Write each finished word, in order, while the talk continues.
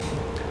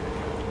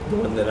The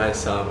one that I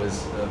saw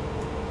was an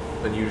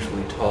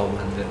unusually tall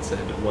one that said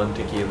 1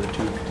 tequila,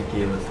 2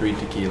 tequila, 3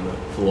 tequila,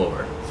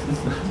 floor.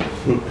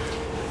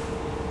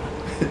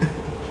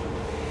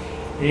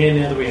 And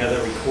now that we have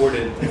that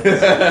recorded,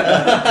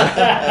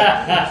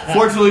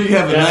 Fortunately, you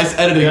have a nice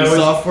editing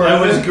software.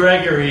 That was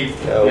Gregory.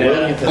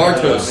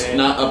 Bartos,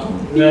 not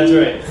Upham. That's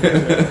right.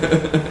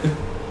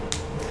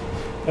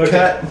 Okay.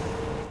 Cat.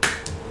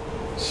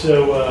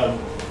 So,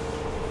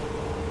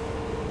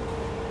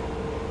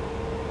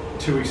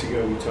 2 weeks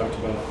ago we talked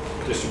about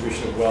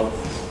distribution of wealth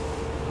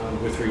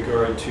with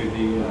regard to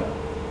the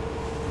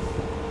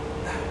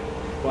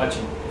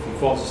watching. If he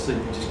falls asleep,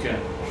 you just gotta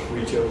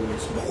reach over and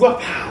smack.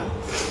 Wow.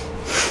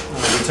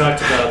 We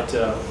talked about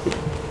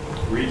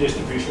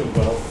redistribution of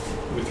wealth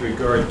with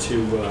regard to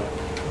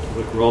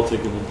look, we're all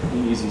taking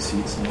the easy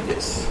seats now.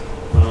 Yes.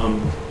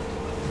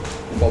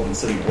 We've all been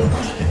sitting one.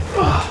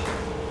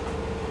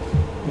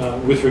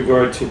 With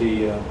regard to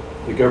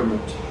the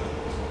government,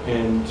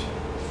 and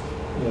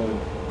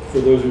for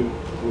those who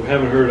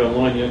haven't heard it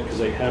online yet, because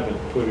I haven't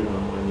put it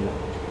online yet,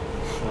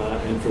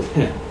 and for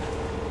them,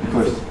 Of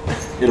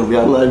course, it'll be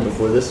online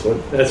before this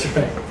one. that's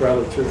right,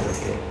 probably true.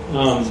 Okay.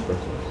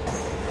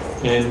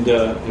 And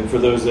for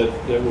those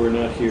that were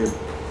not here,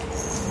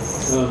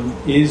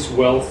 is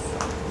wealth,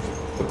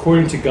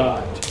 according to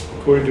God,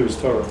 according to His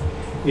Torah,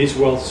 is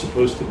wealth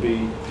supposed to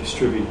be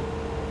distributed?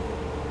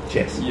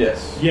 Yes.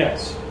 Yes.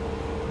 Yes.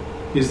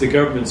 Is the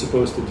government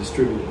supposed to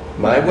distribute it?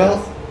 My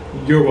wealth?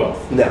 Your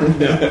wealth. No.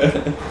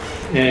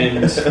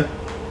 And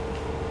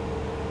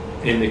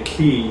the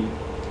key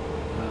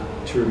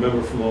to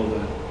remember from all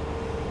that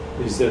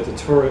is that the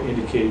Torah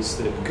indicates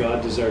that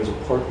God desires a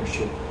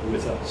partnership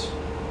with us.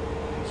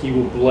 He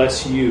will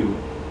bless you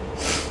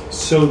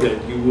so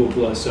that you will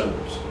bless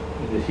others,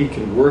 and that He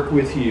can work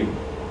with you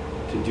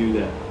to do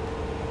that.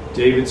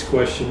 David's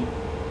question,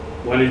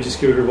 why did you just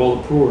get rid of all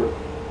the poor?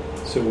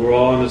 So we're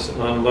all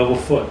on level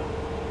foot.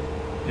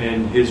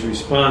 And his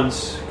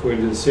response,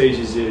 according to the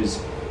sages,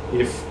 is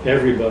if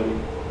everybody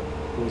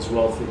was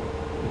wealthy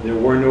and there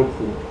were no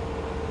poor,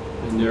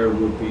 then there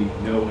would be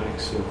no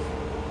acts of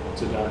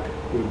tzedakah.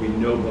 There would be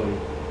nobody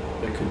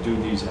that could do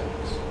these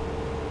acts.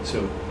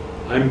 So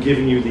I'm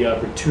giving you the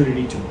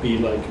opportunity to be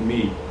like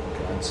me,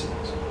 God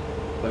says,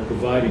 by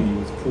providing you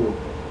with poor.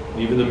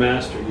 And even the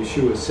Master,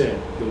 Yeshua, said,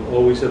 you'll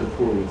always have the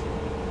poor with you.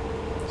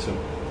 So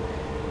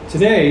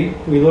today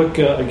we look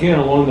again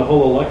along the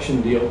whole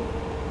election deal,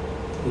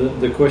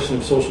 the question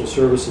of social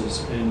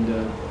services and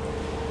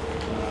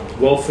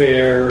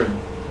welfare and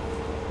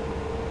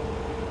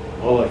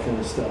all that kind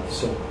of stuff.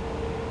 So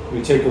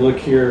we take a look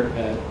here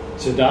at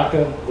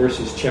tzedakah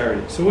versus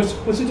charity. So what's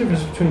the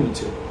difference between the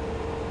two?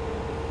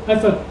 I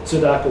thought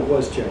tzedakah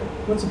was charity.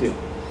 What's the deal?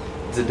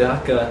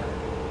 Tzedakah,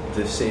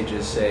 the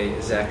sages say,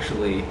 is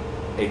actually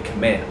a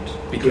command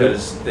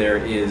because there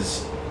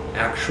is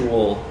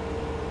actual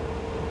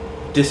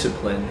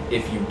discipline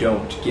if you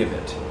don't give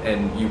it,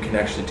 and you can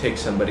actually take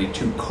somebody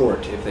to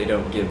court if they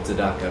don't give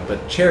tzedakah.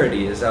 But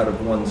charity is out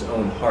of one's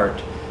own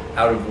heart,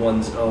 out of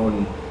one's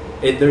own.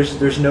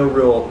 There's no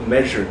real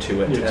measure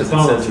to it, as it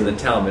says in the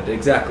Talmud.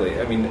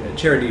 Exactly. I mean,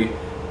 charity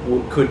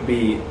could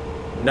be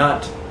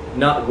not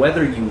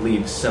whether you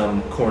leave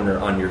some corner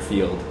on your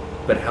field,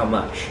 but how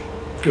much.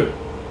 Good.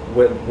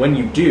 When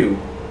you do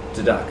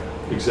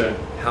tzedakah.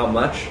 Exactly. How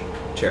much?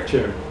 Charity.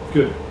 Charity.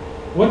 Good.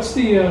 What's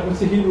the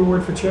Hebrew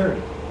word for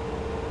charity?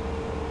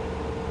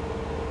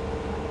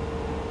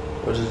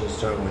 What does it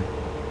start with?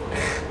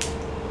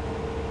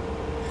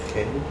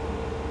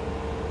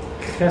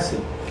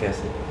 Chesed.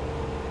 Chesed.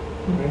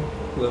 Okay.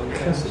 Loving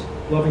kindness.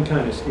 Chesed. Loving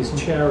kindness is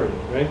charity,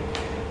 right?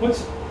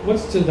 What's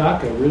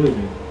tzedakah really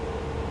mean?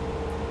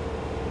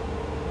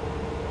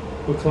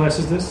 What class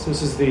is this?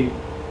 This is the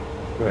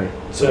Right.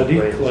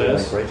 tzaddik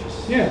class. Like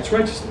righteous. Yeah, it's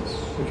righteousness.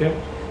 Okay?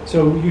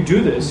 So you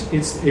do this,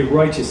 it's a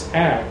righteous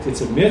act,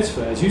 it's a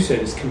mitzvah, as you said,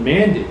 it's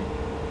commanded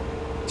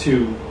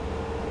to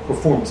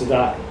perform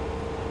tzedakah.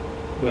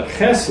 But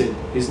chesed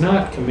is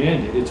not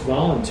commanded, it's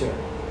voluntary,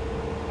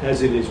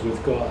 as it is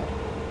with God.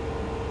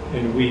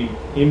 And we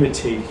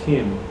imitate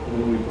Him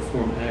when we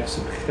perform acts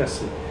of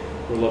chesed,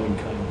 or loving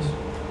kindness.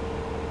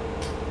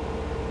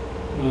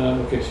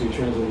 Okay, so you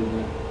translated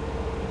that.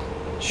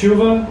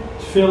 Tshuva,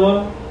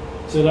 tefillah,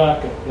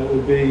 tzedakah. That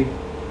would be...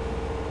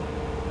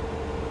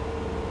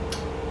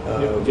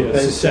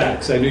 repentance,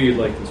 Sacks. I knew you'd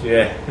like this.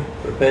 Yeah.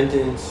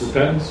 repentance,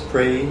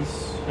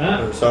 praise,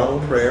 or song,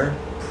 prayer,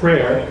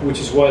 which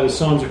is why the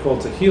Psalms are called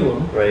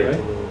Tehillim, right?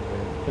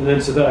 And then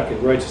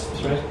tzedakah,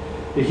 righteousness, right?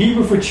 The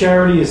Hebrew for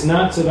charity is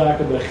not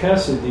tzedakah, but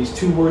chesed. These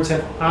two words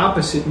have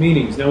opposite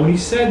meanings. Now, when he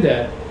said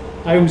that,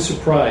 I was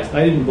surprised.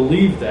 I didn't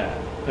believe that.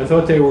 I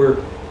thought they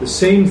were the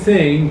same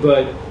thing,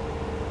 but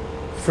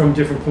from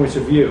different points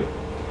of view.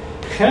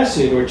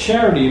 Chesed, or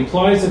charity,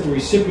 implies that the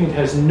recipient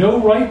has no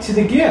right to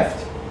the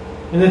gift,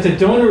 and that the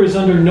donor is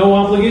under no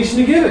obligation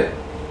to give it.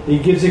 He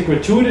gives it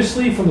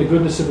gratuitously from the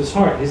goodness of his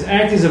heart. His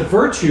act is a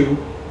virtue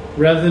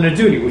rather than a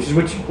duty, which is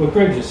what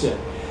Greg just said.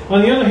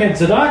 On the other hand,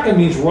 tzedakah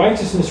means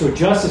righteousness or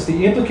justice.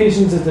 The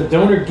implication is that the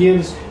donor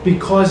gives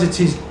because it's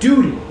his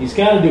duty. He's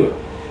got to do it.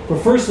 For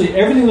firstly,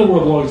 everything in the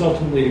world belongs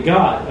ultimately to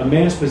God. A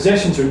man's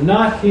possessions are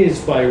not his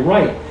by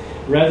right.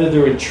 Rather,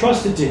 they're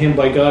entrusted to him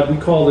by God. We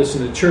call this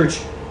in the church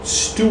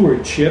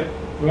stewardship.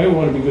 Right? We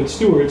want to be good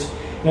stewards.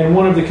 And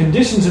one of the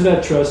conditions of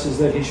that trust is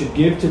that he should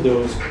give to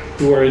those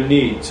who are in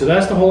need. So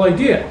that's the whole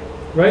idea,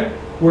 right?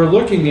 We're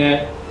looking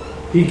at,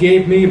 he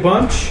gave me a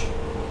bunch,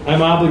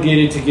 I'm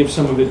obligated to give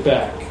some of it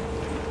back.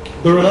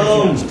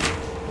 Shalom.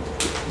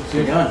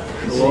 You're done.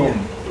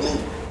 Shalom.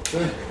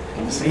 Good.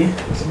 See you.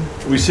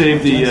 We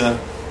saved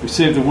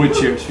the wood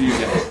chips for you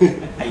guys.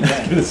 How you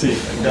doing? Good to see you.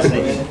 Good to see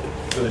you.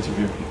 Good that you're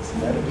here.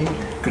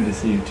 Good to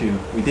see you too.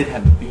 We did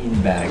have a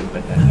bean bag,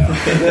 but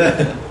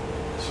no.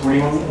 We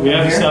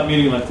have to stop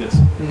meeting like this.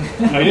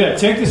 Oh yeah,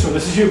 take this one.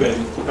 This is you, baby.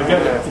 I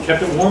got it. I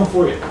kept it warm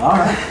for you. All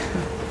right.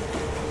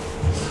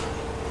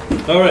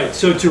 All right.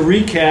 So to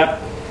recap,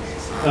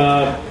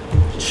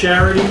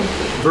 charity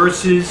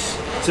versus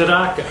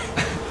tzedakah.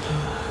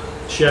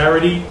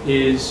 Charity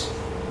is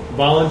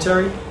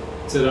voluntary.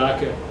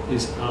 Tzedakah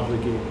is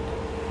obligated.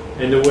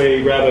 And the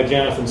way Rabbi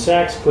Jonathan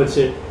Sachs puts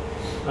it,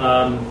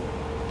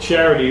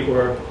 charity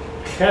or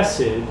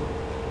chesed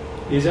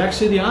is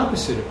actually the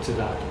opposite of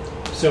tzedakah.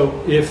 So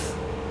if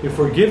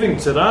we're giving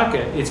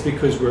tzedakah, it's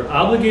because we're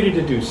obligated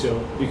to do so,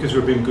 because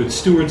we're being good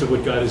stewards of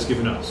what God has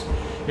given us.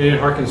 And it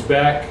harkens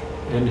back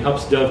and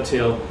helps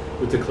dovetail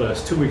with the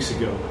class 2 weeks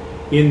ago,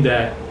 in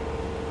that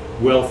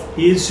wealth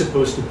is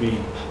supposed to be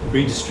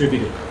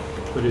redistributed,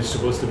 but it's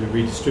supposed to be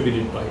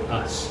redistributed by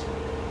us,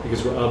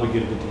 because we're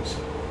obligated to do so.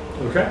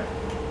 Okay?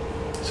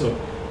 So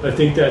I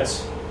think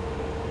that's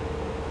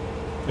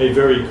a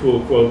very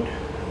cool quote,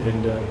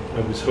 and I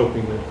was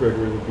hoping that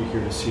Gregory would be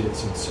here to see it,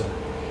 since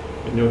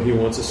I know he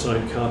wants a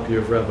signed copy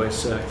of Rabbi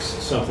Sachs,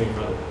 something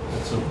or other.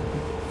 That's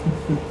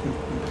something.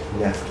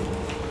 Napkin.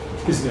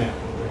 His napkin.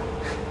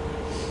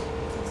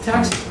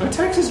 Taxes. Are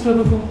taxes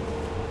biblical?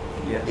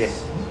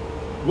 Yes.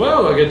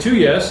 Whoa, I got 2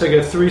 yes, I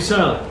got 3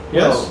 silent.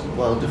 Yes?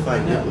 Well,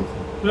 define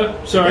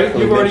biblical. Sorry,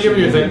 you've already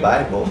given your thing.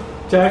 Bible.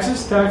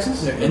 Taxes? They're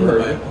in the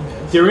Bible.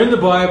 Yes. They're in the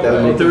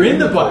Bible. They're in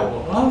the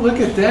Bible. Oh, look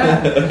at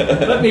that.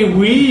 Let me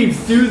weave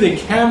through the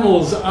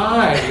camel's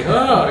eye.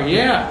 Oh,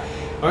 yeah.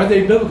 Are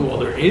they biblical? Well,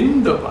 they're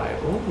in the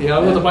Bible. Yeah,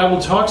 well, the Bible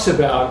talks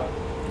about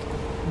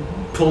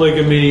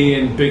polygamy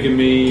and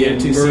bigamy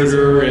and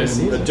murder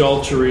and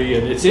adultery,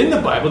 and it's in the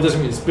Bible. It doesn't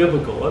mean it's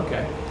biblical.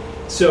 Okay.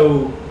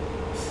 So,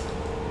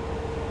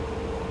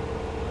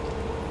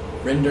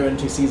 render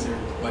unto Caesar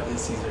what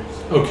is Caesar's.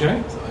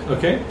 okay.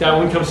 Okay. That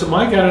one comes to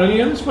mind. Got any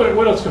others?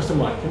 What else comes to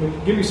mind?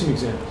 Give me some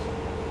examples.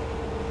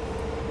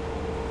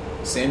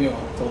 Samuel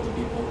told the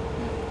people,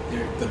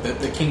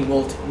 the king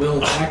will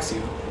tax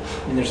you.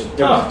 And there was a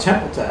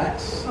temple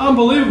tax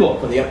Unbelievable.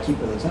 for the upkeep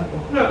of the temple.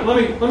 No,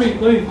 let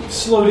me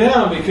slow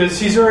down, because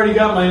he's already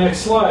got my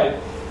next slide.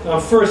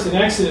 First, in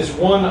Exodus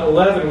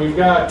 1:11, we've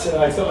got.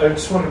 I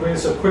just want to bring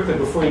this up quickly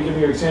before you give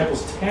me your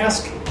examples.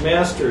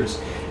 Taskmasters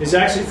is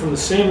actually from the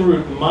same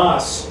root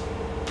mas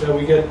that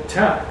we get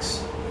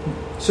tax.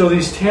 So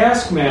these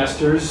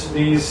taskmasters,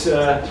 these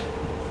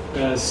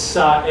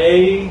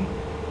sa'e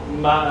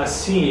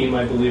ma'asim,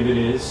 I believe it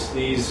is,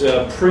 these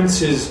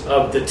princes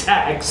of the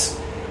tax,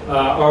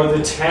 are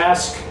the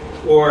task,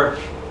 or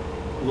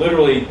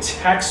literally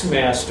tax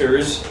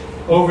masters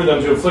over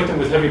them, to afflict them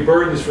with heavy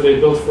burdens, for they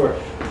built for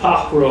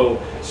Pachro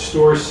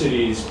store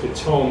cities,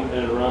 Pitom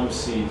and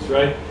Ramses,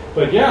 right?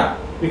 But yeah,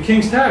 the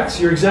king's tax.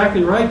 You're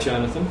exactly right,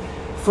 Jonathan.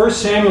 1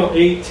 Samuel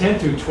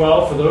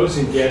 8:10-12, for those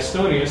in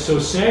Gastonia. So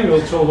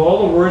Samuel told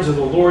all the words of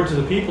the Lord to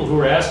the people who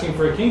were asking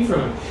for a king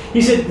from him.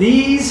 He said,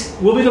 "These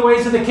will be the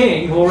ways of the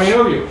king who will reign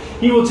over you.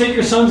 He will take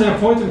your sons and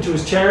appoint them to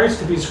his chariots,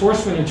 to be his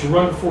horsemen, and to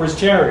run before his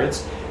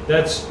chariots."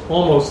 That's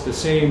almost the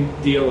same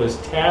deal as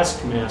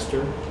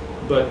taskmaster,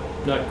 but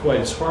not quite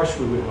as harsh,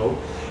 we would hope.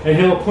 And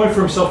he'll appoint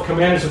for himself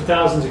commanders of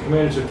thousands and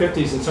commanders of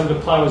 50s, and some to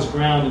plow his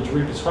ground and to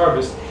reap his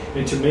harvest,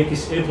 and to make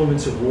his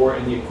implements of war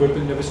and the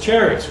equipment of his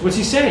chariots. What's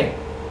he saying?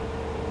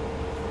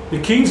 The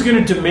king's going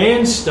to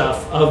demand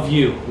stuff of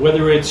you,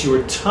 whether it's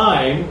your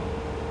time,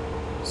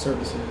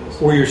 Services.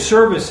 or your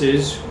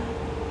services,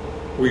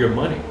 or your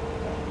money.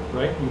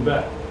 Right? You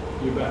bet.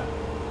 You bet.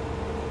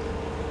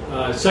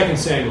 2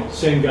 Samuel,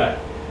 same guy.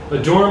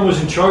 Adoram was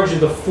in charge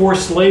of the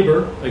forced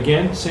labor.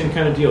 Again, same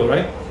kind of deal,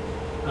 right?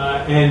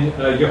 And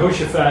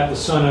Jehoshaphat, the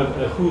son of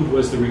Ehud,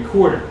 was the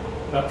recorder.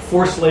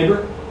 Forced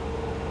labor,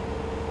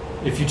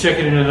 if you check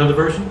it in another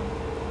version,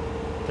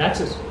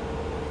 taxes.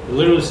 It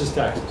literally says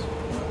taxes.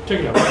 Check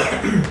it out.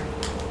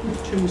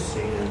 2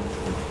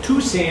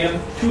 Sam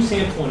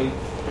 20.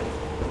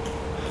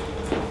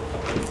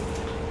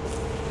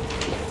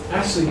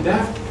 Actually,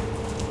 I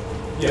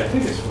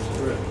think this was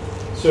correct.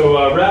 So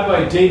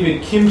Rabbi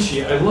David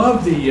Kimchi, I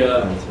love the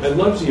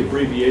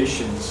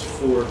abbreviations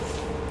for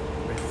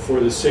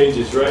the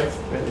sages, right?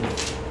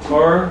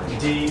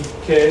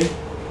 RDK,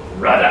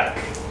 Radak.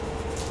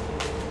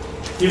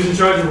 He was in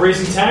charge of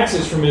raising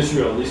taxes from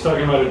Israel. He's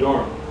talking about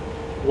Adoram,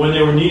 when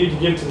they were needed to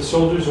give to the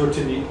soldiers or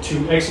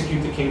to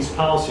execute the king's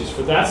policies.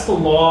 For that's the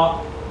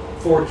law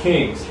for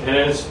kings. And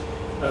as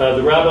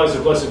the rabbis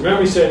of blessed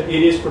memory said,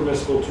 it is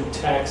permissible to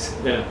tax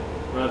them.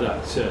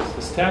 Radak says,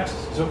 it's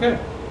taxes. It's okay.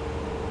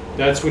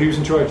 That's what he was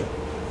in charge of,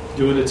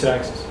 doing the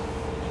taxes.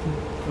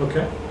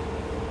 Okay.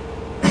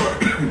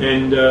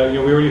 And, we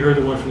already heard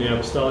the one from the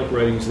apostolic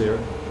writings there.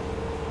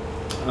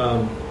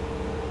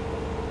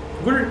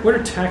 What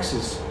are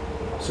taxes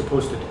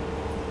supposed to do?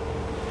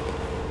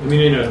 I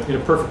mean, in a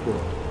perfect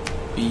world.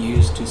 Be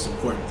used to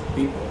support the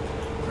people.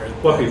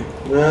 What people?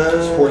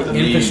 Support the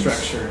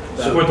Infrastructure.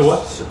 needs. Support the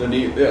what? The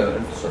need, yeah,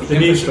 infrastructure. The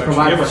needs to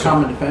Provide for infrastructure.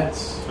 common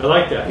defense. I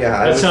like that.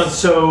 Yeah, that sounds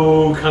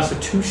so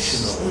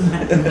constitutional.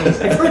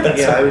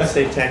 Yeah, I would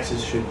say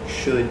taxes should,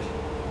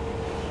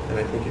 and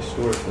I think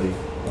historically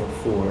are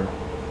for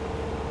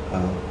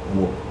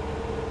war.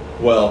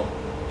 Well,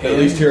 at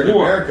least here in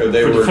War America,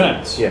 they for were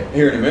defense. Yeah.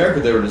 here in America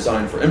they were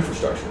designed for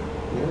infrastructure.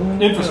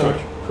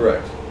 Infrastructure.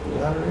 Correct.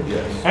 Not really.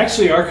 Yes.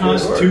 Actually, our Yeah,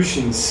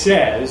 Constitution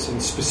says,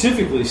 and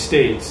specifically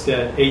states,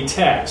 that a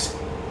tax,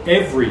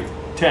 every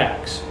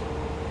tax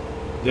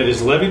that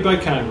is levied by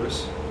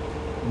Congress,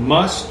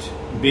 must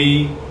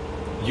be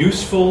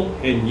useful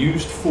and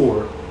used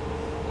for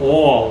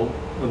all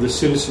of the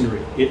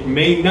citizenry. It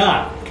may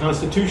not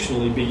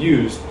constitutionally be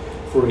used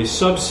for a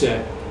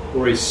subset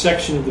or a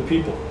section of the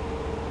people.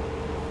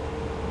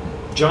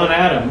 John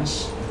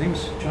Adams, I think it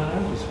was John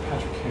Adams or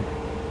Patrick Henry,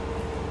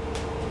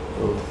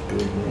 Both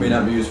good. May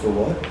not be used for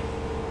what?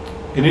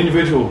 an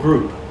individual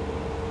group.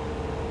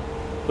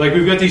 Like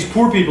we've got these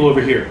poor people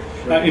over here.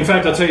 In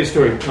fact, I'll tell you a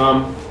story.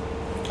 Oh,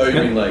 you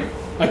mean like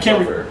I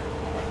can't. welfare?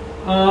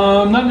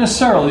 Not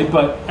necessarily,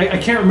 but I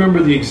can't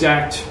remember the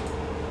exact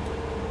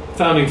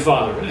founding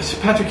father. It's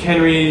Patrick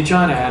Henry,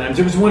 John Adams.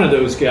 It was one of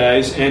those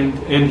guys,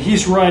 and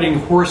he's riding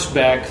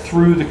horseback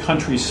through the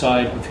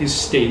countryside of his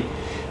state,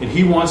 and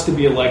he wants to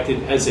be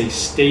elected as a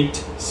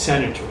state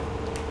senator.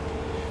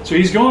 So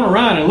he's going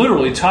around and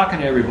literally talking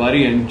to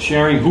everybody and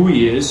sharing who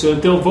he is so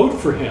that they'll vote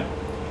for him.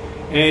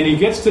 And he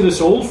gets to this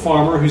old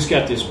farmer who's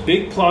got this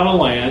big plot of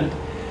land,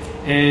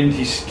 and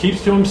he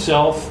keeps to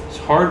himself. He's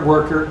a hard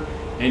worker,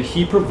 and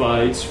he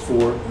provides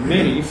for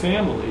many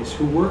families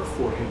who work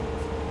for him.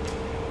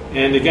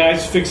 And the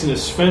guy's fixing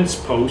his fence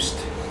post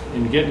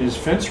and getting his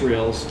fence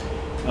rails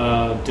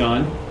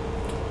done.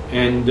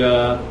 And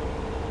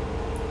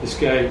this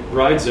guy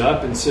rides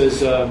up and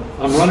says,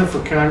 I'm running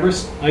for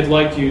Congress. I'd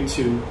like you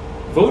to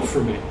vote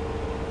for me.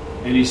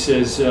 And he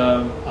says,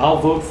 I'll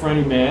vote for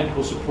any man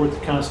who'll support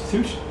the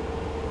Constitution.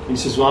 And he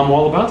says, well, I'm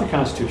all about the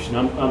Constitution.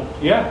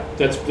 Yeah,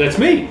 that's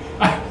me.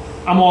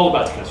 I'm all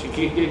about the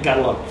Constitution. You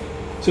gotta love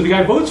it. So the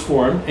guy votes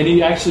for him, and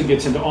he actually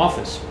gets into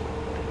office.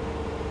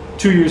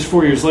 2 years,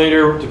 4 years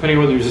later, depending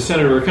on whether he's a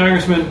senator or a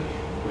congressman,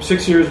 or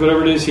 6 years,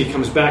 whatever it is, he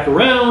comes back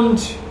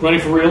around running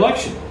for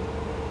re-election.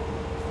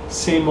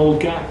 Same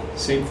old guy,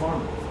 same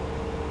farmer.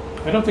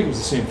 I don't think it was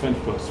the same fence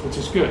post, which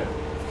is good.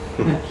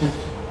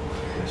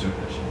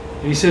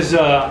 And he says,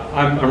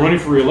 I'm running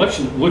for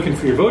re-election, looking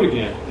for your vote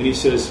again. And he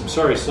says, I'm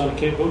sorry, son, I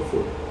can't vote for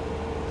you.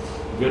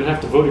 You're going to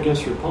have to vote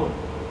against your opponent.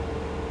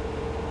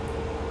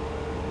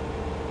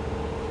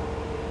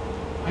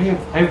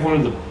 I have one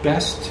of the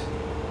best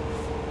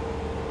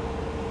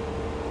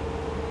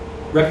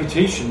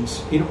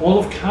reputations in all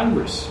of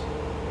Congress.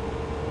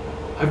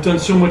 I've done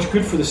so much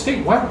good for the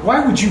state.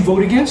 Why would you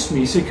vote against me?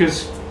 He said,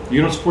 because you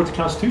don't support the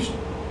Constitution.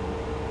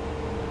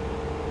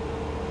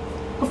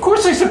 Of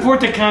course I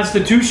support the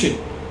Constitution.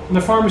 And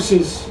the farmer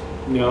says,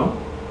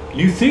 no,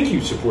 you think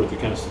you support the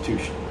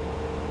Constitution.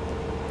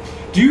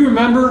 Do you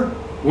remember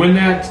when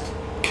that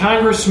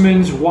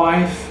congressman's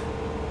wife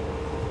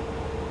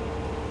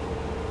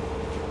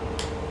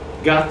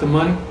got the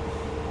money?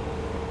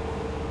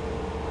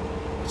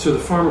 So the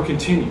farmer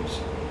continues.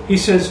 He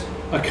says,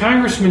 a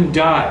congressman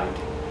died,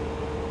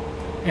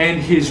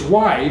 and his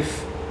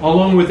wife,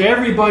 along with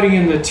everybody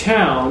in the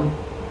town,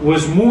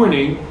 was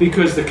mourning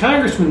because the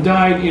congressman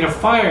died in a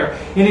fire,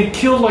 and it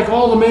killed like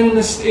all the men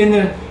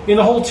in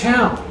the whole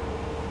town.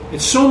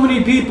 And so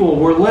many people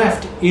were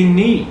left in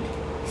need.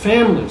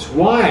 Families,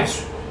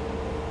 wives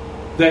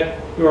that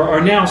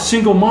are now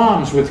single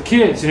moms with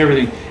kids and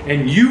everything.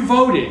 And you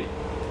voted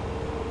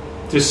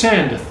to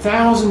send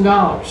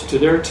 $1,000 to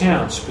their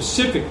town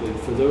specifically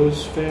for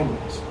those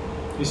families.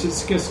 He said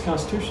it's against the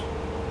Constitution.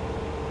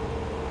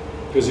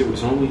 Because it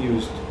was only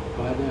used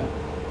by them,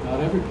 not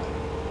everybody.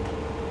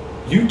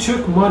 You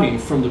took money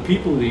from the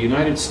people of the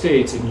United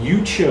States and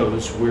you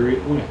chose where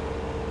it went.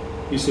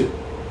 He said,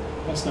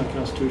 that's not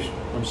constitutional.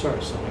 I'm sorry,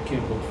 son, I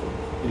can't vote for it.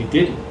 And he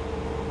didn't.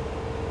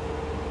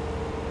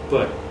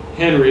 But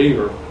Henry,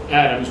 or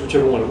Adams,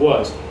 whichever one it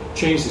was,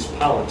 changed his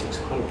politics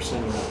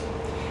 100% around.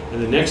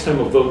 And the next time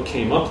a vote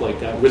came up like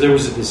that, where there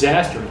was a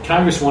disaster, and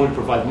Congress wanted to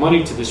provide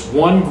money to this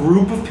one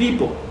group of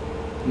people,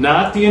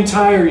 not the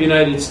entire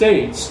United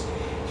States,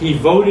 he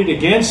voted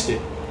against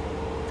it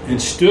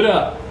and stood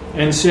up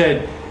and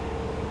said,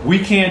 we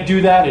can't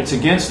do that, it's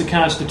against the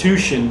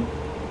Constitution,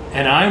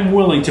 and I'm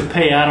willing to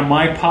pay out of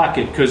my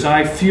pocket because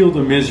I feel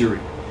the misery.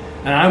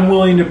 And I'm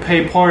willing to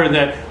pay part of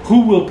that.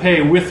 Who will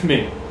pay with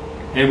me?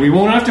 And we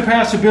won't have to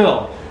pass a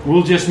bill.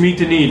 We'll just meet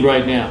the need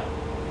right now.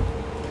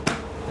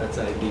 That's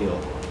ideal.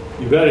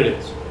 You bet it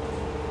is.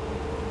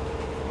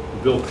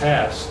 The bill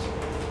passed,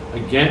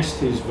 against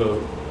his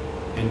vote,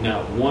 and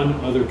not one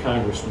other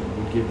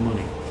congressman would give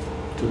money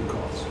to the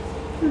cause.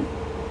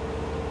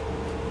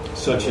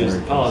 Such is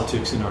the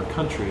politics in our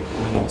country,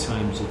 many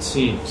times it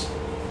seems.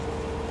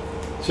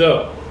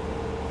 So,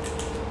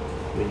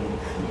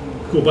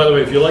 cool. By the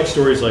way, if you like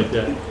stories like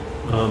that,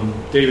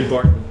 David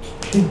Barton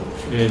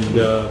and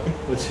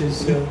what's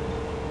his Dave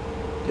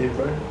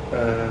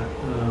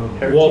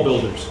Barton? Wall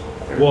Builders.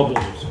 Wall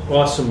Builders.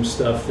 Awesome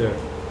stuff there.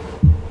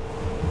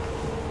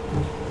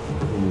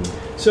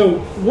 So,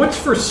 what's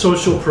for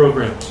social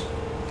programs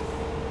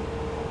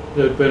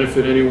that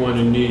benefit anyone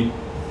in need?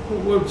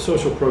 What would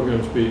social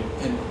programs be?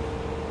 In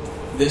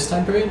this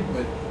time period?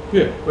 But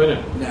Yeah, right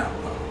now. now.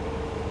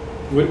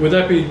 Would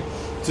that be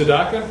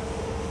tzedakah?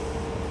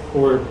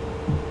 Or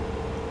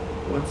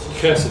What's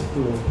chesed?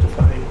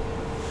 define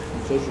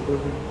social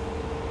program?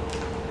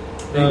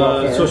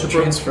 Welfare, Social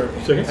programs. transfer.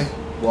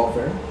 Second?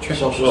 Welfare.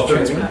 Social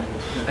Welfare. transfer.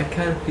 I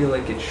kind of feel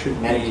like it should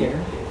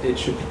Medicare? be. It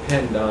should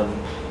depend on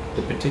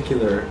the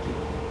particular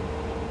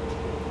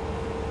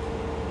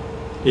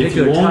If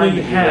you time only that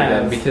you live in,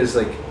 have... because,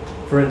 like,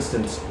 for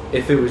instance,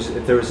 if there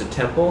was a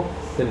temple,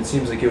 then it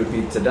seems like it would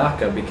be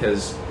tzedakah,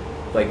 because,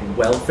 like,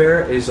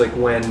 welfare is like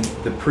when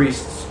the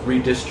priests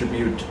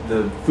redistribute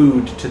the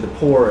food to the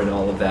poor and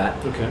all of that.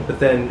 Okay. But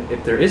then,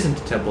 if there isn't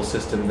a temple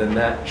system, then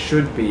that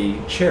should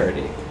be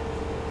charity,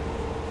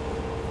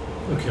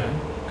 Okay.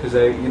 because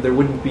there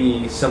wouldn't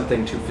be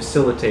something to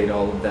facilitate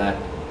all of that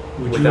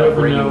Would you without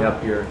ever bringing know?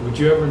 up your. Would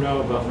you ever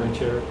know about my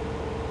charity?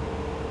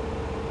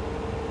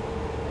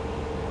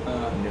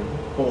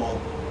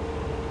 Well,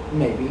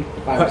 Maybe.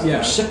 If I But, was yeah. the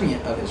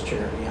recipient of his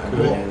charity, I would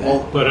Well, know that.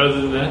 well, But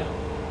other than that,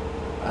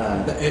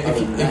 if Other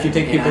you- than if that, you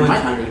take and people I in-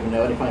 might not even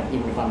know it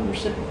even if I'm the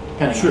recipient,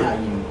 depending Sure. on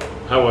how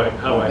you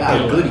how I how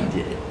feel good about he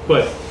it. did it.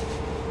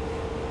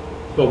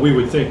 But we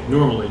would think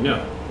normally, no.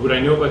 Would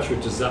I know about your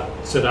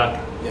tzedakah?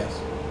 yes.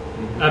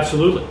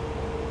 Absolutely.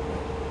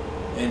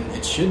 And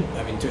it should,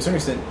 I mean, to a certain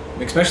extent,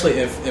 especially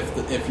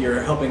if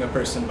you're helping a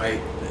person by,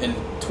 in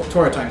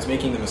Torah times,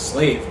 making them a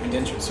slave,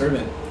 indentured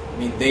servant. I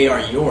mean, they are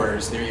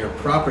yours. They're your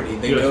property.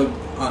 They Yes.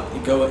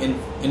 go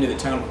into the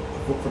town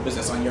for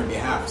business on your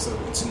behalf. So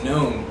it's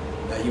known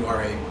that you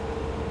are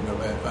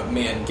a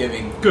man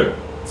giving Good.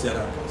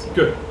 tzedakah. So,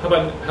 Good.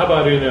 How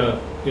about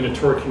in a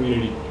Torah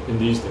community in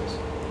these days?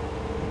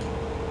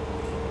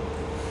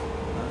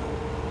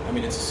 I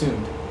mean, it's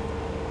assumed.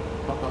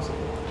 Possible.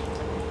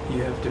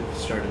 You have to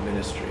start a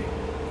ministry,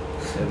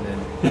 and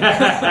then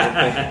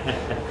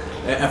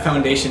A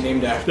foundation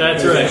named after.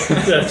 That's right.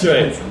 That's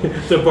right.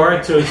 The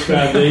Bartos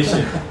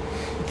Foundation.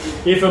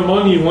 If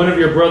among you one of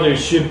your brothers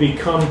should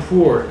become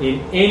poor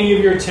in any of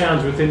your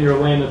towns within your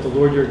land that the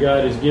Lord your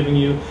God is giving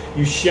you,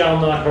 you shall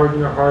not harden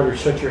your heart or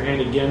shut your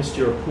hand against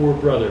your poor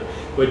brother,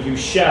 but you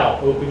shall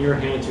open your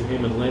hand to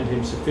him and lend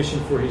him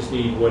sufficient for his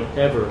need,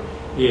 whatever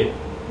it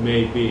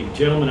may be.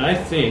 Gentlemen, I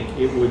think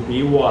it would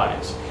be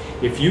wise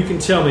if you can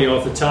tell me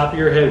off the top of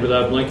your head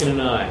without blinking an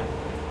eye,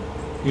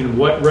 in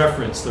what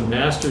reference the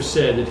Master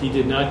said that he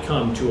did not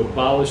come to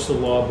abolish the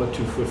law but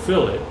to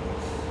fulfill it,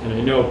 and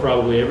I know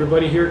probably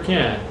everybody here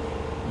can,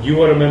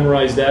 you ought to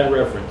memorize that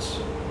reference.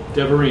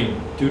 Devarim,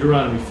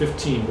 Deuteronomy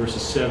 15,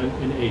 verses 7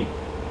 and 8.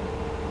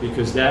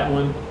 Because that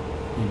one,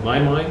 in my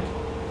mind,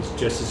 is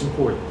just as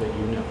important that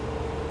you know.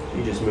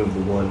 You just moved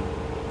the one.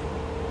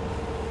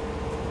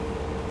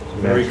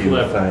 Very Matthew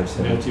clever.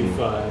 5:17. Matthew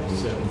 5,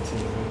 17.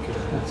 Okay,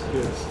 that's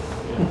good.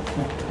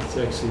 Yeah. It's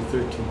actually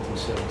 13 through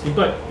 17.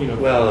 But,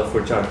 Well, if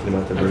we're talking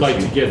about the I'd verse like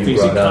to you- get you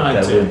things in brought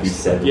up, that would be context.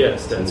 7.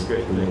 Yes, that's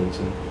great. Thank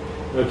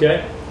you.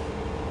 Okay?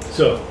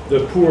 So,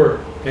 the poor,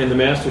 and the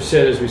Master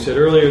said, as we said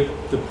earlier,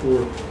 the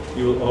poor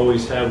you will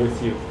always have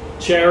with you.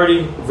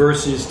 Charity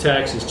versus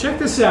taxes. Check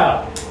this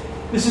out.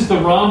 This is the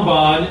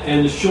Ramban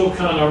and the Shulchan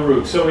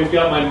Aruch. So we've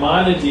got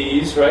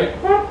Maimonides, right?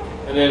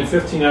 And then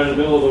 15 out in the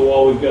middle of the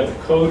wall, we've got the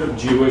Code of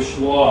Jewish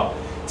Law.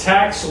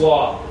 Tax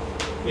law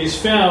is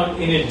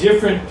found in a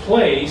different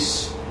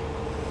place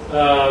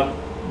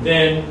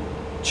than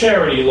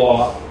charity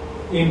law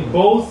in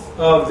both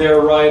of their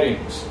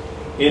writings.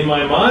 In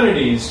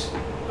Maimonides'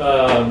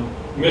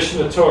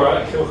 Mishnah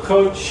Torah,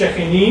 Hilchot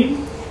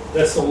Shechenim,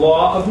 that's the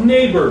law of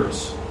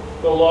neighbors.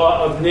 The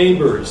law of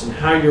neighbors and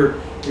how you're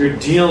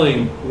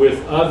dealing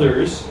with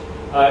others.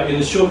 In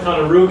the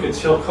Shulchan Aruch, it's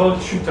Hilchot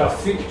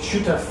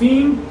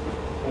Shutafim.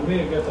 I may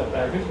have got that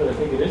backwards, but I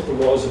think it is the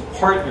laws of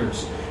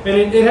partners. And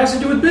it has to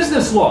do with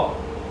business law.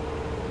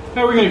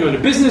 How are we going to go into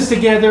business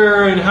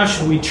together, and how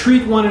should we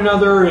treat one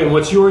another, and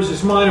what's yours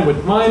is mine, and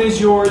what mine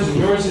is yours, and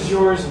yours is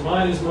yours, and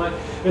mine is mine.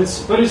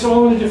 But it's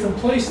all in a different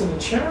place than the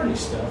charity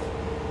stuff.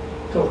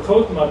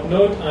 Hilchot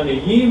Matnot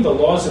Aniyim, the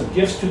laws of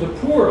gifts to the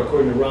poor,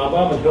 according to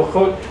Rambam, and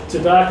Hilchot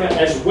Tzedakah,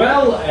 as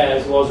well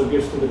as laws of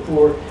gifts to the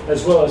poor,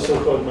 as well as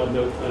Hilchot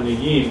Matnot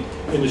Aniyim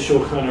in the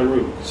Shulchan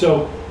Aruch.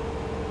 So,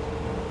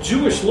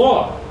 Jewish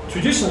law,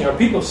 traditionally, our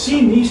people have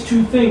seen these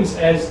two things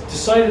as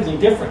decidedly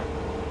different.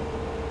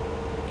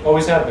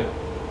 Always have been.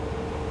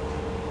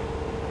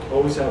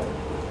 Always have been.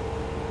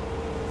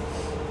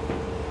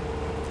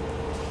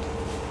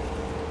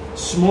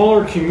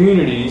 Smaller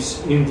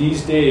communities in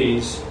these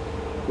days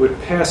would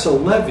pass a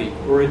levy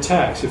or a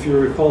tax. If you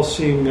recall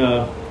seeing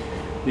the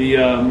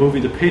movie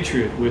The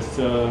Patriot with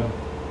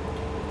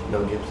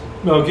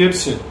Mel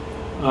Gibson.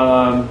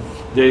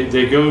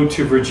 They go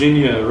to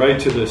Virginia, right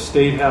to the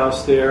state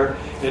house there,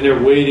 and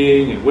they're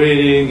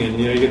waiting, and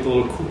you get the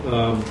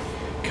little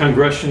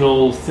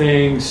congressional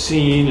thing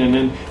scene, and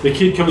then the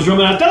kid comes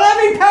running out, the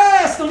levy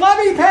passed!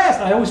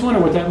 I always wonder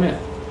what that meant.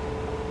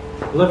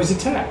 The levy's a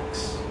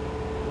tax.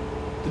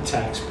 The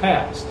tax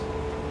passed.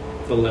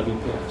 The levy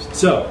passed.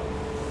 So,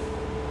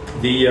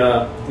 the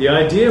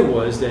idea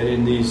was that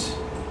in these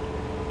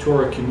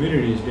Torah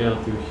communities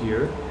down through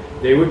here,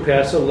 they would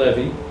pass a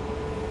levy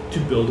to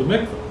build a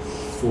mikveh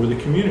for the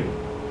community,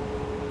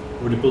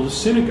 or to build a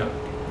synagogue.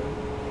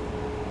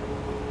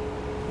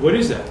 What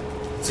is that?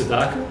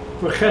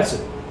 Tzedakah or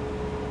chesed?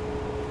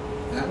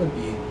 That would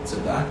be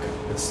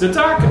tzedakah. It's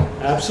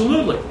tzedakah,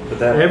 absolutely. But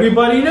that,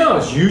 everybody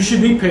knows you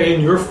should be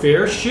paying your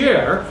fair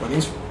share for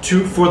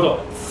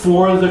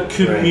the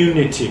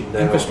community.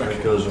 That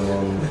infrastructure goes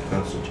along with the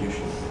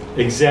Constitution.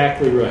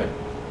 Exactly right.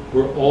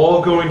 We're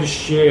all going to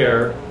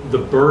share the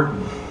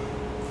burden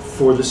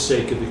for the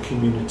sake of the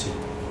community.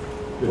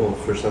 Well,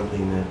 for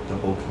something that the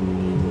whole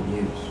community will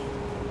use.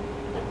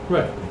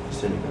 Right. Like the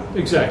synagogue.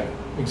 Exactly.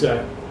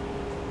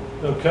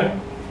 Okay.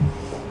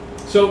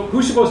 So,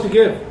 who's supposed to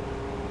give?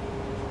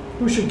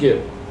 Who should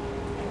give?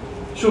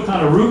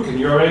 Shulchan Aruch and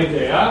Yoreh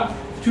De'ah,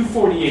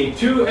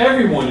 248.2,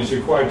 everyone is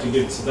required to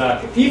give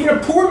tzedakah. Even a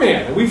poor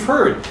man. And we've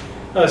heard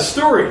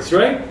stories,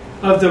 right,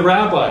 of the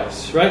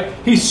rabbis, right?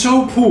 He's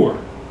so poor.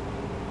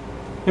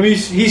 I mean,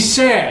 he's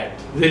sad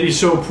that he's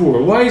so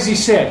poor. Why is he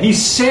sad?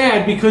 He's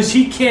sad because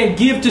he can't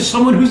give to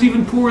someone who's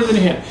even poorer than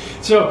him.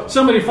 So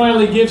somebody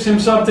finally gives him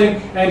something,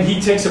 and he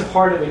takes a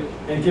part of it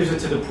and gives it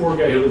to the poor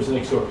guy who lives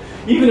next door.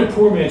 Even a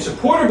poor man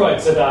supported by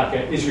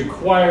tzedakah is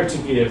required to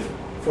give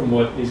from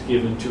what is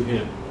given to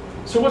him.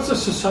 So what's the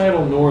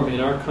societal norm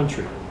in our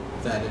country?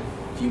 That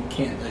if you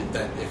can't,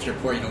 that if you're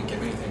poor, you don't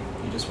give anything.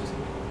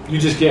 You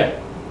just get.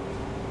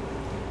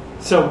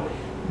 So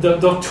the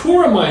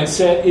Torah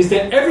mindset is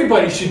that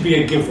everybody should be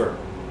a giver.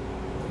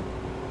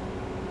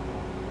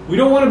 We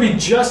don't want to be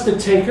just a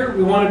taker.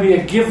 We want to be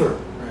a giver,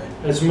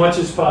 as much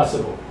as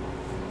possible.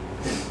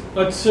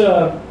 Let's.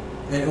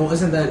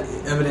 Isn't that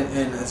evident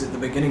in at the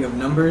beginning of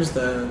Numbers,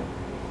 the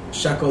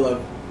shekel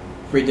of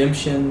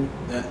redemption?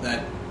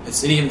 That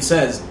it even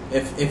says,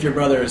 if your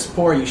brother is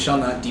poor, you shall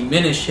not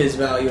diminish his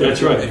value.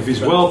 That's right. If he's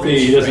wealthy,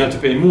 he doesn't have to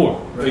pay more.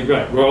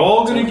 Right. We're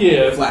all going to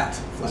give flat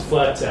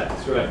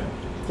tax. Right.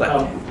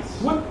 Flat.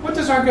 What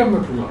does our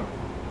government promote?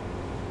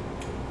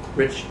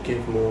 Rich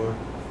give more,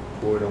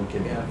 poor don't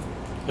give more.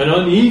 An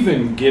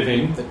uneven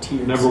giving,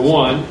 number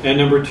one, and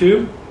number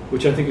two,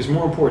 which I think is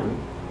more important,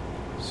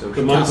 the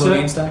capital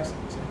gains tax.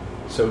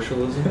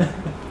 Socialism.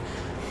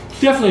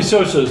 Definitely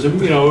socialism.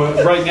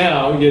 Right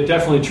now you're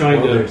definitely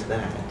trying to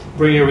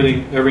bring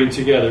everything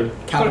together.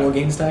 Capital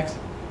gains tax.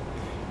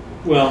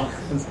 Well,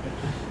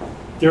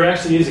 there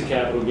actually is a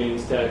capital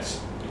gains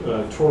tax,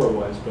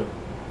 Torah-wise, but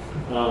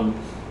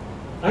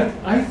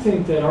I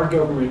think that our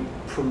government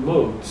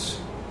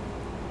promotes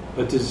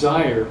a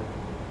desire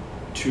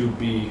to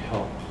be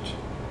helped,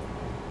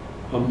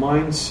 a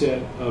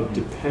mindset of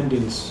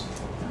dependence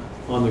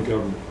on the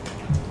government.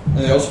 And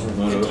they also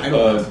promote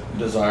a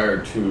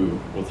desire to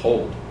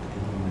withhold.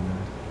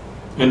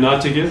 And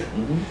not to give?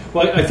 Mm-hmm.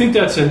 Well, I think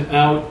that's an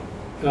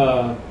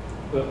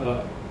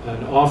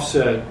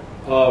offset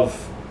of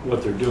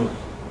what they're doing.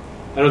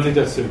 I don't think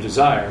that's their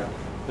desire.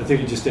 I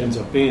think it just ends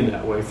up being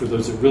that way for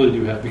those that really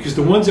do have. Because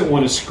the ones that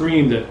want to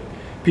scream that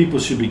people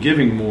should be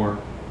giving more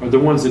are the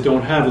ones that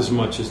don't have as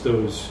much as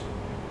those.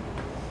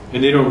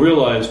 And they don't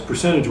realize,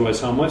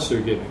 percentage-wise, how much they're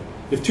giving.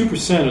 If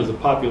 2% of the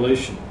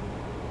population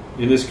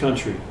in this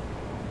country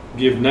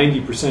give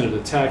 90% of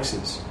the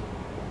taxes,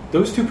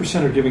 those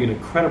 2% are giving an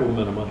incredible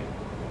amount of money,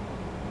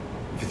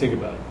 if you think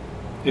about it.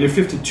 And if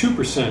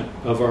 52%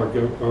 of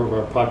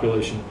our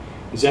population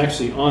is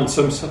actually on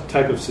some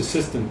type of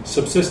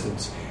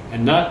subsistence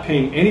and not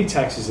paying any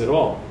taxes at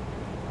all,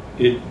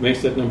 it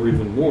makes that number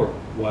even more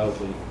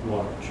wildly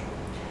large.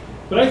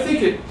 But I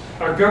think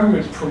our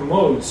government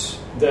promotes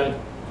that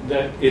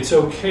it's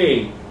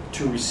okay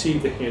to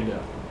receive the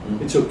handout.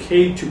 Mm-hmm. It's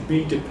okay to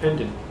be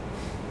dependent.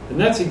 And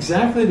that's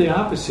exactly the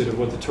opposite of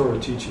what the Torah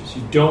teaches.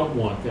 You don't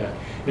want that.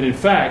 And in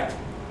fact,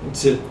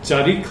 it's a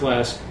Tzadik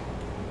class,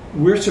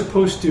 we're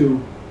supposed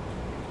to,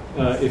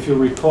 if you'll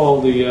recall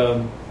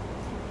the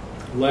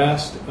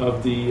last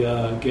of the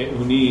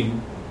Geonim,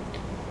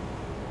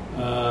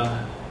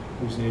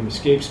 whose name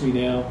escapes me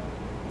now,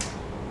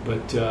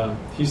 but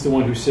he's the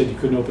one who said you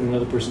couldn't open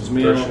another person's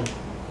mail.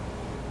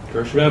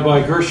 Gershom.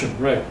 Rabbi Gershom,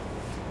 right.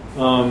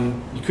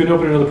 You couldn't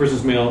open another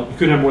person's mail, you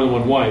couldn't have more than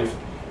one wife,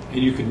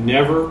 and you could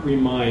never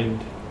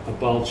remind a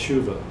Baal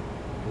Tshuva of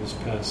his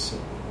past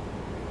sin.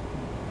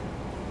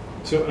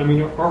 So, I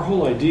mean, our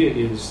whole idea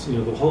is,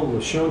 the whole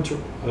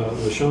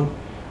Lashon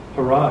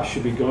Hara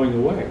should be going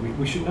away.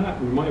 We should not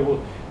remind,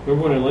 well,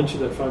 remember when I lent you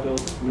that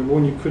 $5? Remember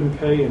when you couldn't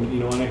pay and,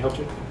 and I helped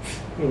you?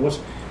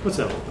 What's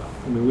that all about?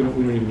 I mean, we don't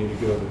even need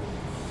to go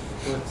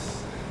there.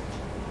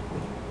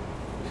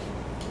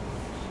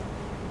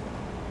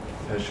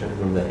 I was trying to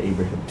remember that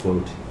Abraham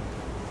quote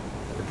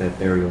with that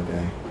burial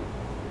guy.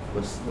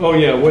 What's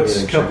What's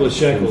Yeah, a couple of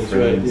shekels,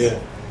 right? friends. Yeah.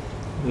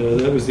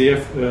 That was the yeah.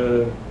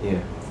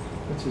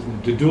 what's his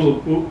name? The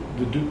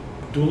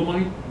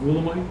Dulamite? I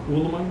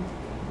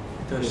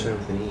thought it started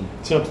with an E.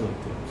 Something like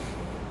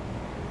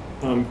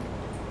that.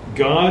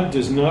 God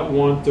does not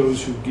want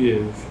those who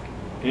give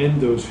and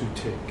those who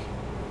take.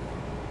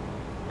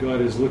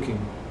 God is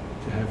looking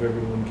to have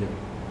everyone give.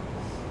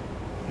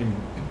 And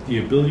the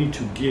ability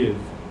to give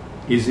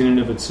is in and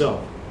of itself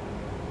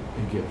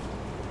a gift.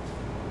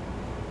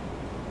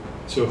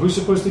 So who's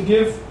supposed to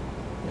give?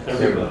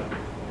 Everybody.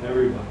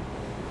 Everybody.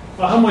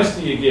 Well, how much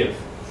do you give?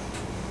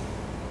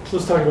 So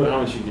let's talk about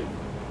how much you give.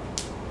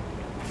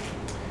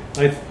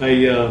 I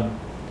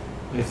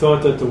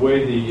thought that the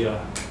way the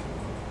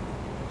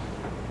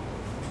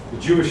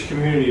Jewish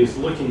community is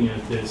looking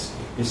at this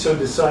is so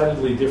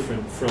decidedly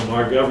different from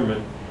our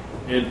government,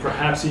 and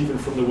perhaps even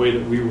from the way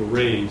that we were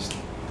raised.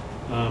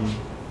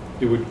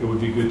 It would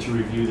be good to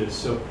review this.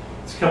 So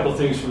it's a couple of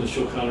things from the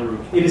Shulchan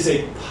Aruch. It is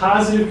a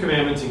positive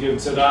commandment to give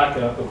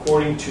tzedakah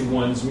according to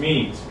one's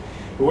means.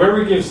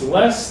 Whoever gives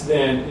less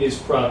than is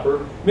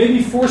proper may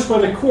be forced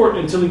by the court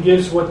until he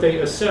gives what they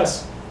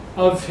assess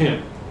of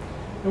him.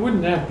 Now,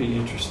 wouldn't that be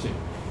interesting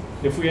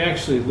if we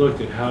actually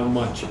looked at how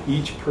much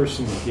each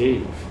person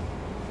gave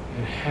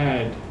and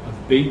had a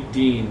Beit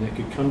Din that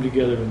could come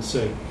together and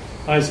say,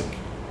 Isaac,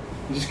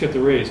 you just got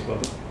the raise,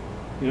 Bubba.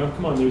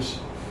 Come on, there's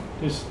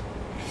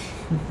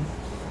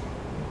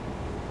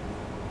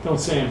don't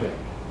sandbag.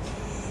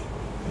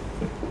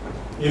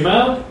 The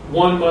amount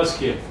one must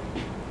give.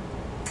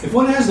 If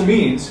one has the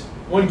means,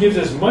 one gives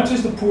as much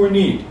as the poor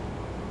need.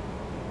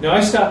 Now,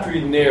 I stopped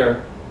reading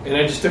there, and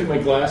I just took my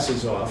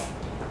glasses off.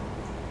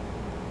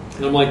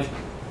 And I'm like,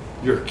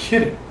 you're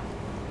kidding.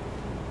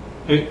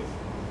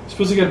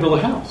 Suppose I got to build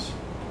a house.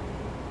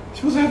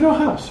 Suppose I have no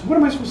house. What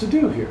am I supposed to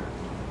do here?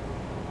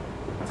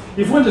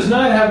 If one does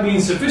not have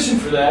means sufficient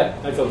for that,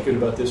 I felt good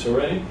about this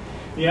already,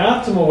 the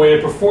optimal way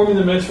of performing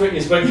the mitzvah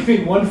is by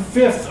giving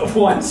 1/5 of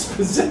one's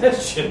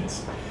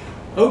possessions.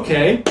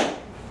 Okay.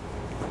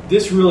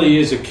 This really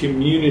is a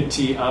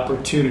community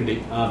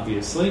opportunity,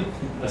 obviously.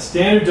 A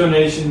standard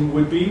donation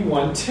would be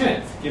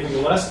 1/10.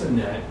 Giving less than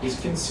that is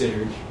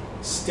considered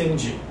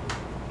stingy.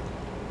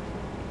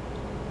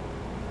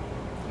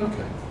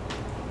 Okay.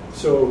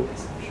 So,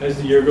 as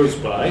the year goes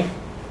by,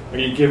 are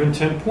you given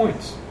 10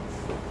 points?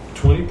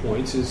 20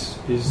 points is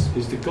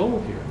the goal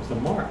here, is the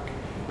mark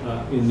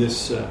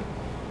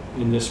in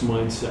this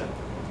mindset.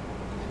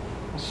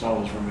 I just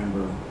always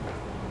remember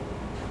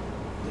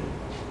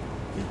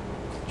the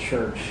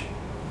church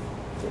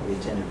that we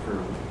attended for a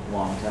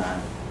long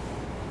time,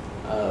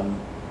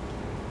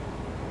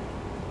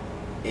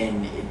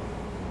 and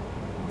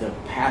the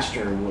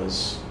pastor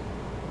was,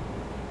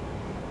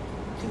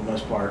 for the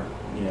most part,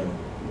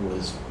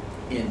 was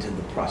into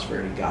the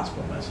prosperity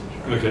gospel message.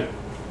 Right? Okay.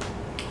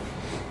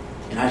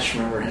 And I just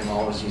remember him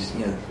always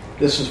using,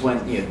 this was when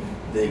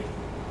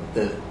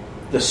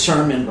the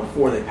sermon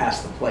before they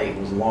passed the plate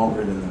was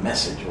longer than the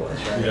message was,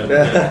 right?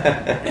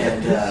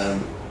 Yeah.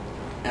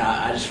 And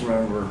I just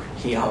remember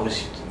he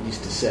always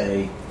used to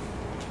say,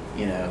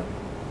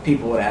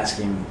 people would ask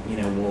him,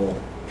 well, do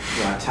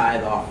I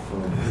tithe off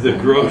for the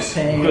gross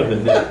pay? or the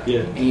net? Yeah.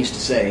 And he used to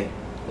say,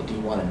 well, do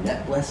you want a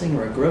net blessing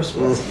or a gross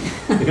blessing?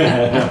 You're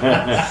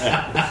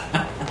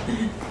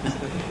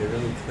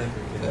really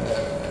clever.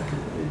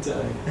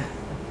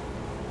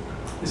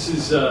 This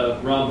is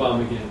Rambam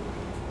again.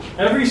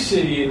 Every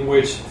city in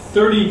which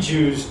 30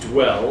 Jews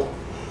dwell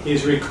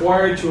is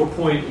required to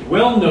appoint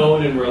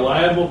well-known and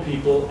reliable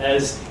people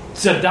as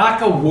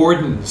tzedakah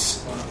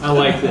wardens. I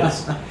like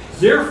this.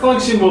 Their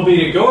function will be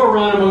to go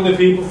around among the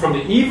people from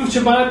the eve of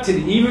Shabbat to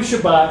the eve of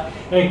Shabbat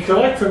and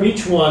collect from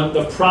each one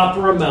the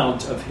proper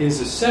amount of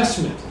his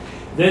assessment.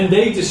 Then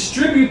they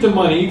distribute the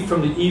money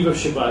from the eve of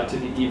Shabbat to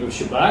the eve of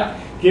Shabbat,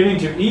 giving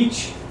to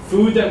each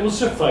food that will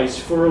suffice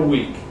for a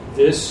week.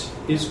 This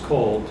is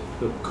called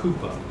the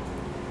Kuppah.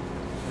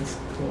 That's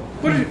cool.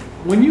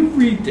 When you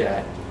read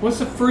that, what's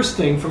the first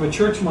thing from a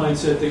church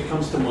mindset that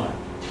comes to mind?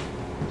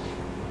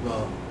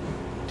 Well,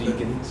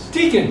 deacons.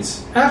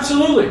 Deacons,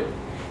 absolutely.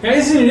 Now,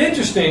 isn't it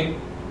interesting?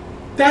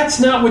 That's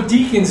not what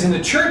deacons in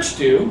the church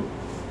do.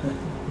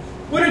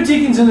 What do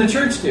deacons in the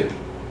church do? Give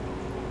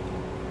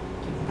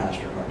the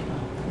pastor a hard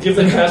time. Give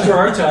the pastor a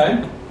hard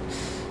time.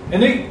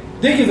 And they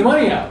give the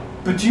money out.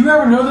 But do you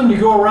ever know them to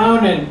go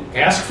around and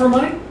ask for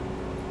money?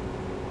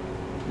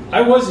 I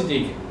was a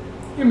deacon.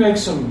 You make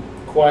some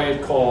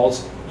quiet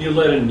calls. You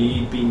let a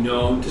need be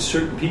known to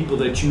certain people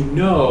that you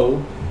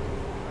know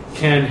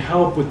can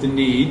help with the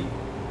need.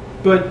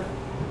 But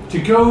to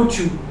go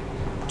to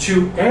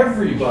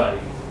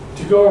everybody,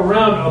 to go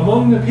around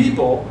among the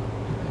people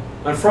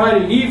on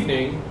Friday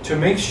evening to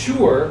make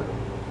sure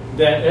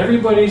that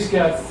everybody's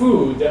got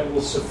food that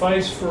will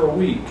suffice for a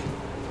week.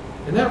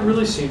 And that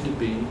really seemed to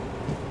be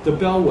the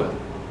bellwether.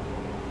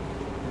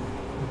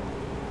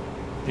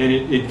 And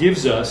it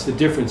gives us the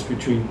difference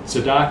between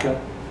tzedakah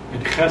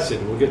and chesed.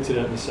 We'll get to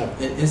that in a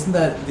second. Isn't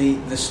that the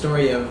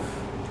story of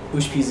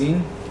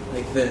Ushpizin?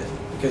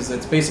 because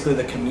it's basically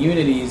the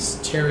community's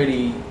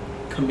charity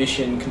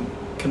commission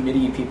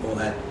committee people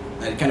that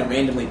kind of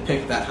randomly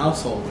pick that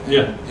household.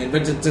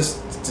 But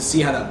just to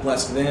see how that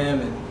blessed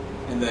them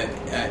and the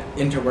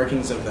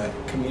interworkings of the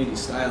community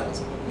style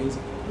is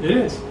amazing. It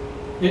is,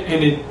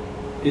 and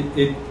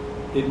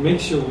it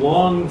makes you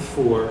long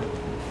for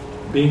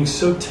being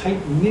so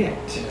tight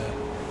knit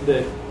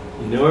that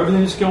you know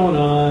everything that's going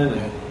on.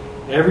 And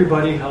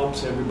everybody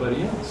helps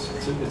everybody else.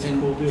 It's a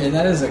cool deal. And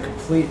that is a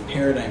complete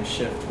paradigm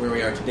shift where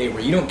we are today,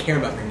 where you don't care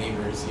about your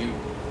neighbors. You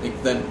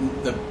like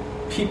the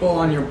people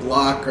on your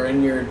block or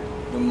in your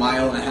 1.5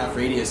 mile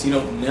radius. You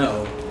don't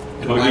know,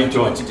 and why would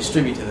you want to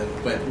distribute to them?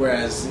 But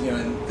whereas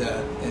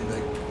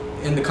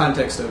in the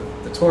context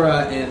of the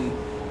Torah and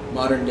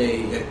modern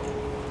day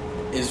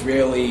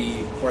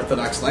Israeli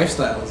Orthodox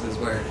lifestyles is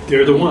where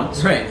they're the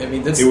ones, right? I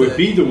mean, it would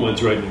be the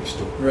ones right next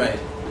door, right?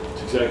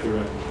 That's exactly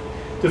right.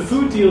 The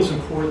food deal is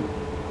important.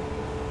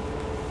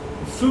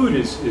 Food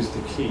is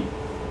the key.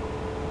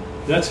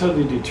 That's how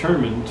they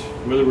determined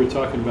whether we're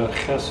talking about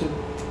chesed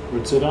or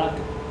tzedakah.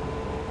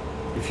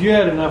 If you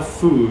had enough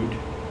food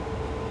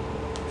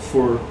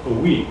for a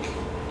week,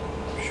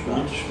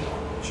 Shabbat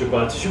to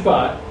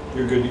Shabbat,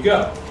 you're good to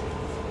go.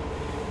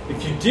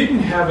 If you didn't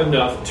have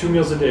enough, 2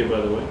 meals a day, by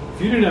the way,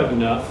 if you didn't have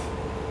enough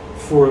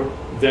for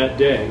that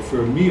day,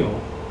 for a meal,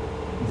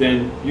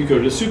 then you go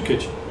to the soup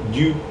kitchen.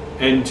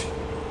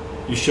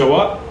 You show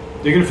up,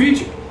 they're going to feed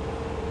you.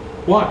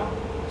 Why?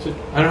 So,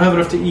 I don't have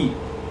enough to eat.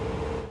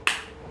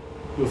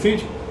 We'll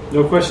feed you.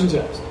 No questions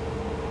asked.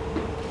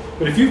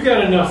 But if you've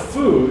got enough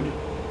food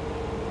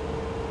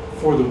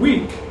for the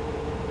week,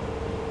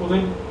 well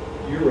then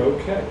you're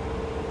okay.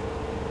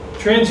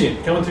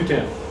 Transient, coming through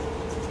town.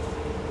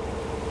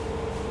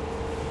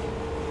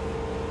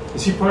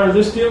 Is he part of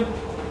this deal?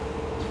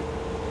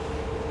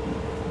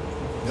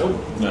 Nope.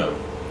 No.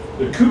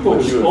 The kuppah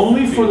was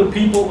only for the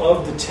people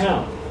of the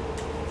town.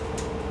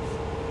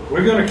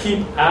 We're going to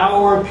keep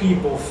our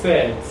people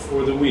fed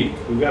for the week.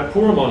 We've got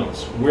poor among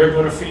us. We're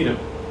going to feed them.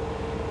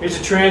 It's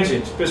a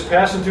transient. It's just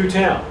passing through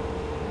town.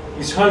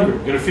 He's hungry.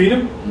 Going to feed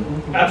him?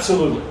 Mm-hmm.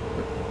 Absolutely.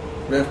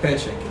 Rev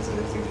Penchik is an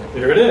example.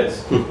 There it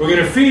is. We're going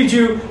to feed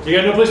you. You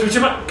got no place for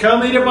Shabbat.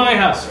 Come eat at my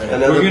house. Right.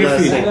 We're going to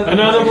feed you.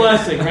 Another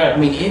blessing. Right. I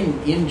mean,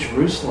 in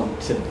Jerusalem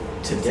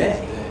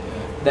today,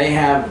 they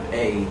have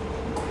a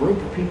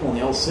group of people in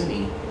the old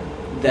city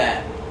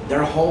that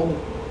their whole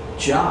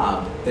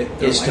job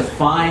is to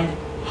find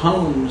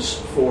homes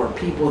for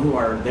people who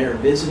are there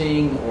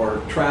visiting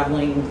or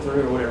traveling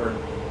through or whatever.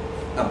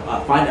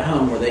 Find a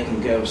home where they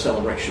can go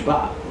celebrate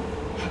Shabbat.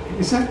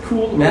 Is that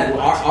cool?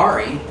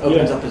 Ari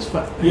opens up his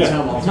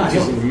home all the time.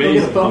 He'll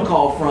get a phone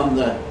call from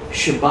the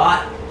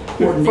Shabbat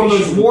coordination from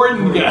those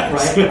warden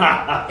guys,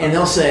 right? And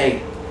they'll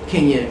say,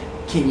 "Can you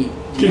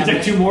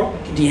take 2 more?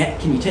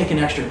 Can you take an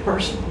extra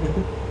person?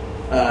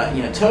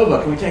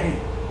 Tova, can we take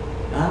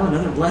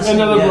another blessing?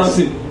 Another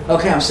blessing.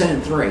 Okay, I'm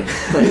sending 3.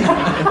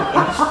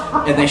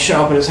 And they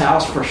show up at his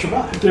house for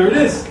Shabbat. There it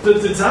is. The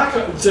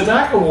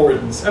tzedakah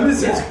wardens. I mean,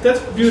 that's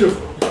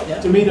beautiful.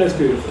 Yeah. To me, that's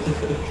beautiful.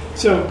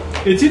 So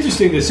it's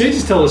interesting. The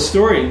sages tell a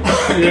story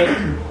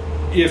that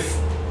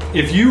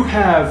if you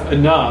have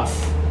enough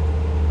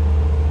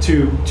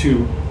to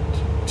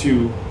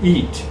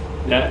eat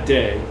that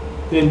day,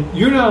 then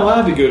you're not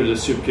allowed to go to the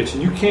soup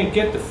kitchen. You can't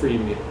get the free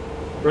meal,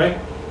 right?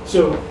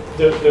 So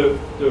the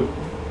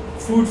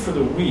food for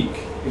the week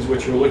is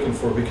what you're looking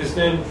for, because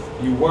then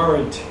you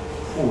weren't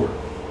poor.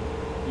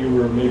 You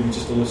were maybe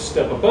just a little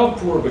step above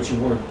poor, but you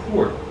weren't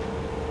poor.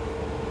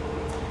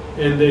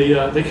 And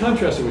they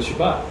contrast it with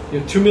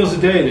Shabbat. 2 meals a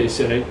day, they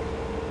say.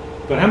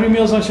 But how many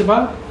meals on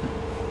Shabbat?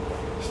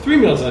 It's 3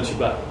 meals on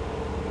Shabbat.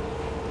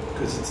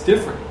 Because it's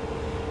different.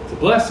 It's a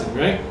blessing,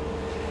 right?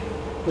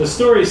 The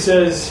story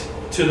says,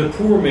 to the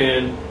poor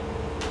man,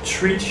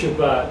 treat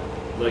Shabbat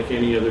like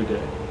any other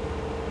day.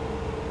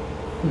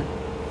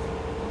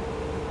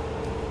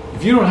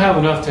 If you don't have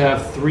enough to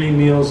have 3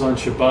 meals on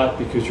Shabbat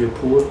because you're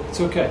poor, it's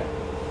okay.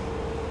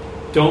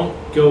 Don't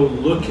go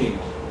looking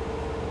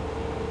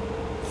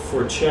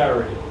for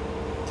charity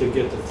to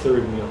get the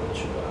 3rd meal on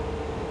Shabbat.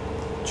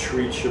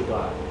 Treat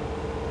Shabbat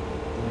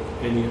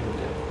like any other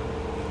day.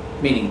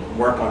 Meaning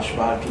work on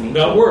Shabbat if you need to.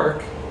 Not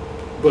work,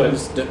 but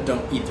just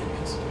don't eat 3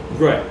 meals.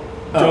 Right.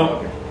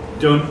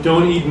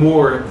 Don't eat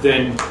more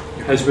than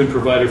has been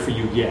provided for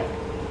you yet.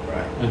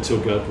 Right. Until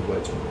God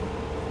provides more.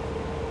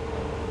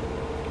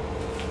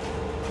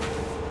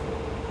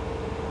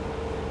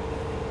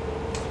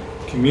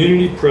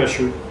 Community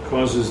pressure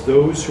causes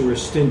those who are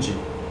stingy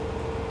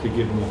to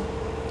give more.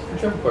 I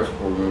have a question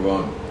before we move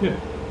on. Yeah.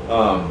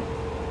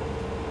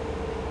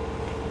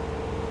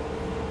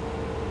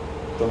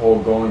 The whole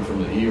going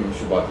from the eve of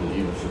Shabbat to the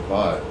eve of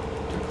Shabbat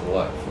to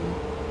collect from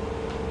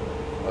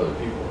other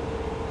people.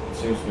 It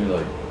seems to me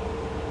like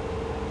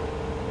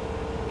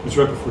it was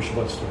right before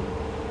Shabbat started.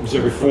 It was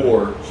every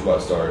before Friday. Shabbat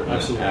started, and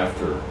Absolutely.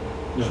 after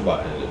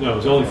Shabbat ended. No, it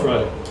was only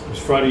Friday. It was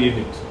Friday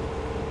evenings.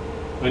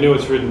 I know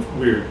it's written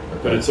weird,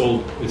 but it's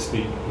old. It's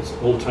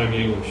old-timey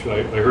English.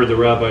 I heard the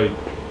rabbi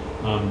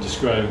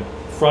describing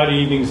Friday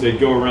evenings they'd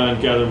go around,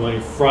 gather money.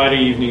 Friday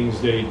evenings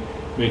they'd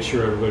make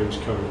sure everybody was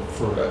covered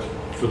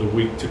for the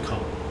week to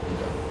come.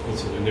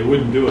 That's it. And they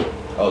wouldn't do it.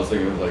 I was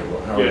thinking it was like,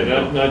 how are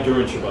Yeah, we not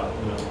during Shabbat.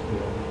 No,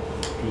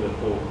 do that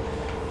whole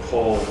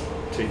Paul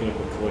taking up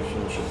a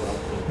collection of Shabbat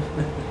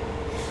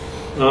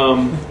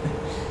thing.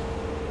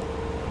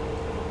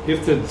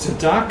 If the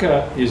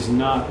tzedakah is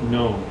not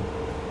known,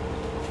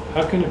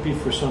 how can it be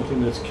for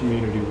something that's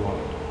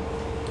community-wide?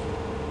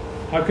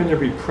 How can there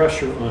be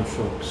pressure on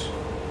folks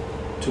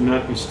to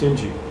not be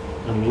stingy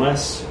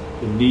unless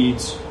the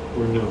needs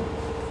were known?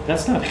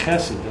 That's not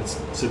chesed, that's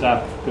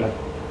tzedakah. Go ahead.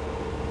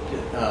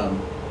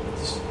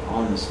 Just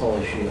on this whole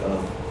issue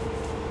of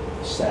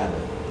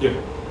Sabbath. Yeah.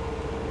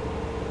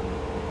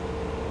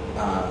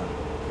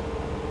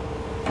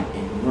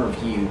 In your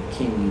view,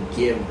 can you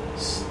give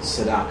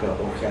tzedakah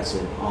or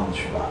chesed on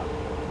Shabbat?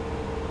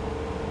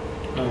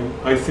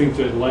 I think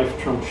that life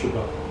trumps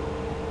Shabbat.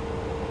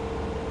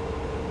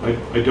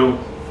 I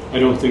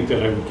don't think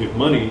that I would give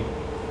money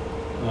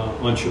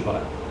on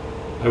Shabbat.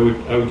 I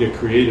would get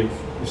creative.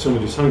 If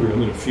somebody's hungry, I'm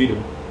going to feed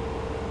him.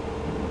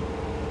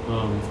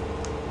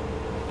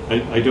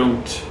 I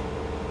don't.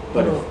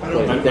 But I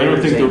don't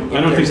if think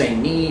there's a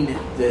need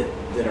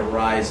that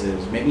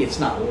arises, maybe it's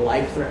not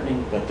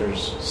life-threatening, but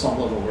there's some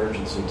level of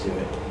urgency to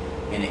it,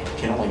 and it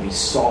can only be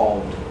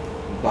solved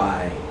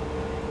by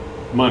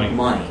money.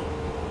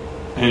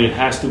 And it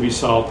has to be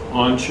solved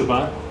on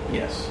Shabbat?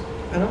 Yes.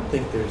 I don't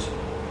think there's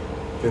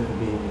going to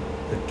be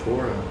a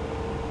Torah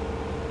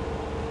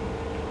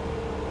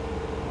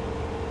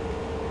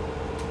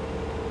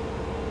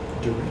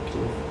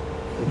directive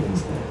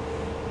against that.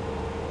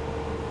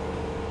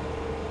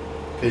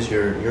 Because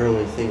your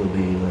only thing will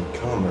be like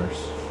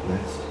commerce.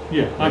 That's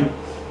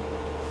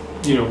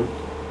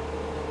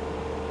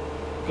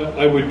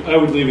I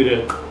would leave it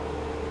at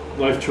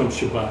life trumps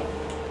Shabbat,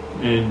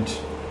 and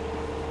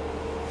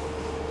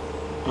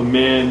a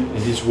man and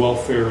his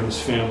welfare and his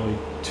family,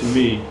 to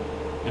me,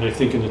 and I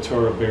think in the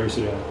Torah bears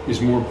it out,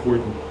 is more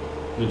important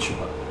than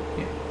Shabbat.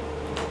 Yeah.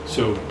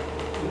 So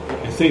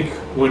I think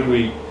when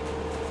we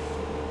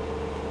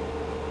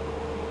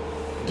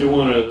do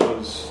one of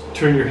those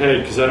turn your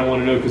head because I don't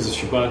want to know because it's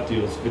Shabbat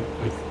deals,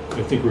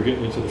 I think we're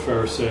getting into the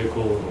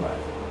Pharisaical.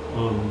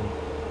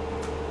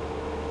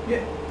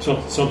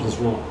 Something's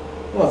wrong.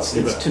 Well, it's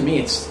to me,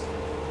 it's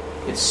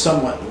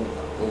somewhat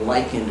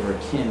likened or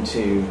akin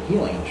to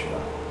healing on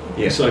Shabbat.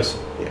 yeah.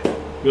 Precisely. Yeah.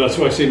 That's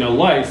why I say now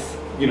life.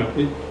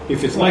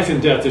 If it's life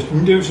and death,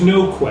 there's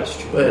no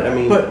question. But I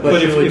mean, But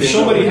if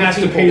somebody has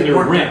to pay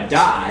their rent,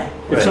 die.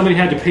 if somebody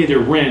had to pay their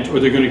rent or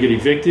they're going to get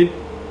evicted,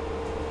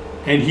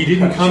 and he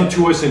didn't come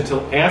to us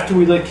until after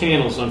we lit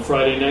candles on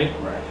Friday night,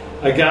 Right.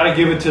 I got to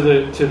give it to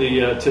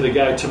the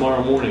guy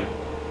tomorrow morning.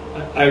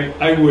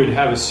 I would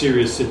have a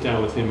serious sit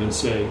down with him and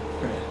say,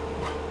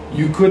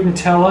 you couldn't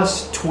tell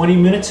us 20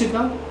 minutes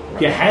ago?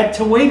 Right. You had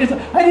to wait.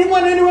 I didn't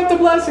want to interrupt the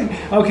blessing.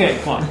 Okay,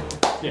 fine.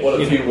 Yeah, What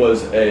if he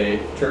was a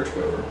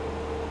churchgoer?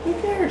 Who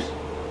cares?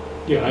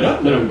 Yeah, I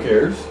No don't. one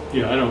cares.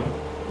 Yeah, I don't.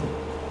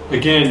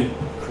 Again,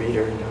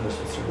 Creator endowed us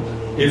with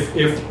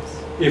certain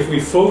if we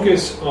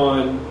focus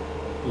on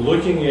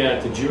looking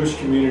at the Jewish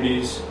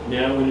communities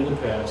now and in the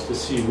past to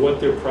see what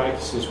their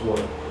practices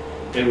were,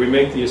 and we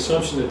make the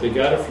assumption that they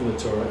got it from the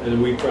Torah, and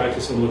then we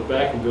practice and look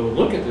back and go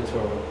look at the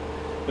Torah,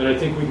 then I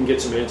think we can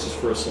get some answers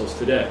for ourselves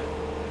today.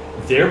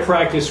 Their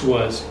practice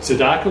was,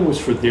 tzedakah was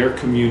for their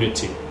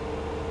community.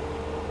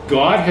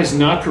 God has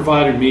not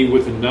provided me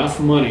with enough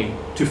money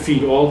to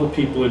feed all the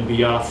people in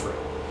Biafra,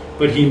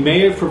 but He may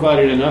have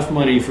provided enough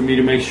money for me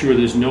to make sure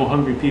there's no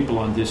hungry people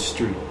on this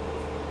street,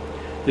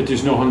 that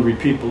there's no hungry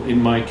people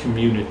in my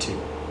community.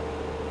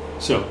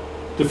 So,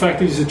 the fact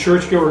that he's a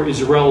churchgoer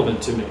is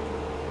irrelevant to me.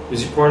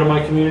 Is he part of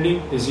my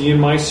community? Is he in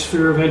my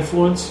sphere of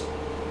influence?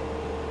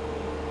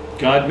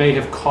 God may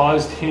have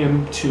caused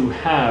him to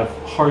have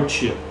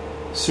hardship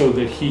so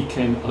that he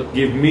can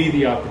give me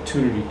the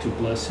opportunity to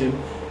bless him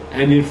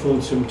and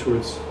influence him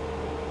towards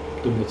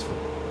the mitzvah.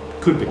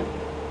 Could be.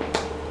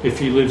 If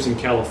he lives in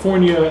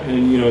California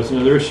and, it's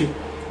another issue,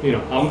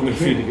 I'm going to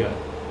feed the guy.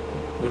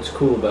 What's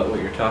cool about what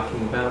you're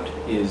talking about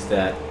is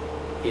that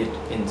it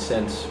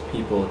incents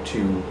people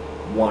to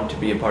want to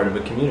be a part of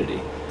a community.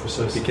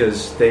 Precisely.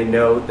 Because they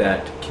know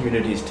that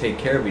communities take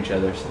care of each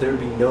other, so there would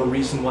be no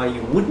reason why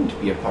you wouldn't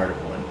be a part of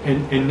one.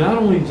 And not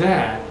only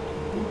that,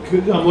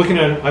 I'm looking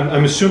at it,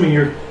 I'm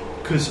assuming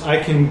because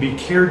I can be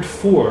cared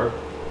for,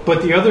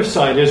 but the other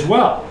side as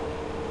well.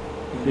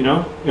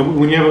 And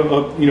when you have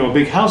a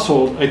big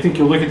household, I think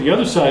you'll look at the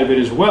other side of it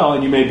as well,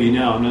 and you may be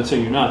now, I'm not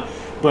saying you're not,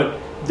 but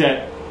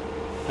that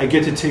I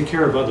get to take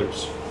care of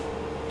others.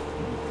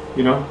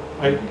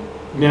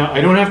 Now,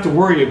 I don't have to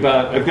worry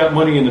about, I've got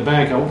money in the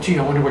bank, I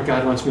wonder what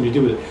God wants me to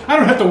do with it. I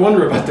don't have to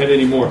wonder about that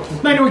anymore.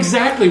 I know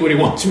exactly what He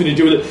wants me to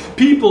do with it.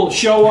 People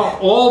show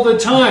up all the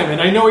time,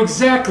 and I know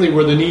exactly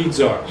where the needs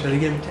are. Should I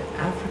give it to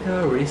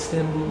Africa or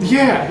Istanbul?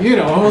 Yeah,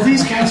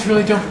 these guys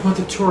really don't promote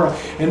the Torah,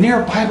 and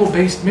they're a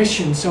Bible-based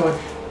mission, so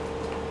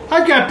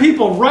I've got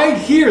people right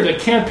here that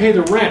can't pay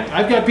the rent.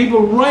 I've got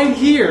people right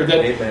here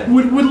that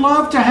would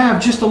love to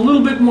have just a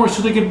little bit more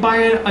so they could buy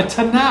a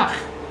Tanakh.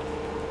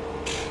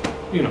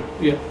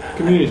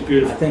 Community is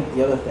beautiful. I think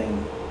the other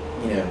thing,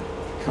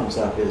 comes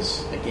up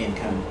is, again,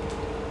 kind of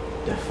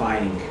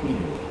defining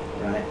community,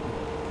 right?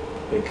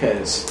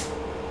 Because,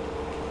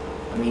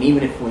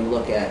 even if we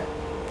look at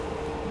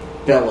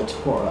Bella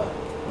Torah,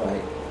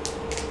 right,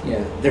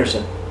 there's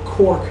a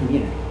core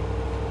community.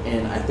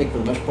 And I think for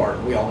the most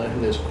part, we all know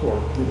who the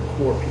core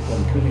people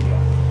in the community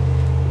are.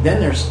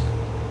 Then there's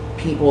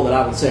people that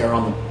I would say are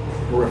on the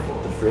peripheral.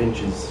 The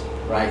fringes.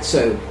 Right?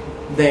 So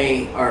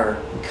they are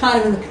kind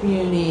of in the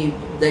community.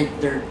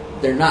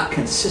 They're not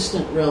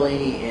consistent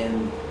really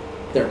in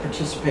their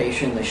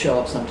participation. They show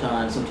up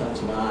sometimes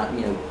not.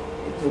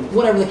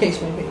 Whatever the case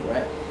may be,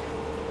 right?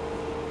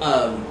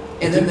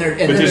 And then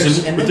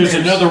there's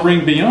another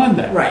ring beyond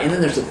that, right? And then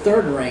there's a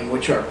third ring,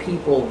 which are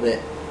people that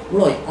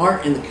really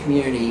aren't in the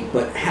community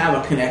but have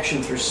a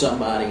connection through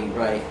somebody,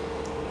 right?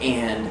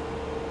 And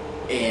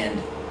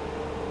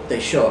they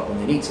show up when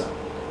they need something.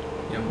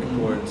 Yom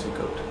Kippur and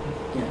Sukkot.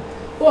 Yeah.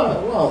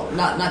 Well,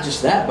 not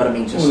just that, but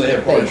just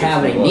they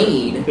have a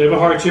need. They have a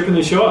hardship and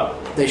they show up.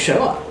 They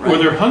show up, right? Or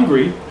they're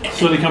hungry,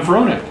 so they come for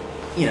Onek.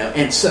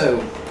 And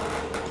so,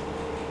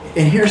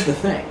 and here's the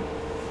thing.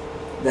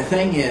 The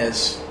thing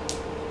is,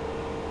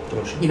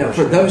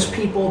 for those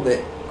people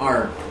that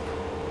are,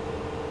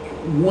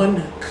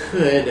 one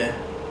could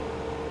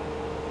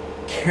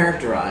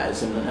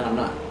characterize, and I'm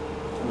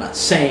not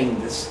saying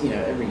this,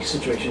 every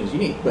situation is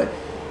unique, but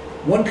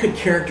one could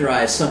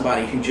characterize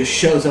somebody who just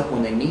shows up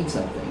when they need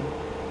something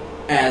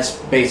as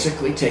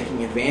basically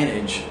taking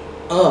advantage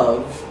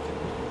of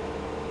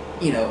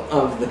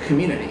the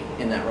community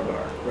in that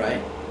regard,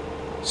 right?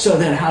 So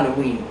then how do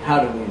we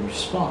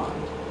respond?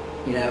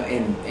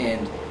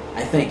 And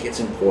I think it's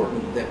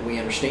important that we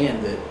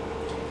understand that,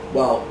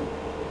 well,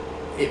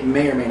 it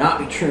may or may not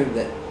be true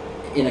that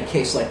in a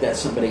case like that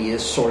somebody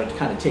is sort of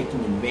kind of taking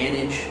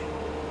advantage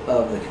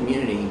of the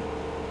community.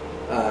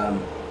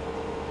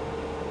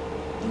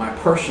 My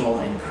personal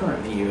and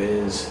current view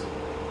is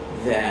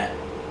that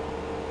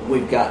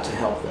we've got to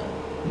help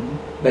them,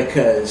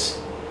 because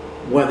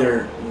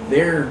whether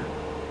they're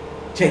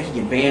taking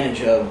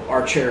advantage of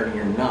our charity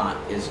or not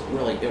is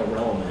really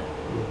irrelevant.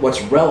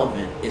 What's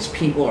relevant is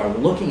people are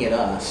looking at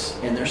us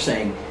and they're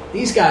saying,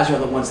 these guys are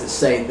the ones that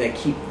say they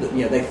keep,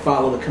 they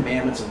follow the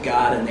commandments of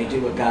God and they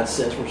do what God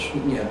says.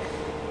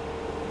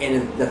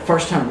 And the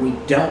first time we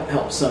don't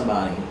help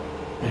somebody,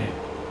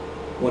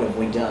 what have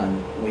we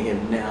done? We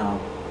have now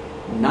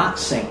not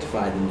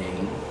sanctified the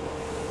name.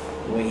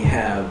 We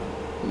have,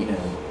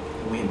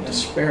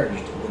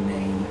 disparaged the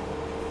name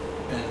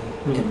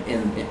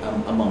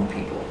among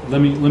people. Let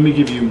me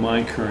give you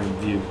my current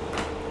view,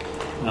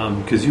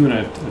 because you and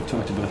I have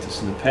talked about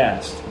this in the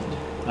past.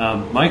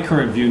 My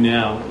current view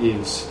now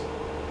is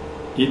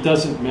it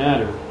doesn't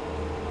matter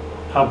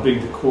how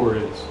big the core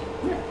is,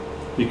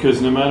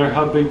 because no matter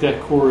how big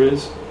that core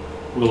is,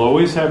 we'll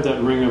always have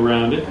that ring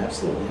around it.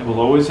 Absolutely. And we'll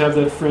always have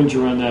that fringe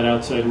around that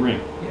outside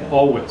ring. Yeah.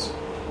 Always.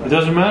 Right. It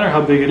doesn't matter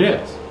how big it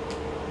is.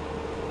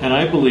 And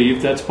I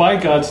believe that's by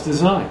God's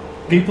design.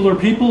 People are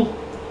people.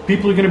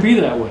 People are going to be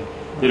that way.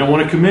 They don't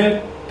want to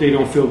commit. They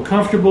don't feel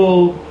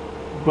comfortable.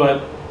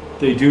 But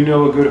they do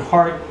know a good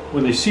heart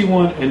when they see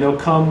one, and they'll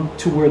come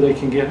to where they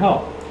can get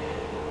help.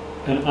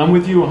 And I'm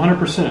with you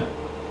 100%.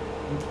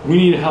 We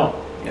need help.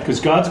 Because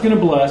God's going to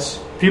bless.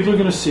 People are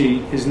going to see.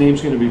 His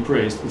name's going to be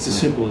praised. It's as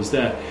simple as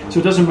that. So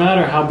it doesn't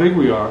matter how big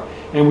we are.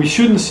 And we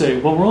shouldn't say,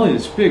 well, we're only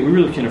this big. We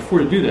really can't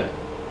afford to do that.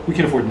 We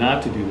can afford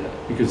not to do that.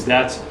 Because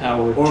that's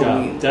our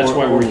job. That's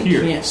why we're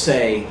here. We can't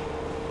say,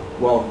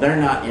 well, they're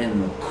not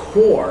in the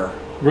core.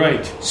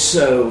 Right.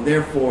 So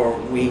therefore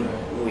we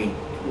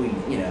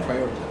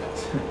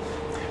prioritize.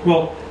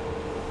 Well,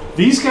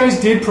 these guys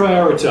did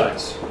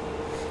prioritize.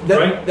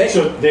 Right?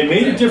 So they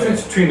made a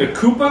difference between the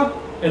kuppah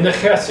and the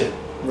chesed.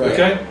 Right.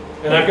 Okay?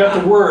 And I've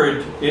got the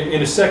word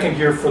in a second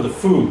here for the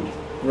food.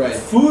 Right.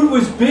 Food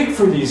was big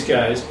for these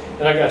guys,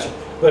 and I got you.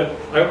 But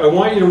I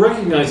want you to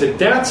recognize that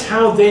that's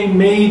how they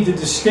made the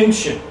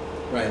distinction.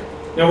 Right.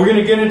 Now we're going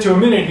to get into a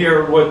minute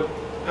here.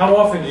 How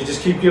often do you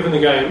just keep giving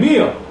the guy a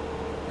meal?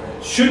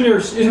 Right.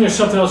 Isn't there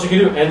something else you can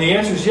do? And the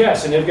answer is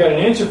yes, and they've got an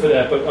answer for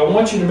that. But I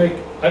want you to make.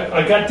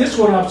 I got this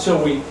one up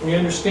so we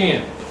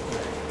understand.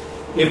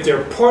 If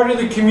they're part of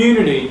the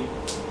community,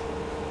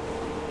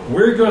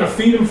 we're going to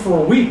feed them for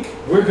a week.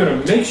 We're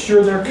going to make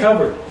sure they're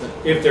covered.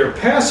 If they're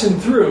passing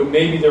through,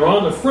 maybe they're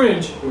on the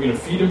fringe, we're going to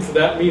feed them for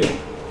that meal.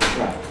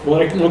 Right.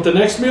 Want the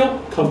next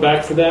meal? Come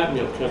back for that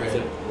meal.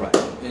 Right.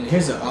 And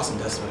here's an awesome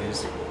testimony.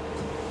 Just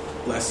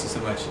bless you so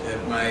much.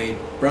 My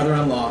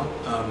brother-in-law,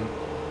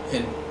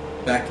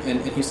 back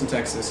in Houston,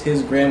 Texas,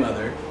 his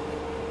grandmother,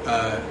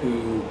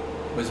 who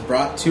was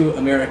brought to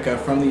America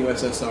from the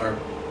USSR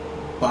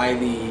by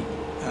the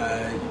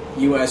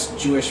U.S.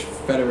 Jewish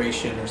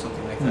Federation or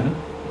something like that.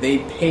 Mm-hmm. They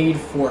paid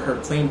for her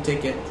plane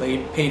ticket,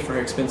 paid for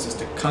her expenses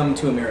to come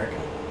to America.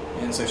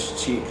 And so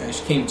she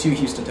came to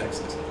Houston,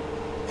 Texas.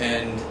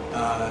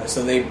 and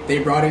so they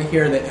brought her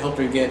here. That helped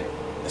her get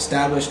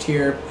established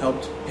here,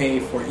 helped pay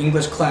for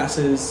English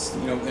classes.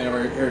 You know,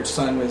 and her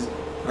son was,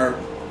 our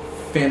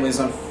family's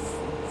on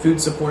food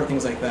support,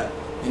 things like that.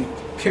 And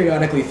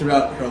periodically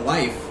throughout her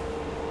life,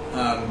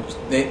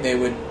 they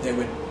would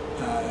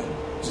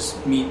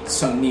just meet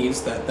some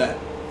needs that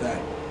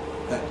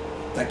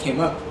came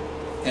up.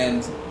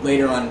 And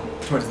later on,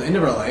 towards the end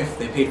of her life,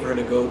 they paid for her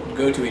to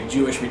go to a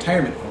Jewish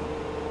retirement home.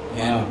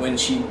 And when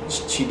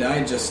she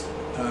died just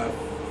a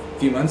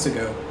few months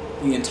ago,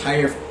 the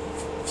entire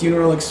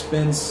funeral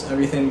expense,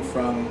 everything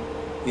from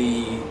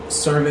the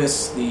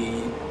service, the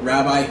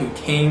rabbi who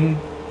came,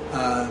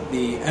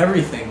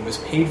 everything was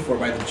paid for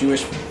by the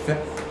Jewish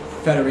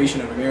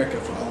Federation of America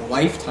for a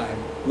lifetime,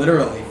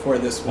 literally, for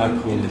this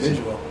one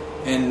individual.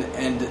 And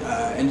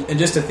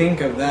just to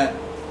think of that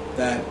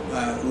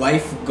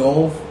life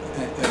goal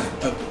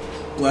of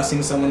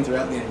blessing someone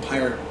throughout the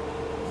entire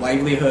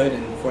livelihood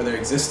and for their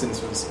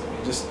existence was,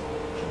 just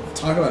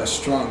talk about a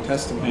strong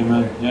testimony.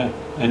 Amen. There. Yeah,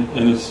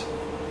 and it's,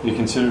 you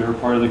considered her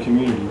part of the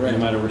community, Right. no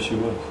matter where she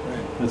was.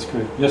 Right. That's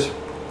great. Yes.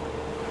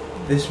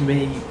 This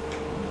may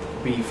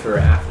be for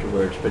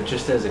afterwards, but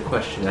just as a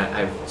question,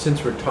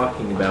 since we're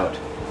talking about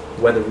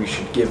whether we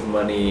should give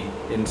money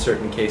in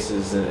certain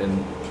cases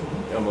and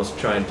almost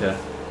trying to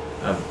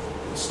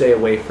stay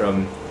away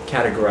from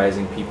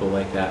categorizing people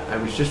like that, I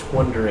was just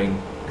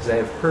wondering, because I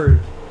have heard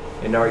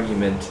an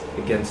argument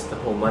against the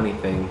whole money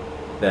thing,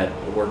 that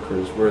a worker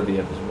is worthy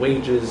of his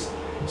wages.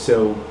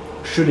 So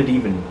should it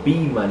even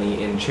be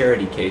money in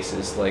charity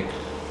cases, like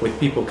with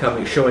people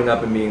showing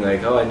up and being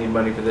like, oh, I need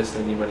money for this,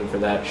 I need money for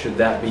that? Should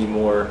that be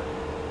more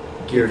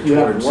geared You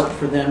towards... have work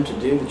for them to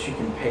do that you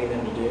can pay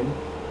them to do.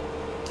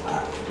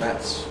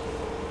 That's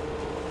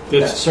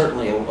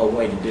certainly a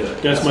way to do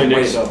it. That's my a way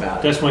next. to go about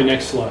it. That's my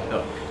next slide.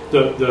 Oh.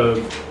 No,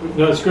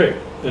 that's great.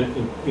 And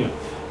you know,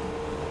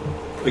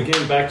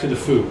 again, back to the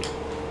food.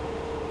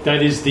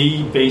 That is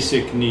the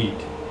basic need.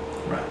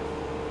 Right.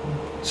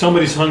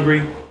 Somebody's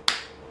hungry.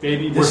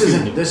 Maybe This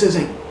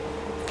isn't.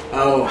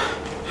 Oh,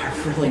 I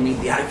really need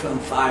the iPhone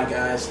 5,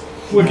 guys.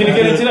 We're going to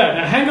get into that.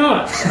 Now, hang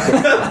on.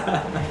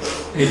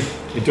 Hey,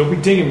 don't be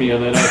dinging me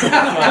on that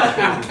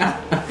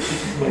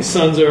iPhone. My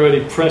son's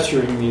already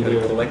pressuring me a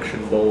there.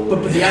 collection bowl.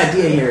 But the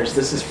idea here is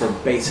this is for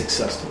basic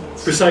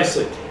sustenance.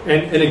 Precisely.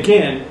 And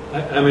again,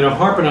 I'm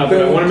harping on it,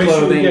 but I want to make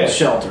sure we Clothing, get it.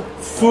 shelter.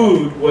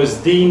 Food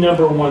was the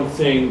number one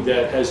thing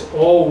that has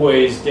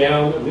always,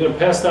 down the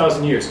past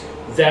 1,000 years,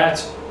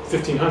 that's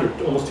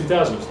 1,500, almost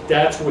 2,000 years.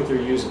 That's what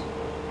they're using.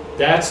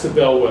 That's the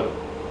bellwether.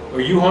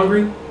 Are you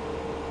hungry?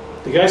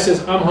 The guy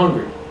says, I'm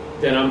hungry.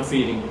 Then I'm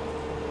feeding you.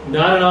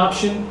 Not an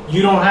option.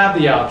 You don't have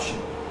the option.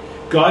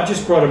 God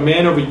just brought a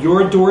man over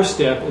your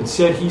doorstep and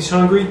said he's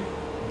hungry.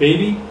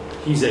 Baby,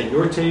 he's at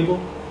your table.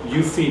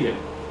 You feed him.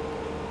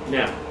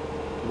 Now,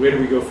 where do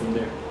we go from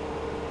there?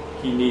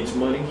 He needs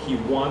money. He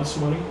wants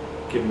money.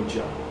 Give him a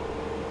job.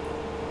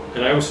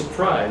 And I was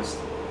surprised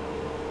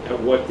at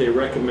what they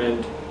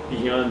recommend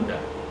beyond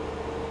that.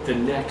 The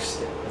next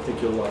step, I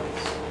think you'll like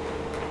this.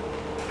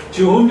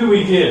 To whom do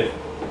we give?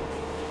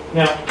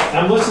 Now,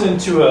 I'm listening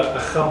to a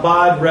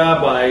Chabad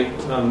rabbi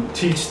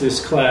teach this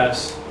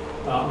class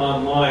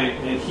online,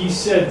 and he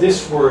said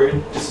this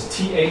word, this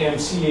is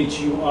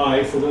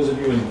Tamchui, for those of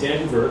you in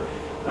Denver.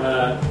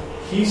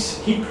 He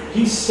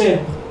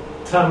said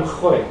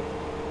tamchoy.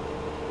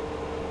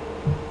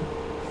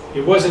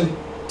 It wasn't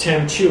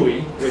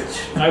tamchui,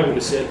 which I would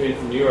have said being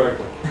from New York.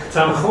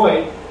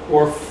 Tamchoy,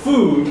 or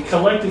food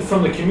collected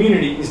from the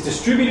community, is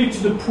distributed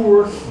to the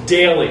poor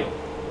daily.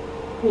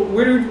 Well,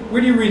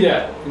 where do you read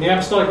that? In the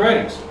Apostolic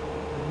Writings?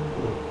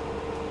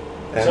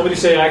 Somebody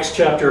say Acts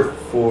chapter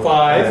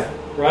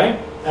 5, right?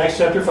 Acts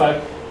chapter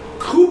 5.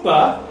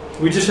 Kupa,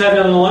 we just had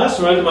that on the last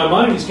one, right? That my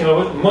money just came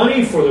up with.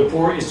 Money for the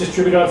poor is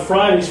distributed on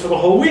Fridays for the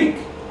whole week.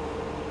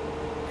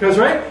 Because,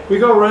 right? We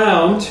go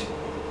around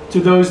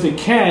to those that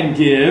can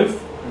give,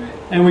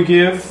 and we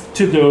give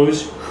to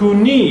those who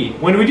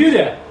need. When do we do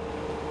that?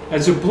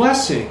 As a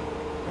blessing.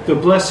 The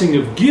blessing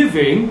of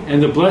giving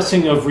and the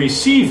blessing of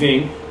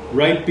receiving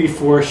right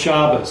before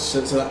Shabbos.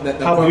 So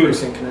that How poor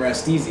beautiful. person can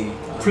rest easy.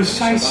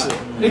 Precisely.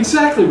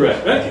 Exactly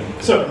right.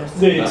 So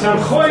the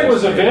tamchoy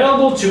was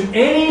available to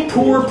any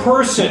poor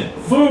person.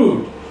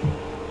 Food.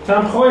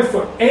 Tamchoy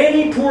for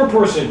any poor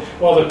person,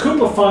 while the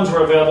Kupa funds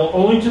were available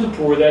only to the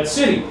poor of that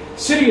city.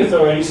 City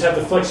authorities have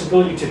the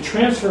flexibility to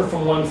transfer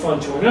from one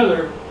fund to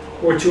another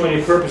or to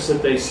any purpose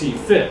that they see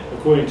fit,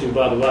 according to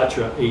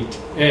Bhagavatra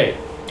 8a.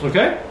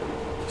 Okay?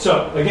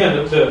 So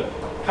again,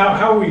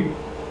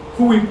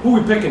 who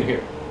we picking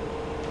here?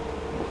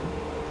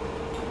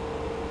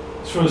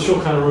 From the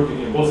Shulchan Aruch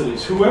again, both of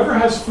these. Whoever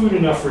has food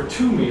enough for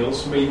 2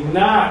 meals may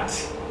not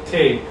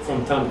take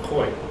from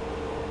tamchoy.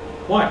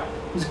 Why?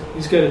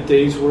 He's got a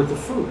day's worth of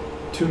food,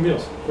 2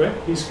 meals, right?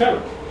 He's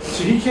covered,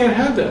 so he can't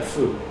have that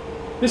food.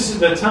 This is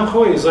the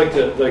tamchoy is like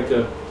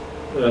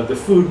the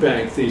food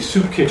bank, the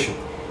soup kitchen.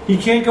 He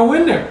can't go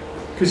in there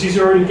because he's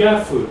already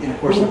got food. And of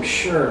course, I'm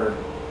sure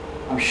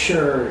I'm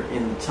sure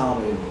in the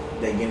Talmud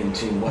they get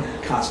into what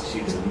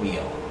constitutes a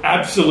meal.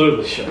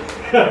 Absolutely. Sure.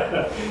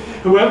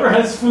 Whoever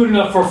has food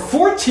enough for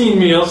 14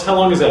 meals, how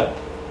long is that?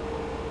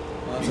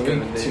 Well, that's a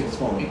week. It's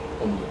 1 week.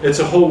 It's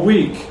a whole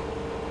week,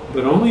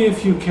 but only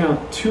if you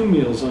count 2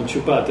 meals on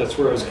Shabbat. That's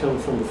where I was coming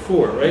from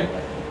before, right?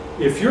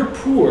 If you're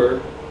poor,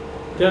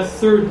 that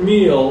third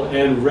meal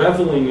and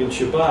reveling in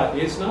Shabbat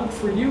is not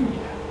for you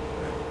yet.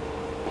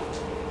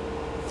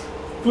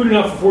 Food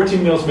enough for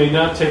 14 meals may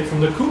not take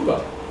from the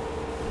kupa.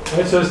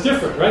 Right? So it's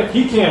different, right?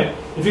 He can't,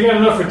 if you got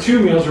enough for 2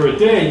 meals or a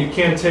day, you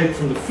can't take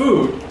from the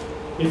food.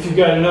 If you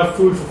got enough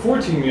food for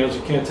 14 meals,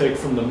 you can't take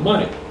from the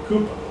money,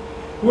 kupa.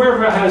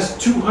 Whoever has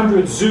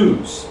 200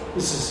 zuz,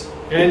 this is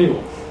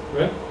annual,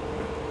 right?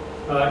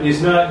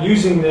 Is not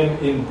using them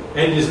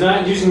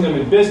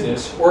in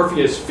business, or if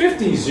he has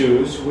 50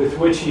 zuz with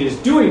which he is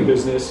doing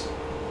business,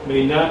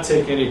 may not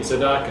take any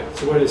tzedakah.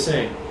 So what are they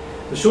saying?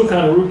 The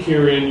Shulchan Aruch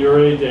here in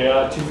Yoreh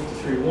De'ah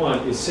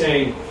 253.1 is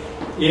saying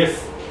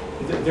if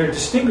they're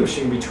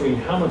distinguishing between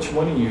how much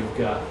money you've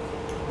got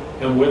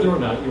and whether or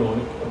not you own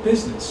a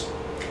business.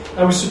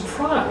 I was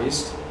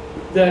surprised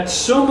that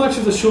so much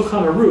of the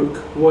Shulchan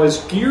Aruch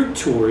was geared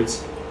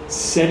towards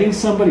setting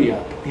somebody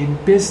up in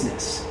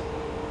business.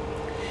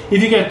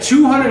 If you got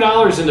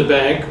 $200 in the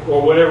bank,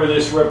 or whatever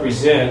this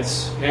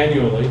represents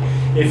annually,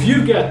 if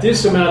you've got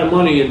this amount of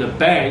money in the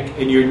bank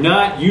and you're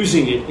not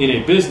using it in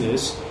a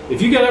business,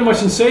 if you got that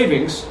much in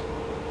savings,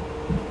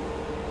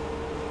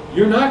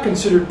 you're not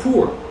considered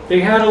poor. They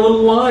had a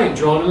little line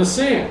drawn in the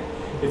sand.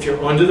 If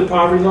you're under the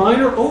poverty line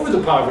or over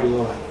the poverty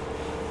line.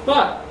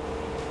 But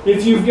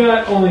if you've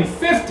got only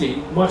 50,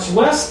 much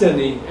less than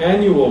the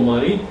annual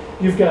money,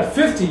 you've got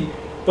 50,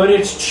 but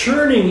it's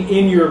churning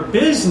in your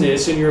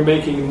business and you're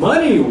making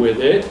money with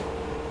it,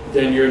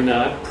 then you're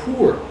not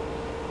poor.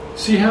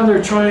 See how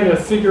they're trying to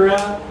figure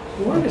out,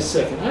 wait a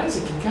second,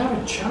 Isaac, you got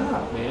a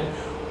job, man.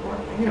 Or,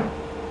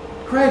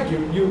 Greg,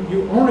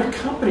 you own a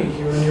company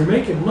here and you're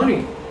making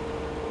money.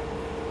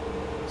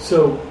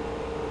 So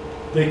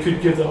they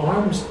could give the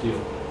arms deal.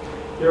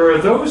 There are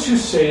those who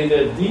say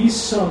that these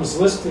sums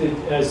listed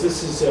as,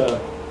 this is,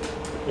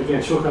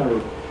 again, Shulchan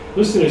Aruch,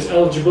 listed as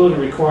eligibility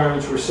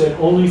requirements were set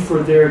only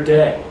for their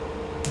day.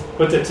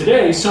 But that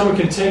today, someone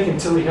can take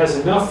until he has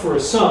enough for a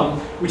sum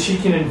which he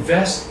can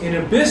invest in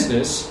a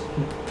business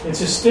and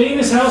sustain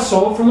his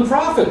household from the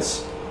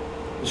profits.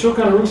 The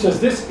Shulchan Aruch says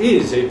this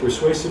is a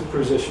persuasive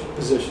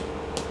position.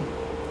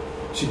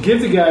 Should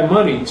give the guy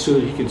money so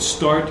that he can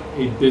start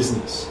a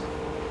business.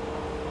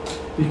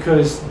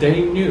 Because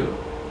they knew.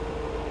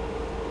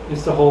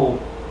 It's the whole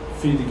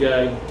feed the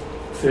guy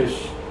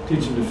fish,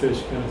 teach him to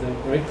fish kind of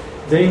thing, right?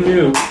 They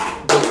knew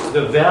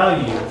the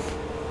value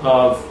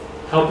of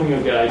helping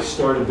a guy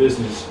start a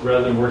business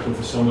rather than working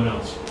for someone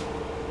else.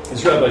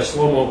 It's read by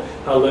Shlomo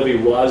Halevi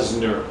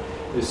Wazner.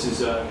 This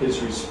is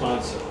his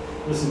response.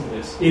 Listen to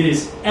this. It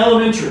is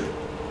elementary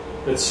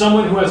that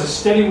someone who has a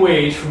steady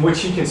wage from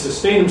which he can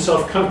sustain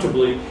himself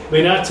comfortably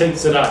may not take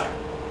tzedakah.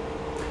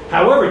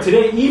 However,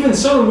 today, even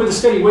someone with a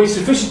steady wage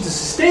sufficient to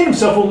sustain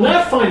himself will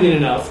not find it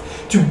enough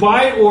to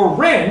buy or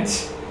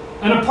rent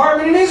an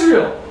apartment in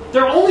Israel.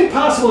 They're only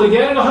possible to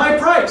get at a high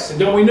price, and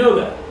don't we know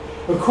that?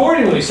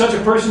 Accordingly, such a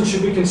person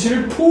should be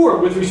considered poor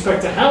with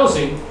respect to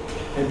housing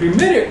and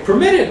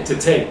permitted to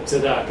take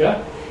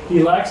tzedakah.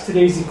 He lacks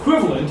today's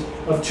equivalent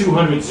of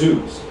 200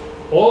 zuz.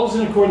 All is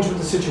in accordance with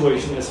the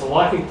situation, as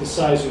halakhic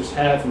decisors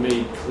have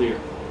made clear.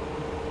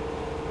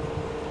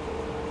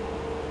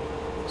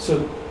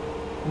 So,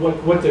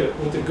 what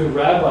the good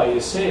rabbi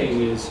is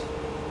saying is,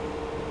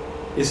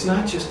 it's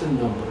not just a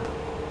number.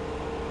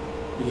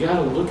 You got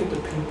to look at the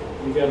people.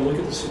 You got to look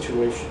at the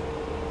situation.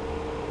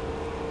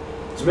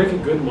 He's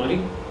making good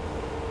money.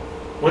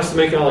 Wants to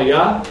make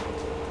aliyah.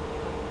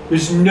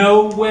 There's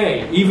no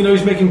way, even though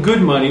he's making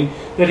good money,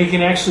 that he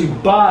can actually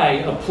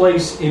buy a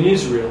place in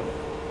Israel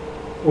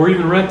or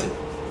even rent it,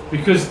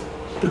 because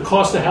the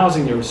cost of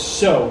housing there is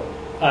so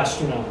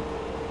astronomical.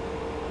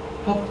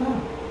 Help him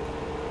out.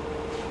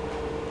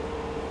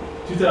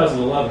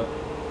 2011,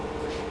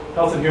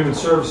 Health and Human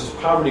Services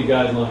Poverty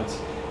Guidelines.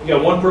 You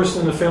got one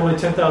person in the family,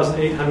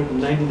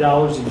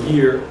 $10,890 a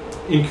year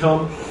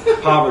income,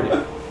 poverty.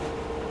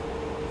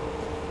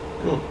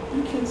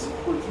 You can't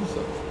support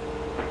yourself.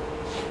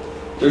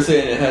 They're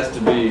saying it has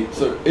to be,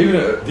 so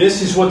even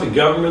this is what the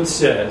government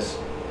says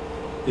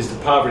is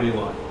the poverty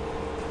line.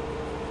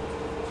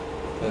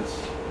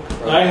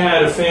 I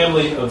had a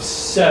family of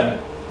 7.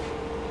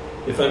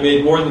 If I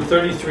made more than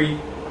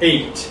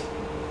 $33,800,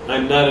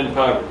 I'm not in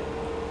poverty.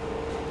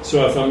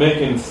 So if I'm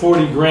making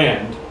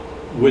 $40,000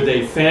 with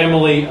a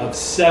family of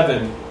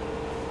 7,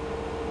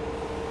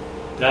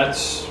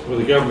 that's what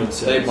the government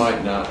says. They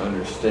might not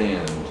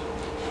understand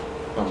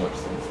how much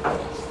things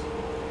cost.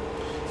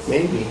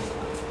 Maybe.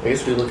 I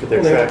guess we look at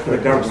their track for the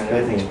government.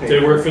 Everything's paid.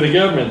 They work for the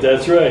government,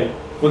 that's right.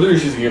 Well, they're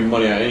just giving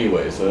money out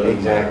anyway, so it doesn't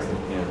Exactly.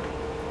 matter.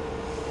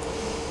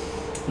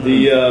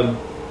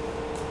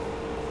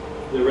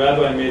 The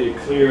rabbi made it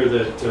clear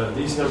that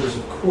these numbers,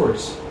 of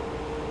course,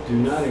 do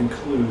not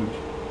include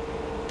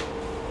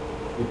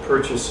the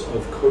purchase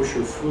of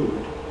kosher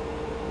food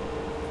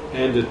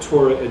and a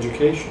Torah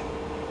education,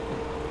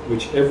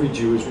 which every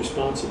Jew is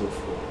responsible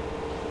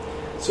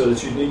for. So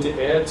that you need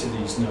to add to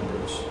these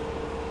numbers,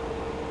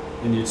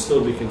 and you'd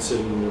still be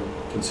considering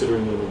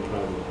them a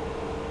problem.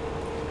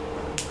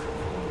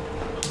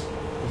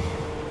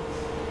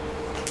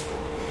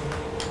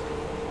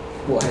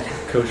 What?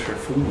 Kosher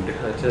food,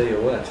 I tell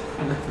you what.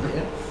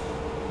 Yeah.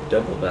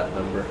 Double that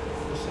number.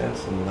 Just add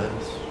some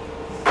lettuce.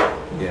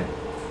 Yeah.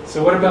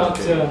 So what about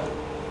a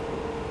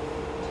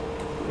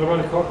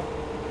car?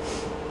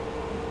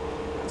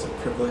 It's a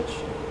privilege.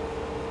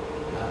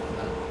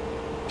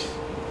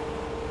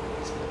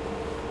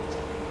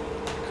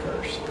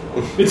 Curse.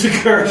 It's a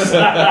curse.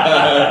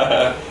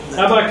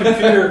 How about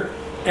computer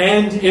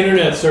and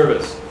internet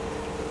service?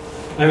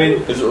 I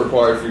mean, Is it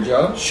required for your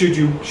job? should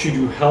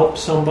you help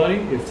somebody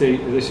if they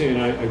say,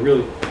 I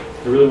really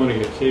want to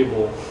get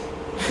cable?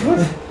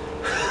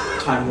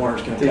 Time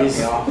Warner's going to cut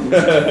me off.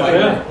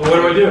 Yeah. Well,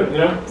 what do I do? You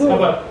know?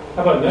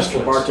 How about Mr.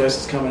 Netflix? Bartos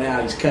is coming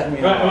out. He's cutting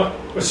me Right, off.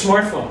 a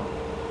smartphone.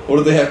 What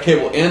if they have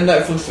cable and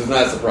Netflix? Is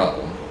that's the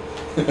problem.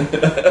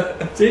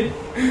 See,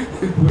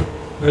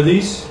 are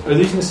these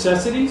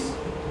necessities,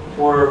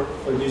 or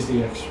are these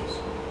the extras?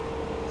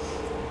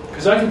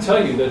 Because I can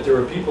tell you that there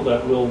are people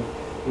that will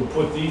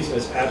put these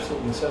as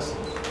absolute necessities.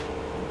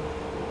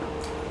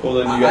 Well,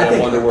 then you I gotta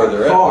think wonder a where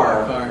they're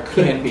car at.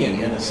 could be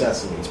Can a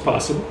necessity, It's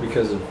possible.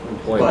 Because of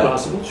employment. But-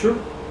 Possible, sure.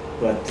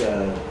 but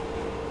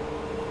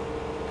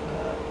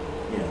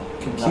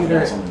Computer, nothing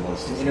else on the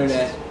list. the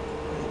internet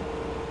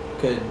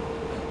could,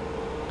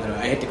 I don't know,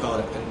 I hate to call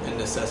it a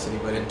necessity,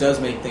 but it does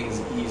make things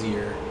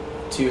easier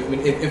to, I mean,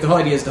 if the whole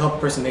idea is to help a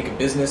person make a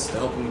business, to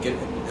help him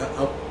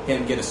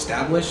get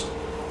established,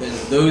 then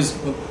those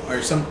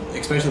are some,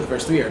 especially the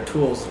first three, are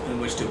tools in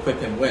which to equip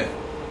him with.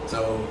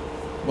 So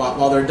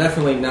while they're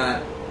definitely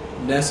not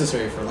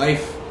necessary for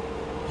life,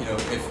 you know,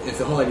 if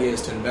the whole idea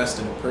is to invest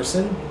in a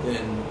person,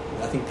 then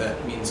I think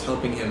that means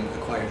helping him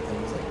acquire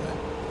things like that.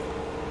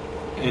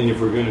 And if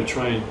we're going to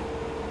try and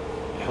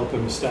help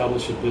him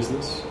establish a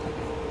business,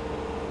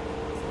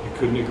 I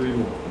couldn't agree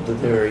more.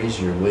 But there are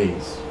easier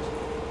ways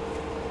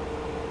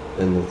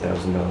than the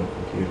 $1,000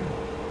 computer.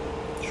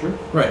 Sure.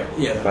 Right,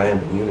 yeah. Buy a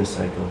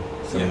unicycle,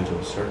 sell Yeah. them to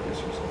a circus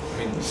or something.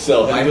 I mean,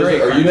 Sell him.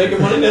 library Are you cards-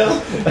 making money now?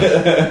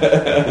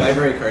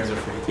 Library cards are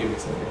free too,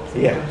 so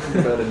Yeah.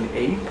 About an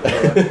 8 or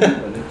a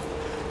 7.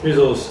 Here's a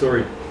little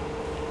story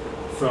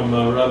from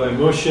Rabbi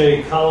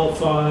Moshe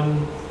Kalfan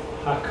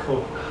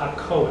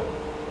Hakohen.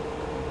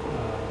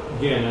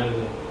 Again, out of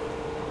the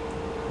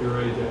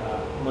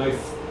my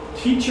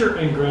teacher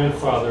and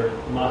grandfather,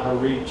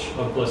 Maharich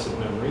of blessed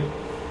memory,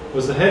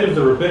 was the head of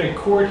the rabbinic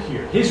court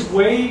here. His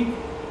way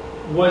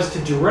was to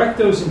direct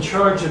those in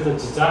charge of the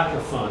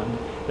tzedakah fund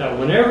that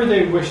whenever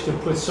they wished to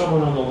put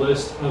someone on the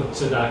list of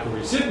tzedakah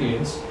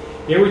recipients,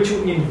 they were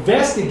to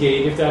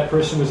investigate if that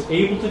person was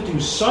able to do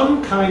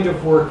some kind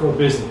of work or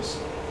business.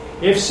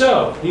 If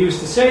so, he was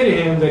to say to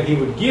him that he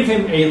would give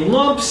him a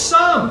lump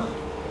sum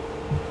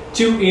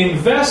to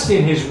invest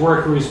in his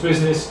work or his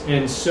business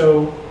and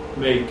so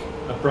make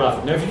a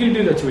profit. Now, if you're going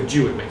to do that to a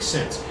Jew, it makes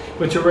sense.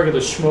 But to a regular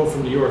schmo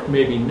from New York,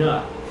 maybe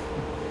not.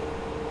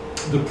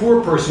 The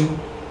poor person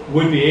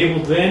would be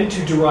able then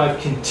to derive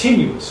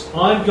continuous,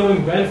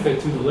 ongoing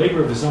benefit through the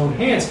labor of his own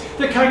hands.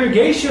 The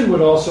congregation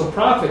would also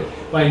profit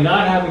by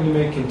not having to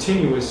make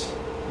continuous,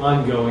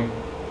 ongoing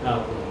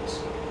outlays.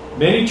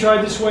 Many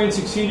tried this way and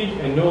succeeded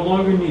and no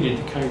longer needed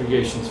the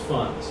congregation's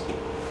funds.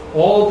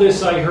 All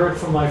this I heard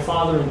from my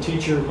father and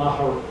teacher,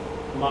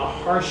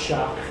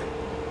 Maharshach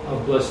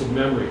of blessed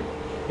memory.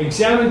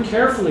 Examine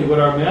carefully what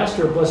our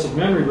master of blessed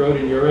memory wrote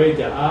in Yoreh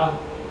Da'ah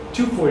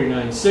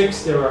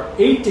 249.6. There are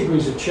 8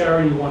 degrees of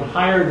charity, one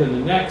higher than the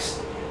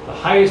next. The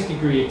highest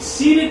degree,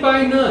 exceeded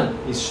by none,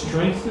 is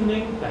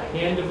strengthening the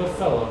hand of a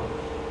fellow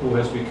who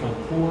has become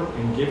poor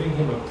and giving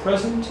him a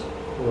present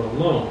or a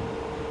loan,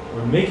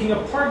 or making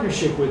a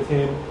partnership with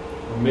him,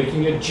 or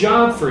making a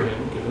job for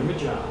him, giving him a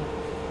job,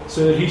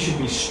 so that he should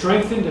be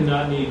strengthened and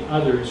not need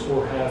others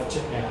or have to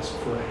ask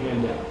for a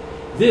handout.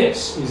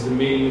 This is the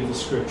meaning of the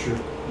scripture,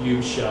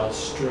 you shall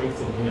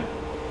strengthen him.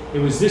 It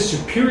was this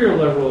superior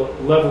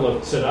level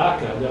of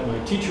tzedakah that my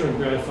teacher and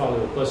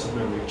grandfather of blessed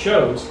memory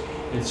chose,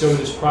 and so it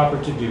is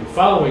proper to do,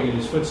 following in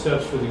his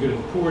footsteps for the good of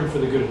the poor and for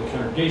the good of the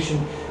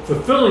congregation,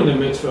 fulfilling the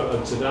mitzvah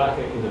of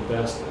tzedakah in the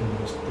best and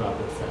most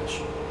proper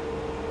fashion.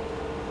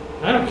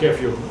 I don't care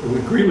if you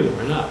agree with him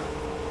or not,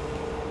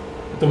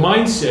 but the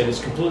mindset is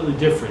completely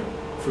different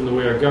from the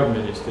way our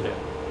government is today.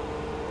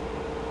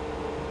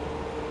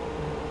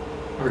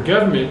 Our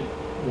government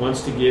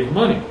wants to give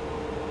money.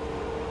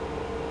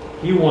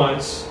 He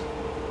wants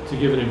to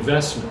give an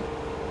investment,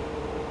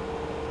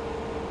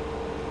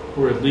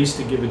 or at least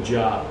to give a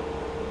job.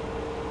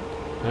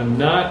 I'm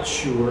not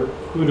sure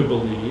who to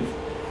believe,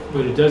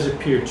 but it does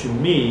appear to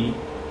me,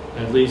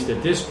 at least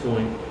at this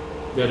point,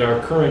 that our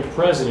current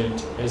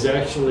president has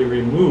actually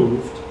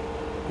removed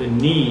the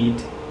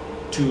need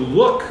to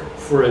look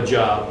for a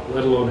job,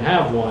 let alone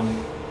have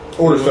one.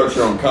 Or to start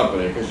your own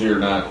company, because you're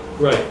not...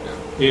 Right,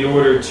 in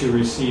order to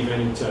receive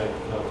any type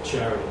of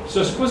charity.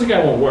 So suppose a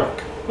guy won't work.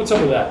 What's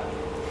up with that?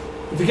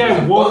 If the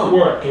guy won't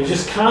work and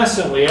just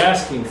constantly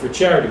asking for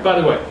charity. By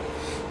the way,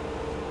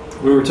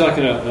 we were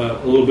talking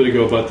a little bit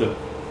ago about the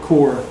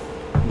core,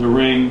 the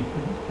ring,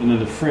 and then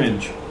the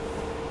fringe,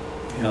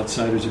 the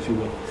outsiders, if you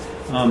will.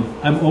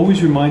 I'm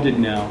always reminded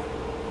now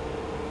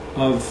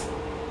of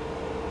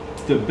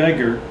the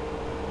beggar,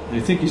 and I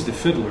think he's the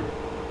fiddler,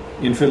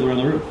 in Fiddler on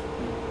the Roof.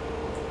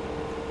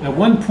 At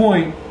one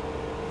point,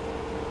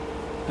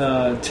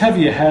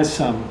 Tevye has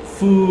some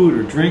food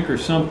or drink or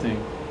something,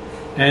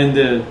 and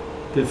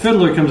the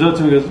fiddler comes up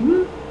to him and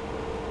goes,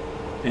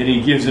 and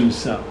he gives him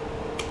some.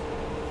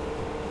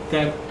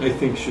 That, I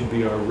think, should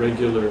be our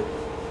regular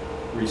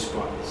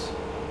response.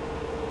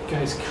 The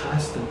guy's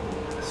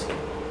constantly asking,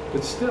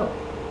 but still.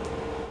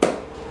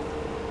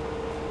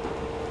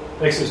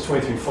 Exodus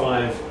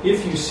 23:5.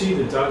 If you see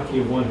the donkey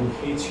of one who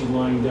hates you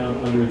lying down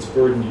under its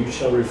burden, you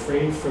shall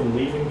refrain from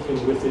leaving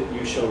him with it.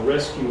 You shall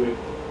rescue it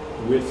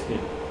with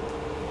him.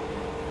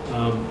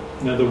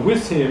 Now, the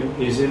 "with him"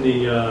 is in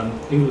the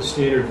English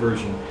Standard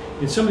Version.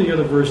 In some of the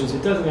other versions,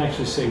 it doesn't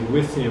actually say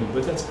 "with him,"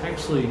 but that's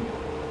actually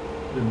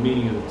the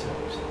meaning of the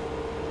text.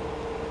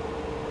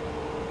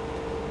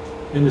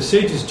 And the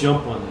sages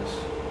jump on this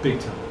big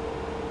time.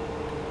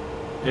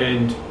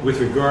 And with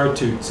regard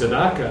to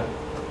tzedakah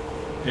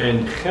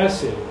and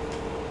chesed,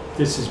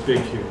 this is big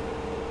here.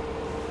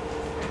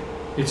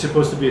 It's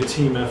supposed to be a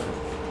team effort.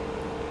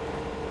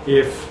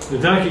 If the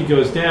donkey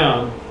goes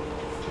down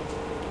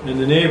and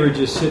the neighbor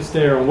just sits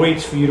there and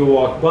waits for you to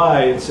walk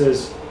by and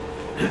says,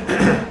 you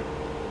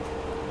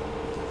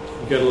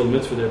got a little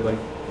mitzvah there, buddy.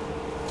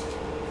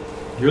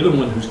 You're the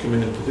one who's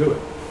committed to do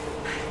it.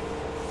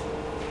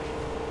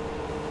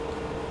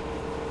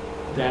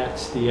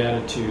 That's the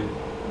attitude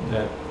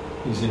that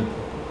is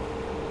inappropriate.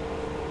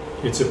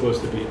 It's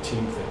supposed to be a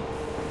team thing.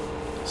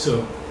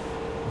 So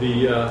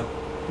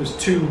there's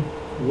two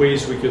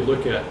ways we could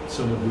look at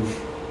someone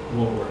who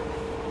won't work.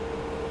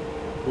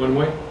 One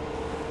way,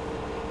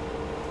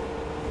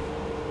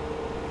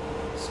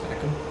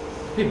 Smack him.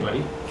 hey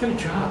buddy, get a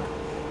job.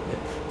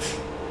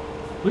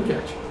 Look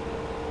at you.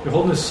 You're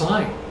holding a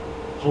sign.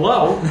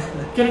 Hello?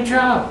 Get a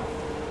job.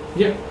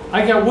 Yeah,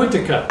 I got wood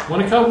to cut.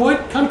 Want to cut wood?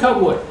 Come cut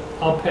wood.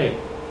 I'll pay.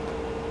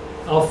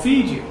 I'll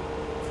feed you.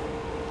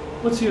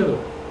 What's the other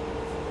one?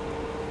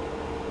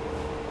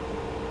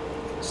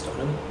 Stone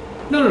him.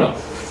 No.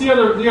 The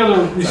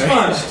other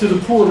response to the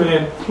poor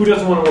man who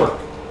doesn't want to work.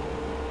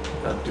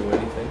 Not do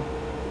anything.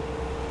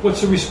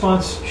 What's the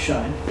response?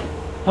 Shun.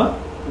 Huh?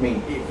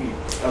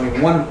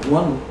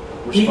 One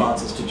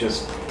response is to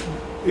just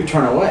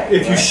turn away.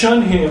 If you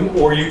shun him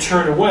or you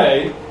turn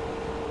away,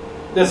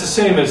 that's the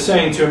same as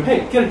saying to him,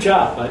 hey, get a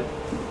job, bud.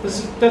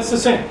 That's the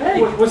same.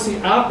 Hey. What's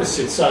the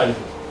opposite side of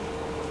it?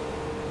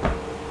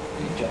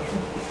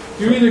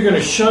 You're either going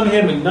to shun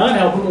him and not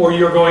help him, or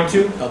you're going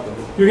to Help him.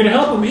 You're going to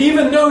help him,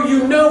 even though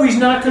you know he's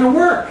not going to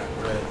work.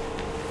 Right.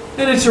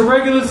 And it's a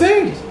regular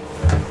thing.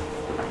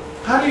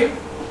 How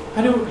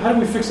do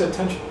we fix that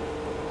tension?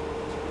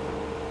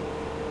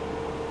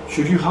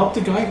 Should you help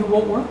the guy who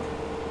won't work?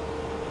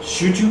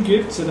 Should you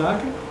give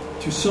tzedakah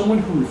to someone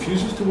who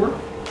refuses to work?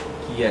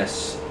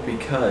 Yes,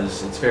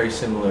 because it's very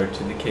similar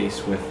to the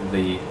case with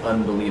the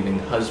unbelieving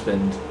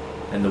husband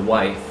and the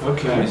wife,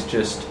 Okay. who is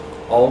just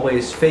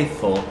always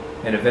faithful,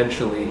 and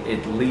eventually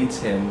it leads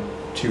him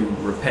to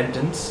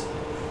repentance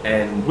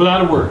and...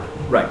 Without a word.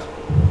 Right.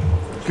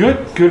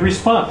 Good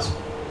response.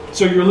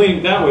 So you're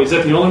leaning that way. Is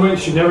that the only way you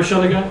should never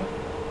shun the guy?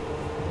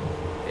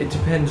 It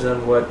depends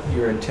on what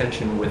your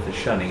intention with the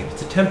shunning. If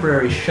it's a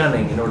temporary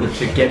shunning in order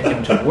to get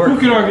him to work... Who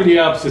can argue the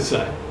opposite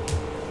side?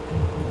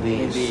 The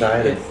Maybe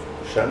side if-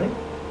 of shunning?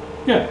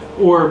 Yeah.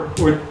 Or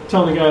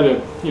telling the guy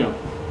to,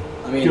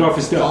 I mean, get off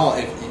his stuff. Paul,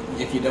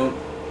 if you don't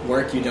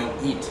work, you don't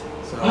eat.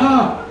 So,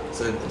 Ah!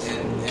 so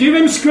and Give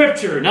him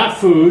scripture, not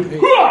food.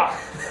 Well,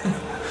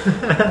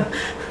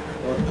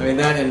 I mean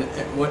that, and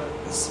what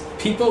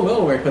people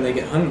will work when they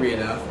get hungry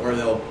enough, or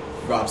they'll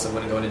rob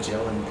someone and go into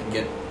jail and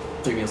get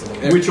 3 meals a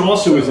day. Which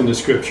also is in the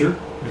scripture.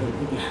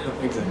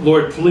 Exactly.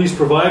 Lord, please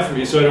provide for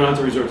me so I don't have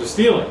to resort to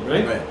stealing,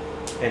 right? Right.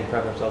 And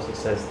Proverbs also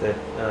says that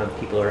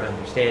people are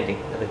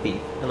understanding of a thief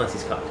unless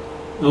he's caught.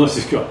 Unless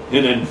he's caught.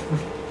 And then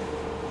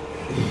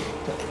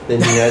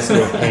Then he has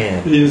no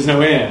hand. there's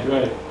no and,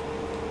 right.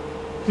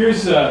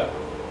 Here's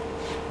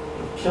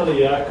Kelly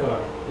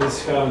Yakar,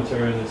 his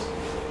commentary on this.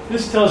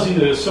 This tells you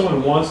that if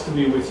someone wants to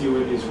be with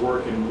you at his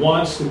work and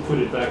wants to put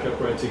it back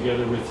upright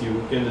together with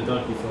you, again, the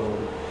donkey fell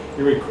over,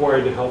 you're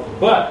required to help him.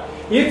 But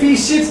if he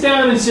sits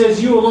down and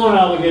says, you alone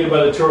obligated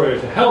by the Torah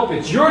to help,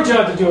 it's your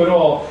job to do it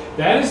all,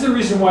 that is the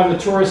reason why the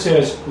Torah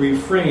says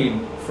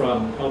refrain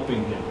from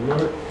helping him.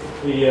 Remember,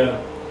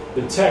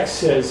 the text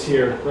says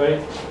here,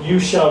 right, you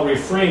shall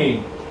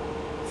refrain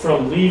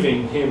from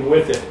leaving him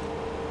with it,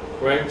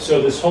 right?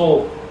 So this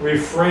whole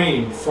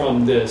refrain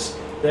from this,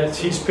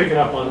 he's picking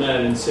up on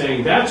that and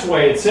saying that's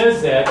why it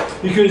says that,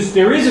 because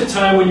there is a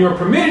time when you're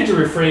permitted to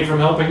refrain from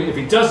helping if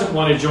he doesn't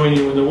want to join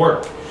you in the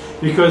work,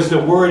 because the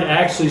word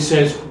actually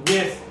says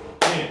with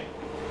him.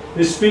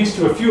 This speaks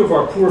to a few of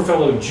our poor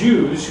fellow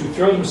Jews who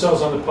throw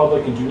themselves on the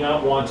public and do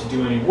not want to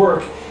do any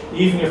work,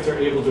 even if they're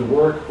able to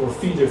work or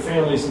feed their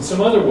families in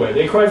some other way.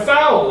 They cry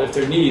foul if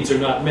their needs are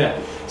not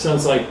met.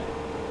 Sounds like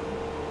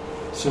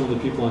some of the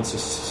people on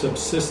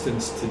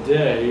subsistence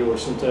today, or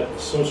some type of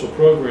social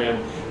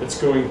program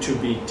that's going to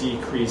be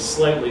decreased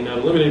slightly, not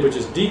eliminated, but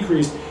just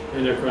decreased,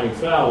 and they're crying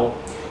foul.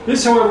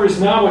 This, however,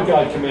 is not what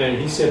God commanded.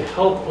 He said,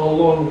 help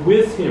along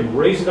with him,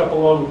 raise it up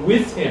along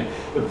with him.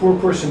 The poor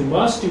person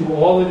must do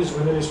all that is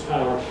within his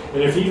power,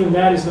 and if even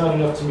that is not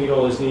enough to meet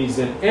all his needs,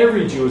 then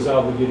every Jew is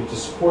obligated to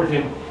support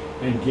him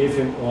and give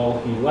him all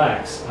he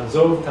lacks.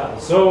 Azov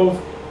ta'azov,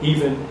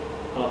 even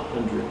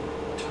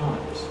 100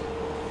 times.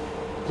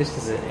 Just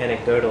as an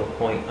anecdotal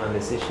point on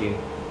this issue,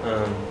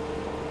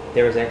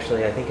 there was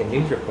actually, I think, a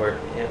news report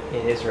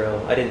in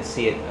Israel. I didn't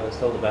see it. I was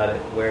told about it,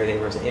 where there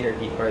was an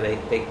interview, or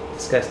they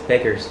discussed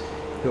beggars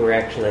who were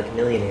actually like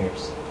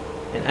millionaires.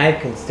 And I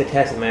can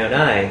attest with my own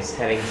eyes,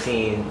 having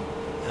seen,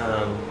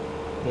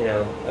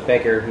 a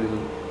beggar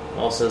who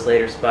also is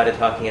later spotted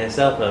talking on a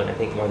cell phone, I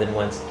think more than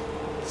once.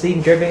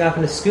 Seen driving off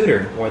in a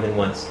scooter more than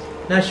once.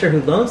 Not sure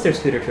who loans their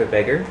scooter to a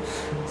beggar,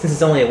 since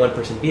it's only a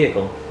one-person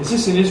vehicle. Is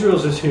this in Israel or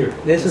is this here?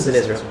 This was in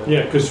Israel.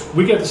 Yeah, because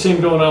we got the same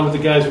going on with the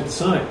guys with the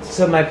signs.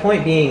 So my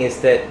point being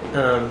is that...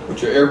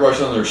 Put your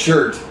airbrush on their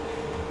shirt.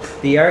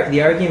 The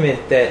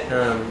argument that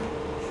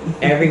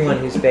everyone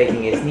who's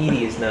begging is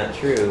needy is not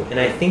true. And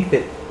I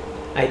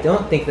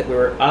don't think that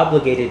we're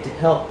obligated to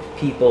help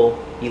people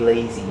be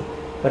lazy.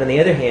 But on the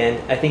other hand,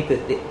 I think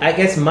that... I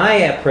guess my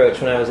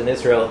approach when I was in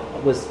Israel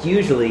was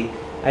usually...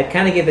 I'd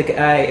kind of give the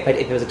guy, if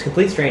it was a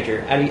complete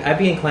stranger, I'd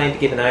be inclined to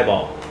give an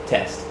eyeball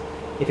test.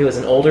 If it was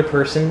an older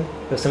person,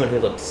 if it was someone who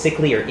looked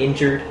sickly or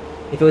injured,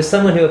 if it was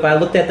someone who, if I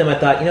looked at them, I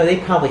thought, they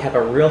probably have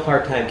a real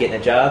hard time getting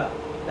a job,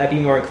 I'd be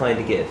more inclined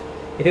to give.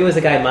 If it was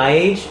a guy my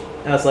age,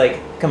 I was like,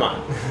 come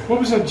on. What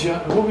was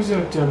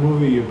that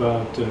movie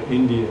about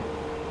India,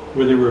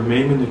 where they were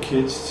maiming the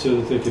kids so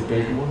that they could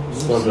beg more?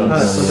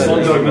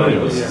 Slumdog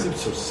Millionaire. Yeah.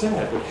 It's so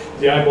sad, but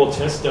the eyeball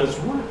test does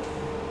work.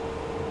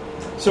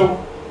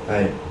 So...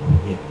 that's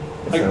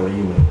not what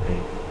you meant,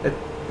 right?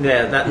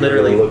 Yeah, not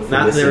literally.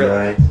 Not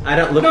literally. I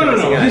don't look for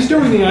missing eyes. He's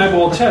doing the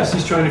eyeball test.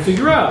 He's trying to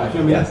figure out.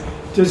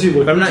 Does he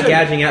look? But I'm not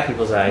gouging out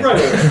people's eyes.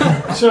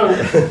 Right. So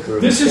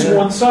this is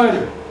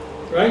one-sided,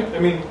 right? I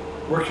mean,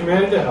 we're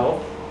commanded to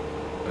help,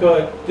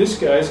 but this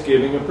guy's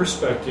giving a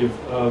perspective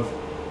of,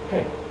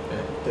 hey,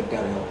 they've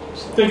got to help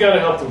themselves. They got to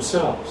help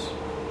themselves.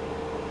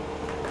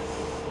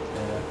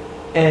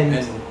 And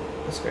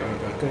that's great.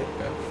 Go ahead.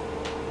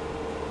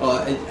 Well,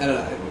 I don't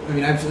know. I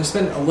mean, I've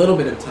spent a little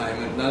bit of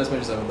time, not as much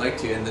as I would like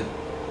to, in the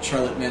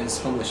Charlotte Men's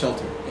Homeless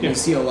Shelter. And you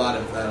see a lot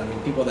of that. I mean,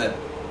 people that,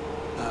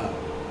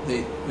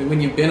 when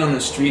you've been on the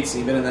streets and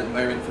you've been in that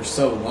environment for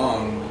so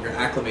long, you're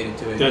acclimated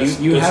to it.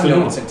 You have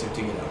no incentive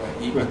to get out,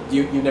 right?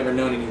 You've never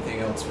known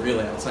anything else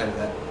really outside of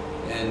that.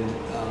 And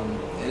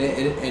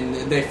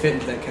they fit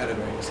into that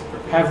category.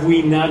 Have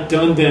we not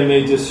done them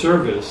a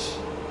disservice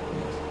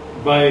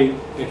by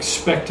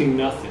expecting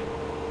nothing?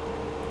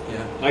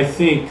 I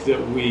think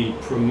that we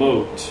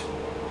promote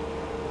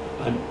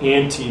an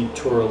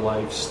anti-Torah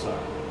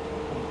lifestyle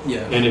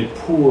and a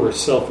poor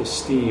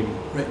self-esteem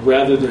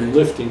rather than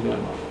lifting them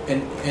up.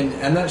 And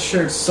I'm not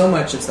sure so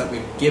much it's that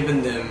we've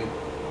given them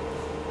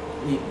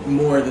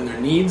more than their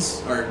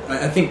needs. Or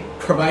I think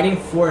providing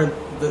for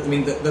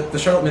the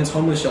Charlotte Men's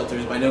Homeless Shelter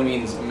is by no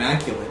means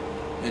immaculate,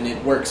 and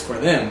it works for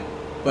them.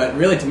 But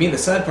really, to me, the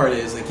sad part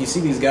is you see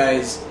these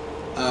guys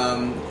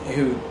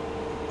who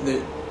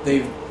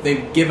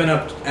they've given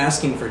up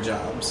asking for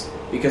jobs,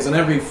 because on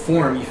every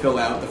form you fill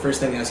out, the first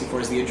thing they ask you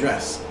for is the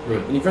address.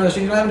 Right. When you fill out the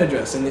street, you don't have an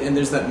address, and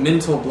there's that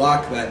mental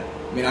block that,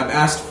 I've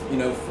asked,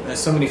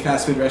 so many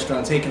fast food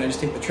restaurants, hey, can I just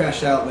take the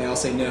trash out? And they all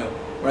say no.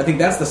 Where I think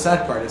that's the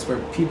sad part, is where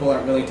people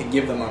aren't willing to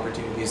give them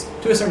opportunities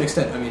to a certain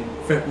extent.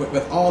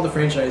 With all the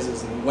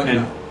franchises and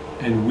whatnot.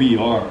 And we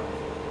are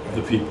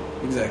the people.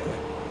 Exactly.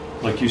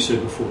 Like you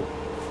said before,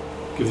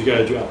 give the guy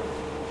a job.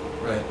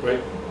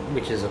 Right.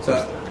 Which is a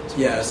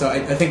so I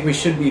think we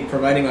should be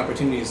providing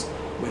opportunities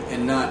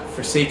and not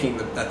forsaking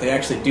that they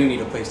actually do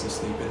need a place to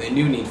sleep and they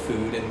do need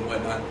food and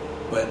whatnot,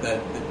 but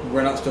that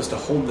we're not supposed to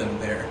hold them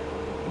there.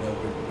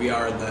 We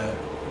are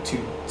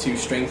to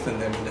strengthen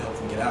them and to help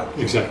them get out.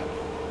 Exactly.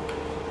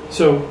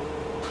 So,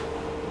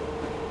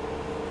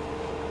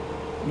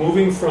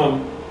 moving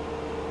from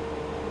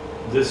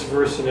this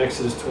verse in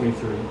Exodus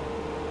 23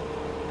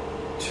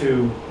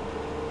 to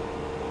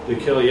the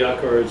Kelly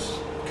Yakar's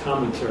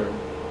commentary,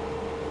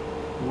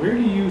 where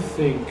do you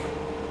think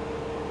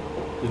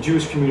the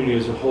Jewish community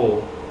as a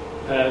whole,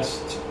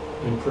 past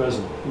and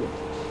present,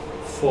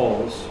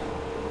 falls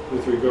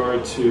with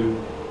regard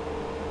to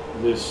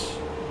this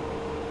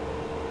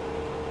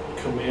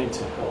command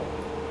to help?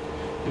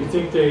 Do you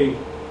think they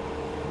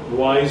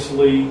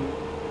wisely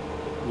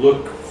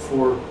look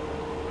for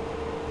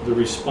the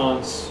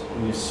response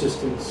and the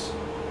assistance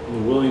and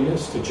the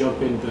willingness to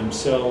jump in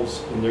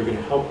themselves and they're going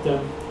to help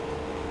them?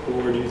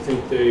 Or do you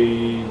think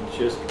they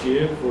just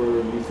give,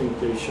 or do you think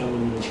they shun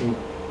them in the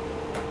kingdom?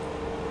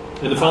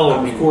 And the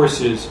follow-up, of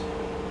course, is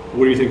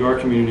what do you think our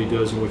community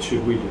does and what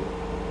should we do?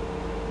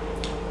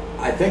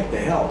 I think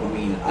they help. I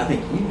mean, I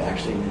think you've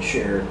actually even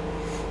shared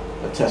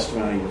a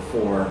testimony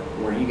before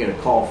where you get a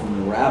call from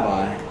the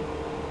rabbi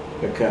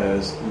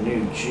because a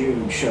new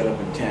Jew showed up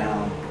in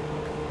town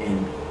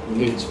and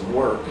needs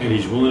work. And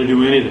he's willing to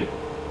do anything.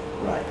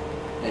 Right.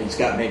 And he's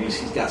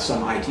got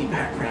some IT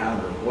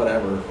background or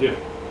whatever. Yeah.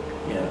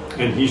 You know.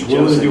 And he's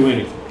willing to do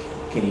anything.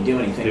 Can you do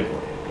anything Yeah. for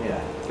you?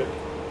 Yeah. Yeah.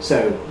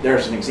 So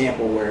there's an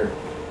example where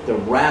the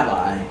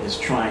rabbi is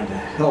trying to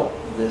help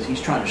this.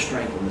 He's trying to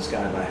strengthen this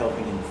guy by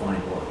helping him find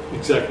work.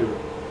 Exactly right.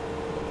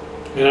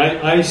 And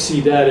I see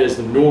that as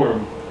the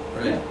norm,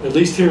 Right. at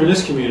least here in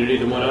this community,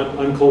 the one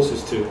I'm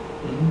closest to.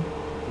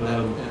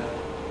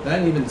 Mm-hmm. That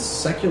and even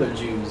secular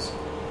Jews.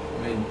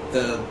 I mean,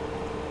 the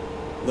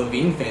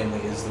Levine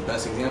family is the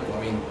best example.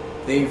 I mean,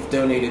 they've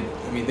donated.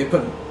 I mean, they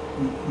put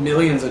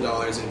millions of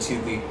dollars into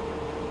the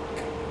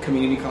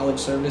community college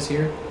service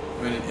here.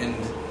 I mean,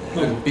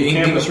 and the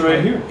campus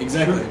right here.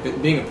 Exactly. Sure.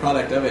 But being a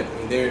product of it, I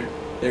mean,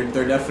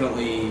 they're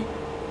definitely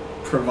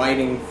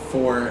providing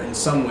for, in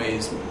some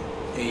ways,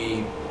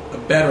 a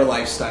better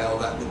lifestyle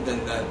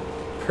than that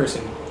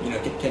person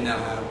can now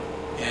have,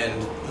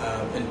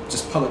 and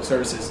just public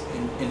services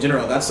in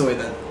general. That's the way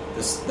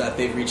that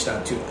they've reached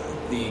out to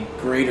the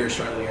greater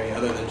Charlotte area,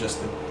 other than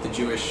just the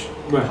Jewish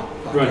Right.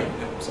 pocket. Right.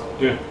 So,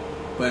 Yeah.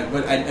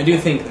 but I do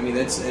think, I mean,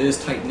 it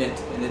is tight knit,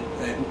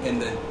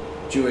 and the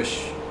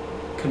Jewish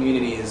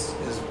community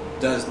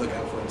does look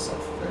out for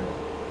itself very well.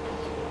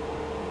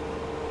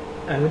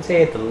 I would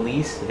say at the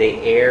least they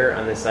err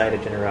on the side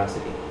of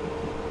generosity.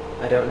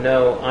 I don't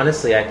know.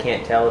 Honestly, I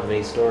can't tell of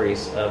any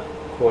stories of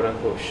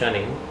quote-unquote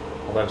shunning,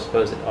 although I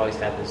suppose it always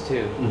happens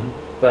too. Mm-hmm.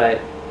 But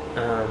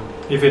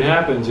If it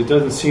happens, it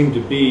doesn't seem to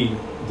be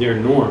their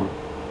norm,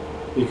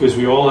 because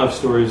we all have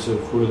stories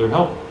of where they're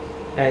helping.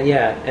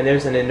 yeah, and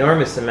there's an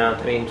enormous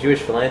amount. I mean, Jewish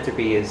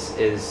philanthropy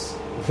is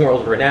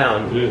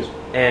world-renowned. It is.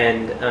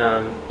 And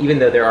even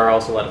though there are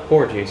also a lot of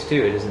poor Jews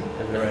too, it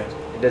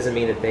Right. doesn't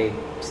mean that they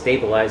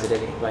stabilize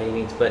it by any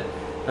means. But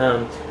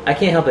I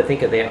can't help but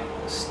think of the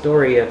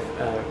story of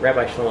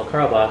Rabbi Shlomo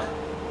Carlebach.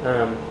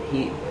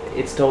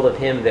 It's told of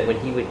him that when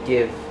he would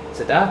give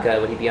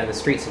tzedakah, when he'd be on the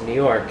streets of New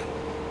York,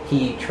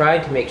 he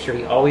tried to make sure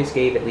he always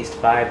gave at least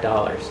 $5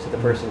 to the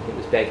person who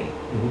was begging,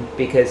 Mm-hmm.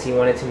 because he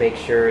wanted to make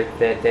sure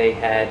that they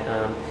had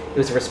it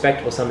was a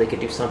respectable sum they could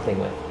do something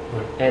with.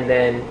 Right. And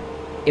then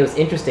it was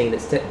interesting that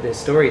the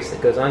story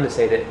goes on to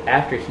say that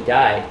after he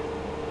died,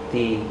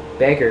 the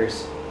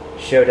beggars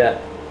showed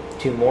up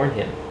to mourn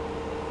him,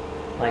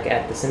 like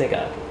at the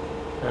synagogue,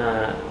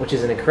 which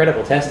is an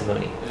incredible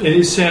testimony. It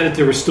is sad that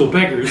there were still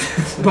beggars,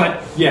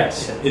 but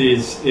yes, it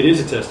is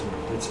a testimony.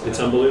 It's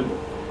unbelievable.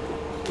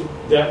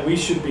 That we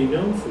should be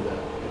known for that,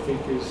 I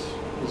think, is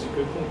a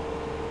good thing.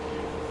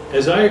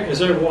 As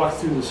I walked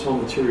through this whole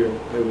material,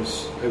 I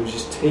was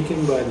just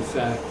taken by the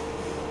fact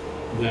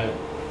that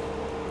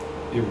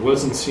it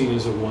wasn't seen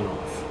as a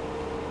one-off.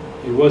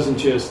 It wasn't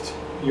just,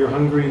 you're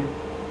hungry,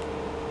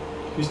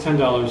 here's $10,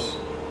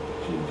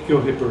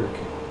 go hit Burger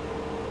King.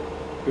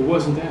 It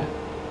wasn't that.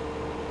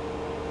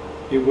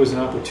 It was an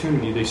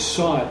opportunity. They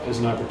saw it as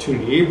an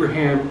opportunity.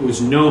 Abraham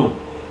was known.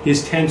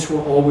 His tents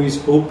were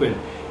always open.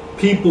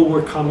 People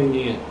were coming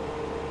in.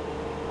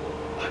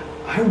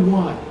 I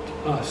want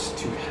us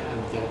to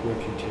have that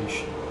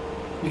reputation.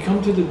 You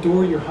come to the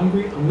door, you're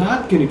hungry, I'm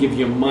not going to give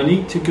you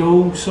money to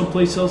go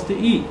someplace else to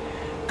eat.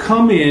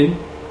 Come in,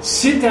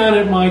 sit down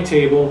at my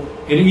table,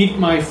 and eat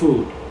my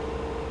food.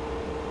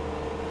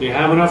 Do you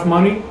have enough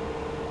money?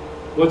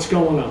 What's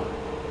going on?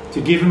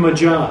 To give him a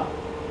job,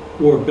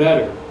 or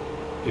better,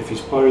 if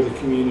he's part of the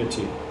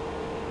community,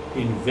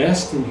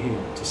 invest in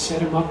him, to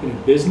set him up in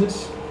a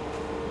business.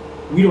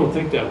 We don't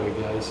think that way,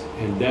 guys,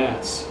 and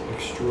that's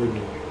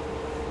extraordinary.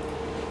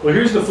 Well,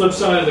 here's the flip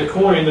side of the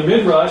coin. The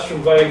Midrash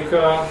from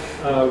Vayikra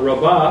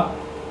Rabbah.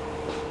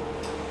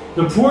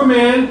 The poor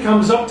man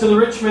comes up to the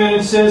rich man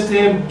and says to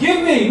him,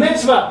 "Give me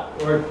mitzvah,"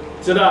 or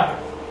tzedakah.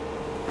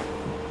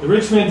 The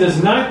rich man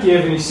does not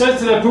give, and he says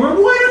to that poor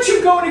man, "Why don't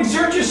you go and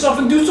exert yourself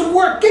and do some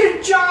work?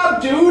 Get a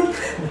job, dude.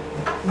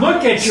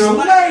 Look at your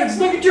legs,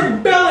 look at your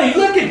belly,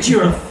 look at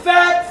your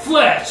fat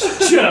flesh.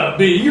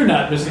 Chubby, you're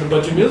not missing a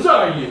bunch of meals,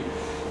 are you?"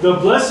 The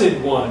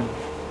Blessed One,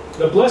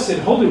 the Blessed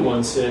Holy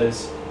One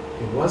says,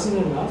 it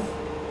wasn't enough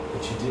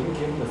that you didn't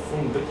give him a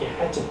thing, but you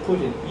had to put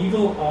an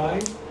evil eye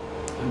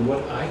on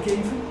what I gave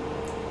him.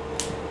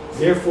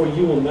 Therefore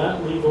you will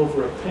not leave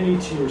over a penny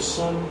to your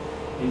son,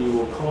 and you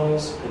will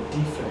cause a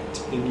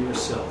defect in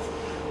yourself.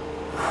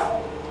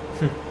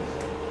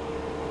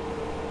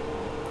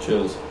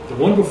 Chills. The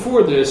one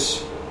before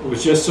this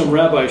was just some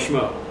Rabbi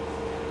Shmo.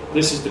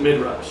 This is the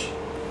Midrash.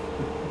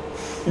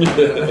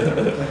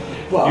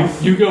 Well,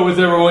 You go with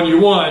everyone you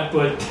want,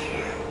 but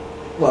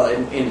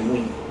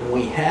and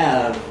we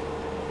have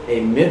a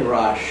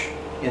midrash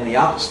in the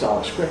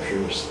apostolic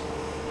scriptures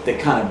that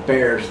kind of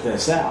bears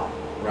this out,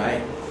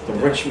 right? The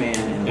rich man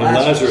and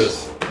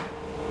Lazarus.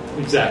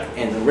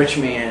 Exactly. And the rich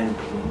man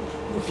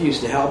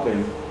refused to help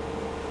him,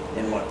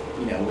 and what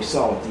we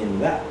saw at the end of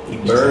that. He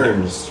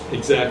burns.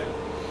 Exactly.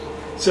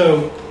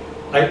 So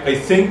I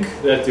think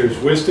that there's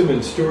wisdom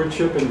and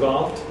stewardship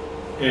involved,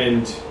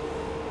 And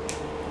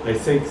I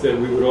think that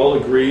we would all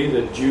agree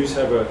that Jews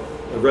have a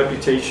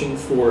reputation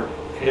for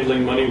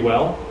handling money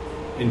well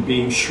and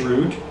being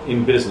shrewd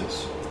in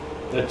business.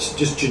 That's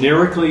just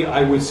generically,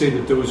 I would say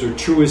that those are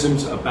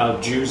truisms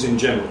about Jews in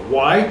general.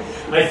 Why?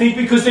 I think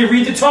because they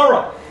read the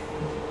Torah.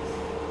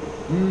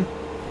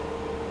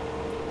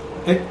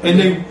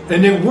 And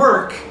they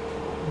work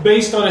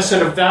based on a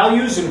set of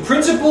values and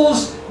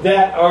principles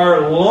that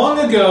are long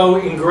ago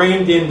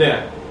ingrained in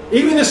them,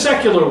 even the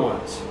secular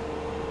ones.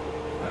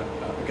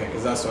 Okay,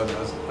 because that's what I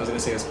was going to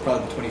say. It's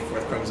probably the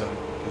 24th chromosome,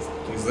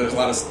 because there's a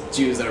lot of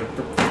Jews that are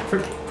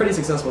pretty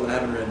successful that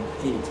haven't read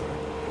any Torah.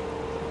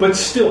 But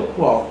still,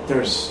 well,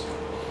 there is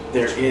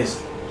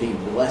the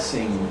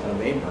blessing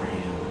of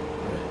Abraham,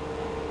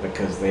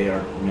 because they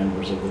are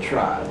members of the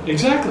tribe.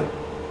 Exactly.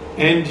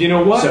 And you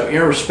know what? So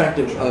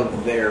irrespective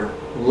of their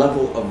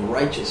level of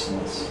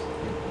righteousness,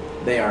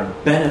 they are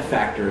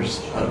benefactors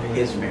of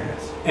his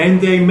merits. And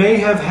they may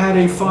have had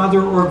a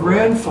father or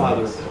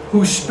grandfather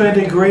who spent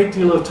a great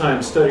deal of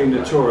time studying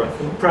the Torah,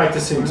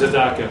 practicing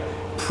tzedakah,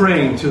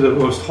 praying to the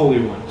Most Holy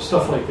One,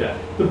 stuff like that.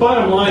 The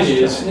bottom line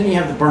is... And then you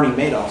have the Bernie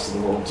Madoffs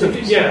of the world, too.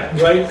 Yeah,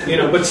 right? You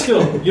know, but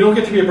still, you don't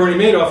get to be a Bernie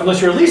Madoff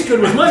unless you're at least good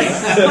with money.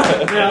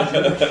 Now,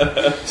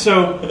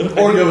 so...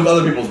 Or good with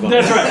other people's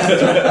money. That's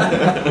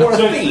right. Or a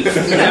thief.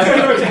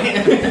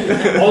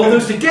 All of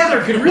those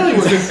together could really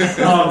work.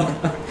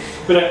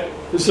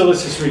 So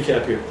let's just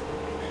recap here.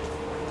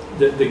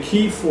 The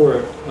key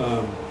for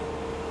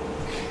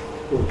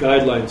or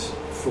guidelines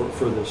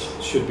for this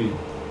should be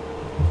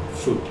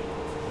food.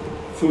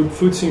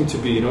 Food seemed to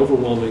be an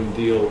overwhelming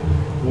deal.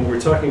 When we're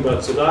talking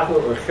about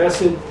tzedakah or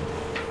chesed,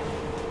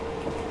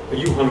 are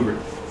you hungry?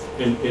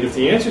 And if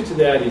the answer to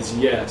that is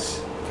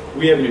yes,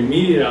 we have an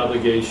immediate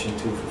obligation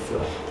to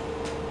fulfill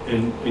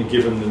and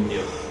give them the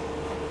meal.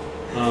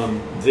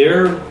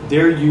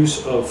 Their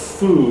use of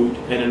food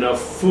and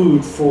enough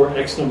food for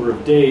X number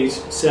of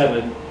days,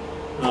 7,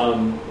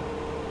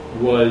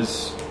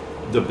 was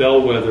the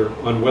bellwether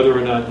on whether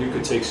or not you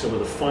could take some of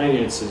the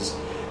finances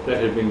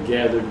that had been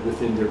gathered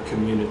within their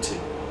community.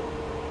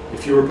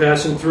 If you were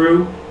passing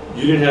through,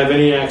 you didn't have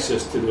any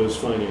access to those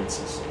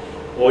finances.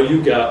 All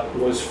you got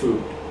was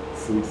food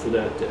for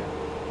that day.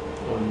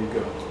 On you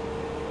go.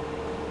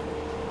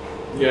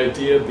 The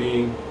idea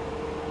being,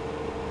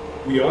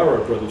 we are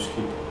our brother's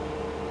keeper,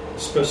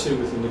 especially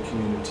within the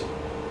community.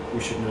 We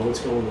should know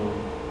what's going on.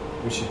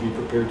 We should be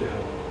prepared to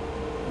help.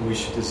 And we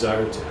should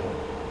desire to help.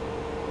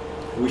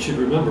 We should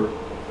remember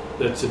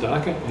that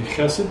tzedakah and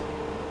chesed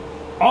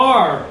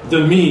are the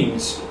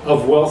means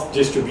of wealth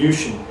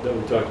distribution that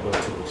we talked about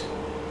 2 weeks ago.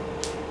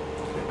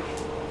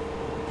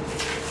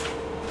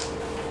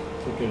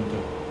 Okay, I'm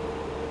done.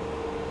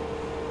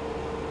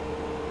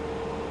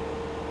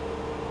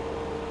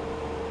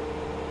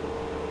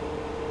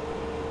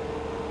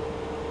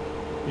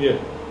 Yeah.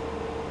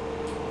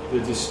 The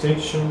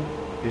distinction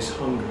is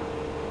hunger.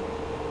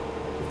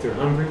 If they're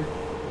hungry,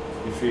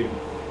 you feed them.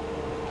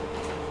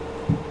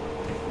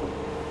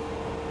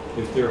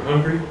 If they're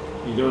hungry,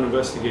 you don't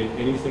investigate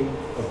anything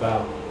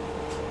about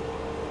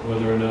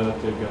whether or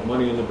not they've got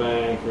money in the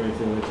bank or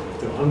anything like that. If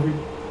they're hungry,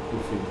 you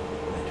feed them.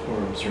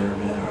 Torah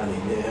observant, are they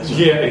this?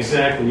 Yeah,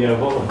 exactly. Yeah,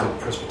 well, the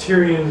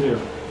Presbyterians. You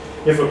know.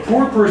 If a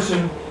poor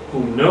person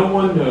whom no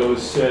one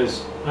knows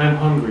says, "I'm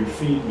hungry,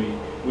 feed me,"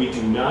 we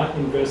do not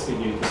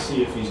investigate to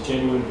see if he's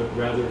genuine, but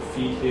rather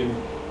feed him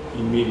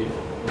immediately.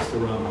 That's the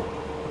Rama.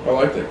 I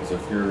like that, because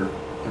if you're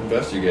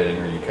investigating,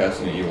 are you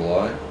casting an evil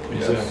eye?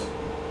 Exactly. Yes.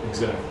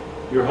 Exactly.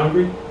 You're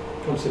hungry?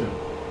 Come sit down.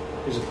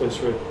 Here's a place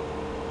right.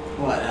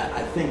 Well,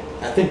 I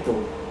think the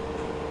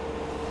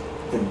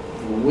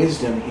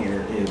wisdom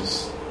here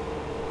is,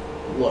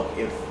 look,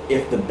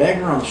 if the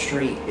beggar on the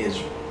street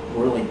is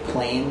really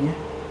plain,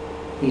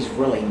 he's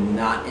really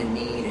not in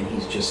need, and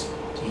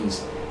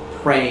he's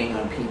preying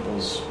on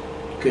people's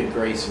good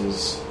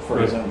graces for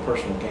his own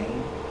personal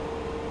gain.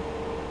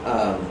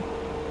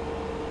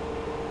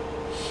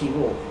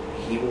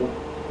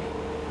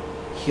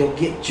 He'll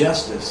get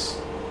justice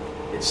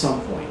at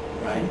some point,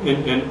 right?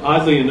 And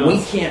oddly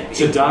enough,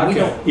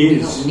 tzedakah we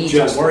don't need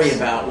justice. to worry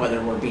about whether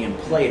we're being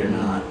played or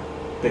not,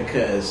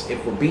 because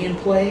if we're being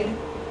played,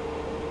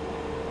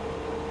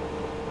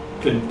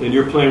 then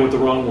you're playing with the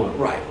wrong one.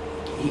 right?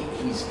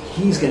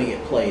 He's going to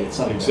get played at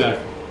some point.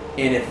 Exactly.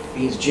 And if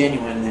he's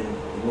genuine, then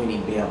we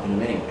need to be helping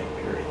him anyway.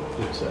 Period.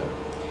 Yeah. So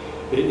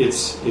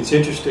It's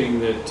interesting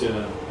that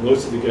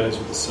most of the guys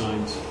with the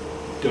signs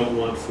don't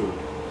want food.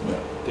 Yeah.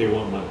 They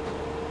want money.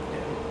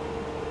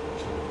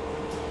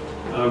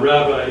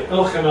 Rabbi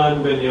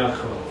Elchanan ben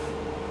Yaakov,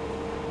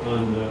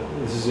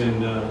 this is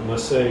in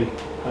Masei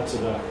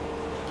HaTzedakah.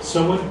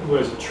 Someone who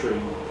has a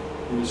trade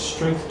and has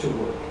strength to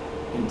work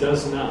and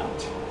does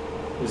not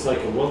is like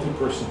a wealthy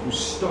person who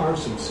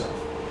starves himself,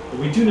 and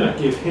we do not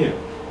give him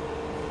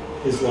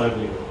his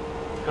livelihood.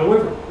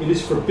 However, it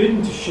is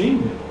forbidden to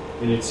shame him,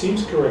 and it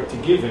seems correct to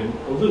give him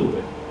a little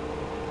bit.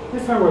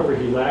 If, however,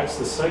 he lacks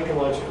the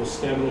psychological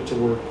stamina to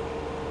work,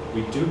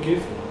 we do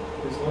give him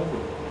his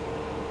livelihood.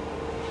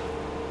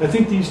 I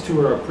think these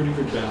two are a pretty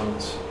good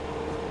balance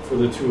for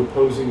the two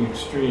opposing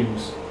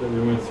extremes that we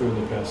went through in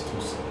the past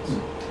 2 slides.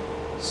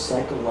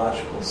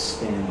 Psychological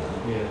stamina.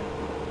 Yeah.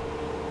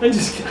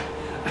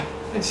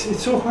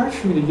 It's so hard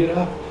for me to get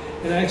up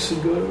and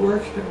actually go to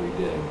work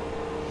every day.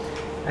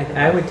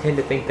 I would tend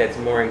to think that's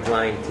more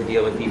inclined to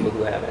deal with people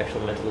who have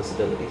actual mental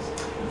disabilities.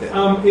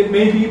 It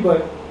may be,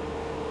 but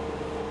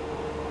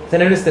So I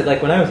noticed that,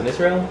 like, when I was in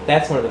Israel,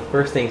 that's one of the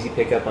first things you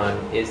pick up on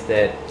is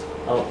that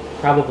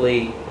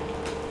probably,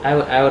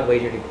 I would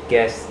wager to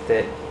guess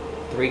that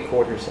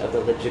 3/4 of the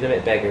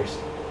legitimate beggars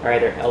are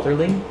either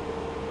elderly,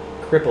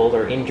 crippled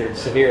or injured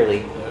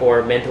severely,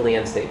 or mentally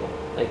unstable.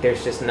 Like, they're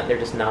just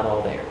not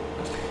all there.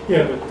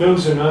 yeah, but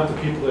those are not the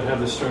people that have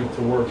the strength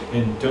to work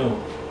and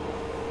don't.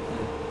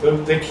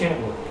 They can't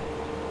work.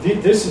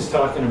 This is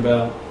talking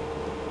about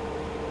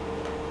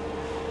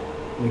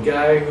the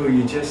guy who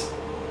you just,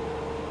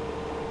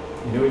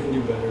 you know he can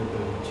do better,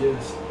 but he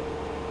just,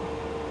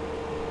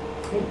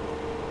 hey,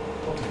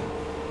 okay.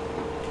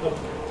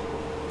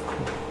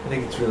 I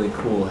think it's really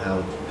cool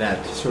how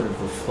that sort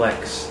of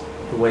reflects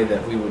the way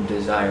that we would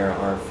desire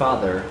our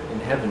Father in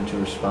heaven to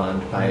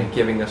respond by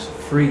giving us a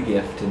free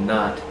gift and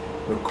not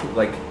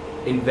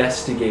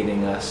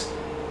investigating us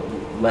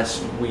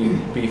lest we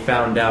be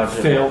found out.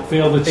 Fail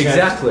the test.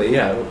 Exactly,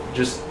 yeah.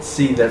 Just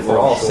see that we're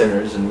all short.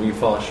 sinners and we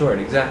fall short.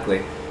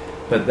 Exactly.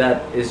 But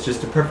that is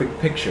just a perfect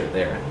picture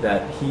there,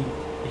 that he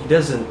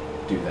doesn't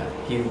do that.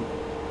 He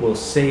will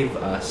save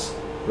us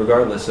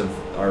regardless of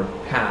our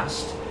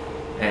past,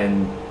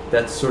 and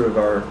that's sort of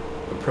our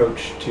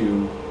approach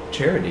to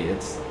charity.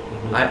 It's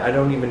I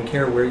don't even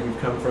care where you've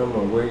come from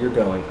or where you're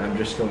going. I'm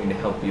just going to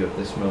help you at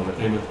this moment.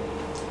 Amen.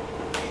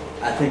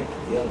 I think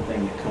the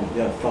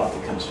other thought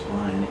that comes to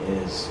mind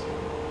is,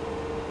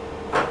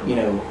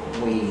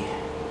 we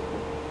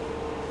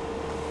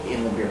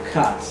in the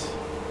Birkat,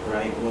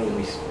 right?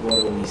 What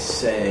do we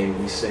say?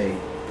 We say,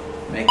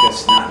 make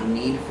us not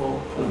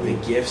needful of the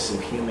gifts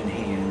of human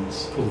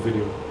hands, Pull the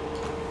video.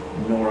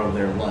 nor of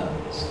their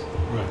loans,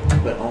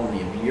 Right. but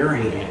only of your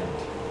hand,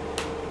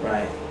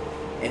 right?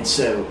 And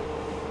so,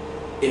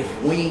 if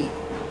we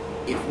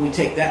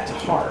take that to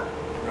heart,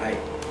 right,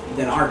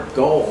 then our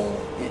goal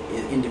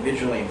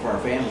individually and for our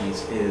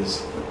families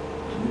is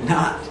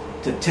not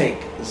to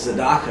take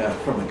tzedakah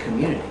from the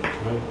community,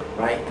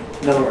 right?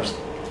 In other words,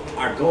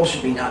 our goal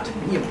should be not to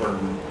be a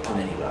burden on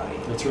anybody.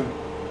 That's right.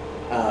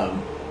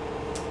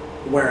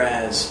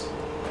 Whereas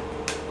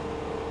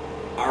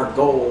our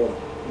goal,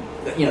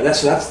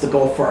 that's the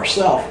goal for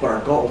ourselves, but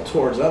our goal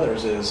towards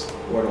others is,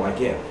 where do I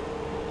give?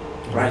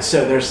 Right?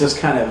 So there's this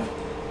kind of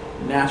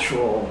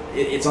natural,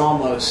 it's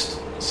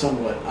almost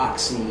somewhat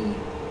oxymoronish,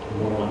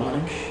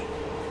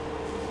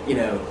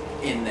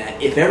 in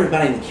that if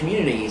everybody in the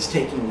community is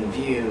taking the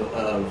view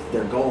of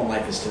their goal in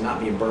life is to not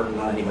be a burden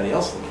on anybody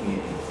else in the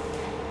community,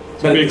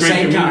 but at the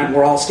same time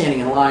we're all standing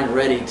in line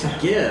ready to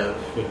give.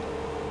 Yeah.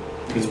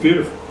 It's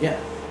beautiful. Yeah.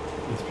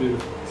 It's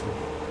beautiful.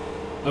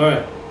 All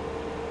right.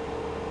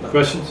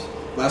 Questions?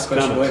 Last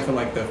question, Comments? going from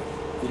like the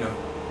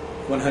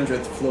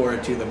 100th floor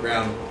to the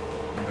ground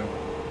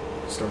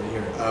story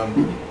here.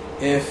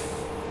 If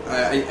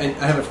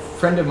I have a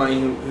friend of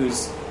mine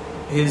who's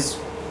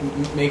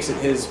makes it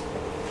his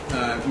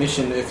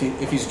mission, if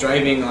he's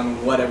driving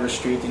on whatever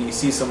street and he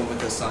sees someone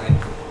with a sign,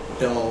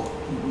 he'll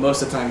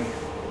most of the time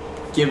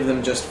give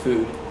them just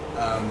food,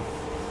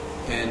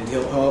 and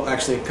he'll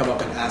actually come up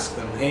and ask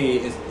them,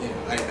 hey,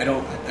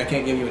 I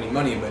can't give you any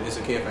money, but is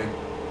it okay if I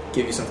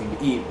give you something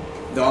to eat?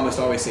 They'll almost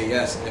always say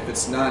yes, and if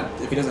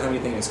he doesn't have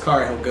anything in his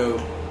car, he'll go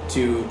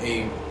to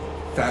a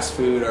fast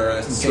food or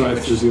a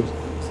sandwich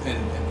and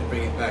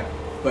bring it back.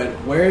 But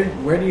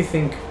where do you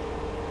think,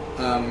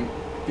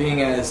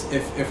 being as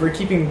if we're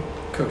keeping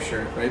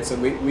kosher, right? So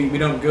we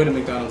don't go to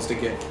McDonald's to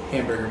get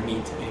hamburger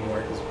meat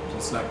anymore because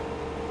it's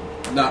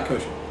not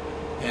kosher,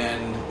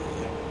 and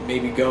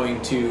maybe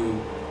going to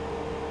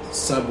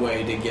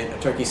Subway to get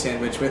a turkey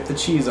sandwich with the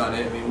cheese on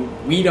it. I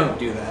mean, we don't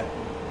do that.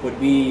 Would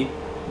we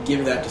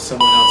give that to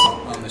someone else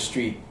on the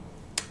street,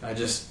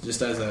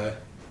 just as a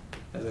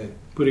What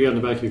do you got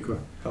in the back of your car?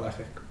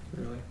 halachic,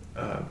 really?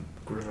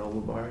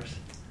 Granola bars.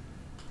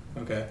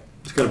 Okay.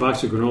 He's got a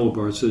box of granola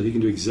bars so that he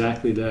can do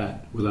exactly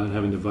that without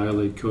having to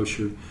violate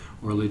kosher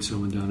or lead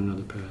someone down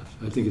another path.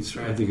 I think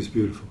it's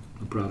beautiful.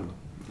 I'm proud of him.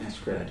 That's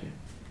a great idea.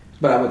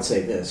 But I would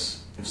say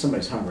this: if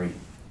somebody's hungry,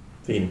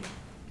 Feed him.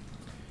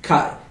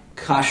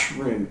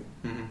 kashrut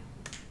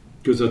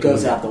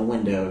Goes out the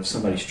window if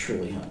somebody's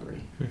truly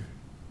hungry.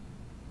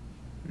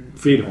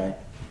 Feed him. Right?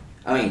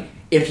 I mean,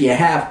 if you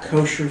have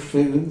kosher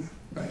food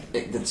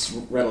that's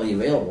readily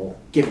available,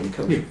 give them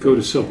kosher food. Go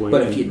to Subway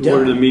But if you and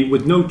order don't- the meat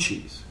with no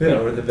cheese. Yeah,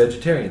 or the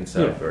vegetarian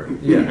stuff. Yeah. Or,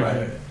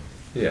 Right.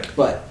 Yeah.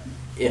 But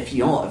if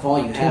all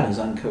you have is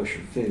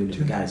unkosher food and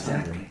the guy's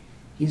hungry,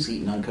 he's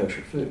eating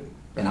unkosher food,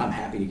 and I'm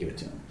happy to give it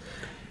to him.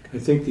 I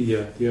think the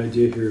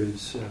idea here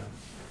is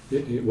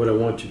what I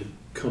want you to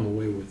come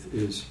away with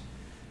is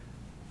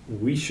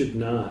we should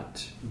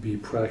not be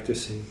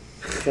practicing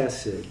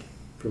chesed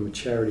from a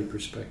charity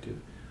perspective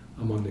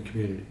among the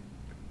community.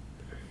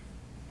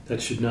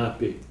 That should not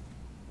be.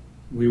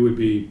 We would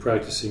be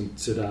practicing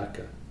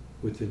tzedakah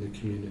within the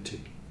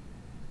community.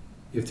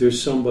 If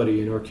there's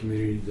somebody in our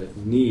community that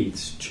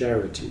needs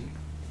charity,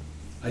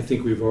 I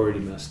think we've already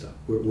messed up.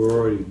 We're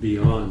already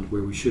beyond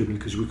where we should have been,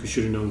 because we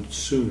should have known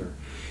sooner,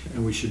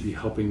 and we should be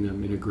helping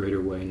them in a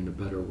greater way and in a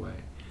better way.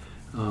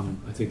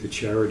 I think the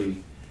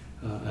charity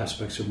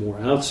aspects are more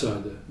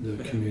outside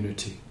the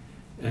community,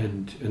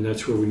 and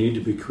that's where we need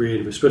to be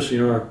creative, especially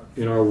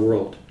in our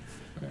world,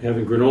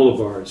 having granola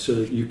bars so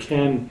that you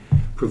can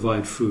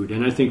provide food.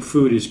 And I think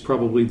food is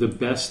probably the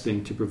best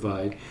thing to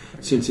provide,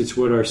 since it's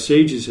what our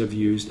sages have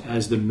used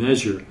as the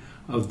measure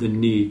of the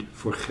need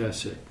for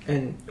chesed.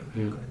 And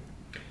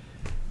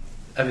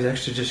I was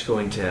actually just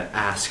going to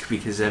ask,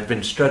 because I've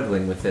been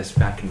struggling with this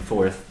back and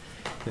forth,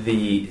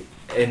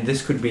 and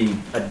this could be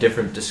a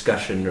different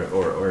discussion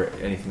or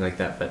anything like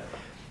that, but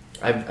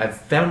I've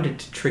found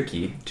it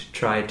tricky to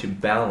try to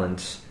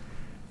balance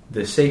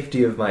the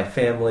safety of my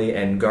family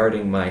and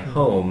guarding my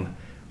home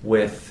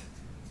with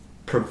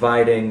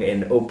providing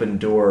an open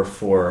door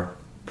for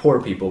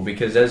poor people,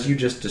 because as you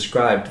just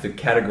described the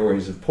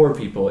categories of poor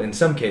people, in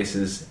some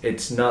cases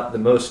it's not the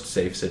most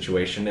safe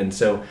situation, and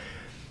so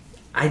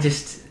and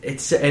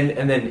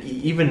then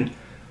even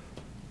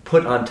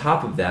put on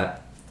top of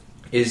that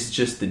is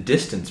just the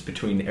distance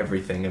between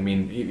everything. I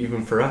mean,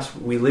 even for us,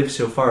 we live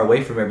so far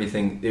away from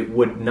everything. It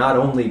would not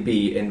only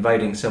be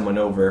inviting someone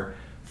over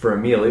for a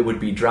meal, it would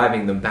be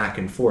driving them back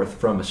and forth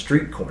from a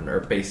street corner,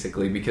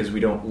 basically, because we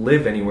don't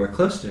live anywhere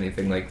close to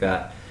anything like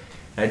that.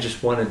 I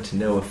just wanted to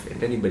know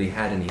if anybody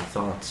had any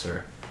thoughts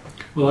or...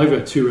 Well, I've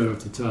got two right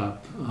off the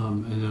top,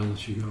 and I'll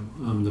let you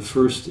go. The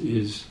first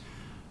is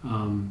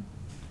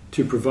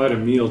to provide a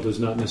meal does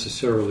not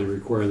necessarily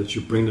require that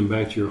you bring them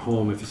back to your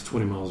home if it's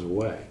 20 miles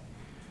away.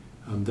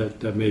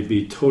 That may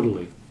be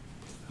totally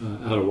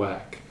out of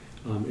whack.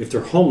 If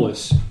they're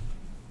homeless,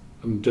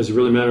 does it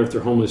really matter if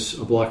they're homeless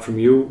a block from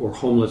you or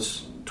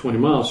homeless 20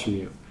 miles from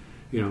you?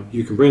 You know,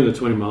 you can bring them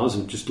 20 miles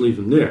and just leave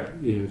them there.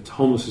 You know,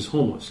 homeless is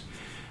homeless.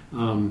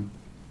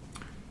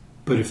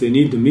 But if they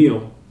need the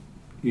meal,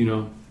 you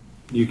know,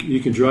 you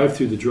can drive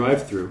through the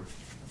drive-through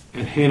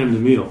and hand them the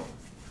meal.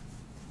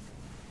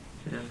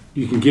 Yeah.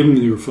 You can give them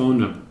your phone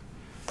number.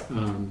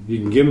 You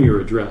can give them your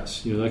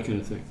address, you know, that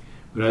kind of thing.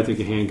 But I think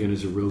a handgun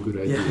is a real good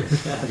idea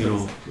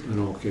in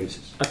all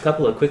cases. a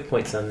couple of quick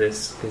points on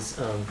this, because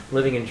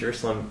living in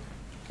Jerusalem,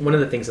 one of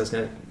the things I was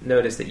going to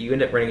notice that you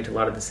end up running into a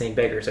lot of the same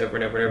beggars over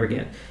and over and over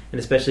again, and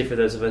especially for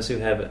those of us who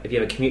if you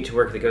have a commute to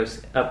work that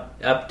goes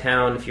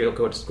uptown, if you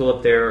go to school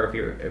up there,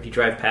 or if you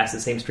drive past the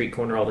same street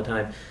corner all the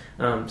time.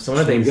 So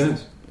one of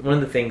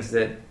the things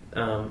that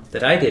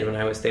I did when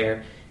I was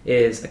there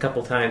is a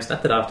couple times,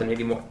 not that often,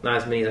 maybe not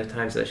as many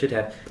times as I should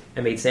have, I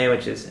made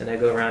sandwiches and I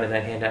go around and I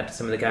hand out to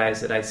some of the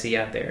guys that I see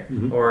out there.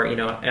 Mm-hmm. Or, you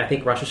know, I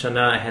think Rosh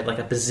Hashanah I had like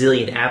a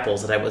bazillion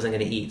apples that I wasn't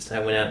going to eat, so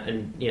I went out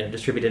and, you know,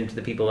 distributed them to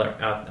the people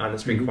out on the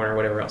street Mm-hmm. corner or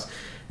whatever else.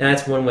 And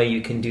that's one way you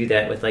can do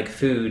that with like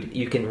food.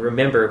 You can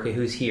remember, okay,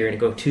 who's here, and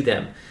go to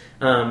them.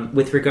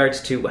 With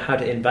regards to how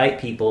to invite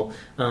people,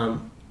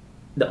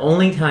 the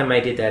only time I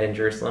did that in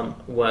Jerusalem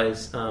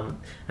was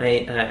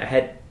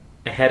I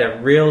had a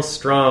real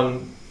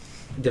strong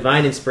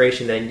divine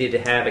inspiration that I needed to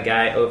have a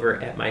guy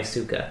over at my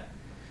sukkah.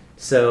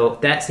 So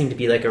that seemed to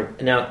be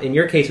like now in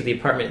your case with the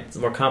apartment it's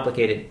more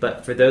complicated,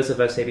 but for those of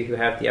us maybe who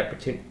have the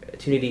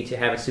opportunity to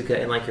have a sukkah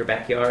in like your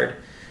backyard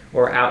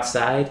or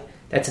outside,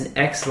 that's an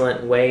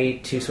excellent way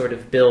to sort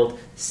of build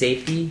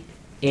safety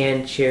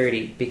and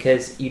charity,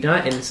 because you're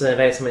not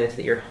inviting someone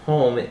into your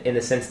home in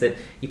the sense that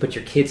you put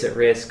your kids at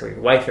risk or your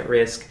wife at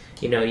risk.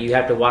 You know, you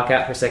have to walk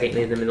out for a second and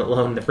leave them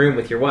alone in the room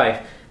with your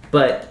wife,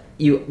 but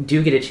you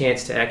do get a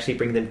chance to actually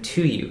bring them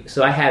to you.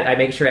 So I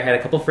made sure I had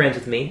a couple friends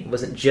with me. It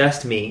wasn't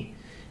just me.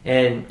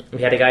 And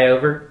we had a guy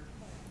over.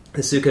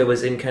 The sukkah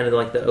was in kind of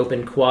like the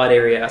open quad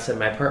area outside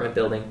my apartment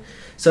building.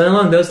 So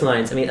along those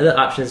lines, I mean, other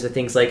options are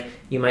things like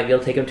you might be able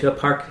to take them to a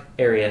park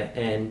area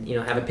and, you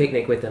know, have a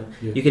picnic with them.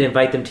 Yeah. You can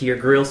invite them to your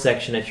grill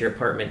section at your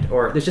apartment.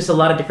 Or there's just a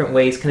lot of different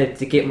ways kind of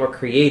to get more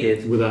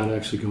creative. Without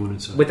actually going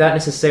inside. Without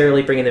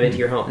necessarily bringing them into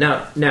your home.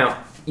 Now,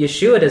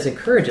 Yeshua does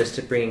encourage us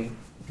to bring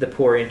the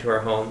poor into our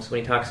homes when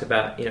he talks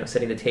about, you know,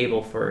 setting the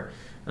table for,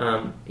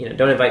 you know,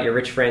 don't invite your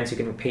rich friends who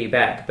can pay you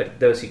back, but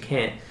those who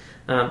can't.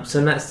 So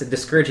I'm not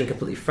discouraging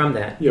completely from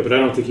that. Yeah, but I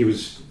don't think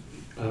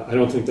I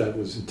don't think that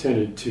was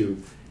intended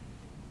to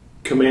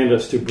command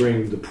us to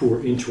bring the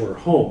poor into our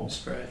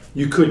homes. Right.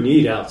 You couldn't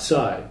eat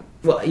outside.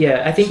 Well,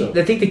 yeah, I think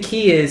the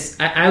key is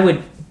I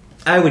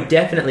would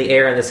definitely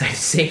err on the side of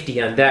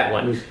safety on that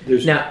one.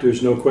 There's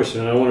no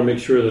question, and I want to make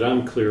sure that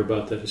I'm clear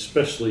about that,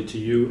 especially to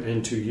you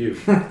and to you.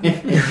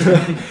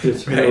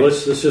 You know,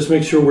 let's just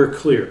make sure we're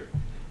clear.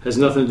 Has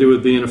nothing to do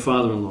with being a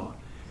father-in-law.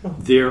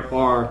 There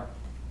are.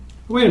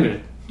 Wait a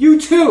minute. You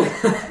too.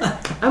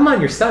 I'm on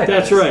your side.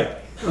 That's right.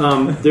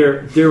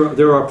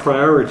 There are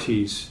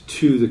priorities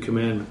to the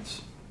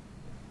commandments,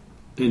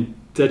 and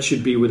that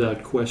should be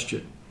without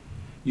question.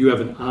 You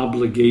have an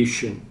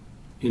obligation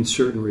in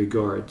certain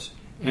regards,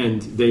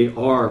 and they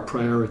are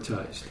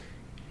prioritized.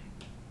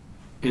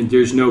 And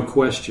there's no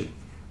question.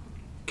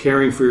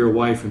 Caring for your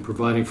wife and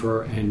providing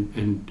for her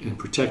and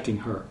protecting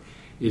her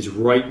is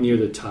right near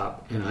the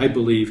top, and I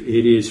believe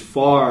it is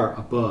far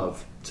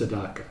above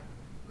tzedakah,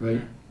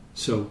 right?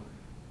 So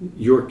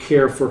your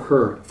care for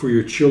her, for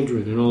your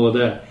children, and all of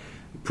that,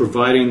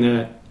 providing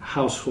that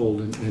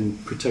household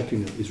and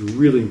protecting them is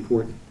really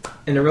important.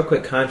 And a real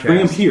quick contrast. Bring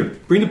them here.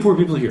 Bring the poor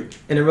people here.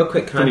 And a real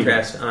quick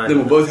contrast on. Then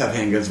we'll both have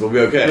handguns. We'll be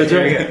okay. That's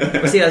right.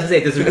 Well, see, I was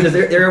going to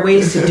say, there are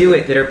ways to do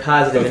it that are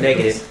positive and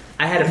negative.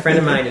 I had a friend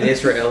of mine in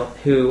Israel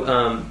who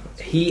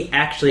he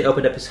actually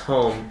opened up his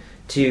home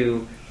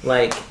to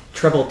like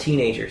troubled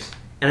teenagers,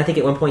 and I think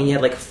at one point he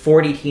had like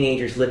 40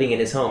 teenagers living in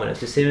his home, and it was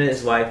just him and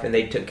his wife, and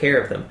they took care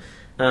of them.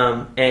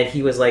 And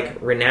he was like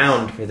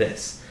renowned for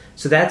this.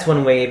 So that's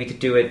one way maybe to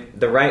do it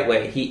the right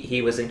way.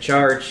 He was in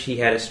charge. He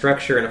had a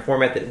structure and a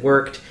format that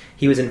worked.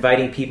 He was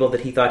inviting people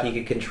that he thought he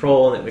could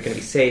control and that were going to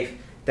be safe.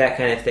 That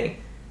kind of thing.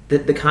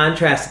 The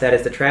contrast to that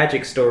is the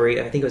tragic story.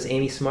 I think it was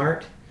Amy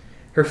Smart.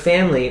 Her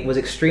family was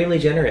extremely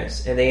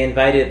generous, and they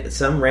invited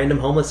some random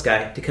homeless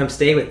guy to come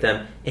stay with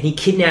them, and he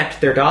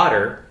kidnapped their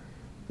daughter,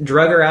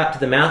 drug her out to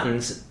the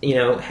mountains,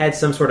 had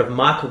some sort of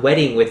mock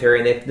wedding with her,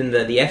 and then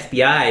the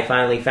FBI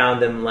finally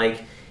found them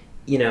like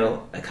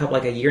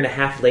a year and a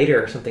half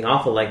later or something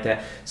awful like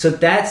that. So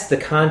that's the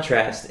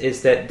contrast,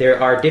 is that there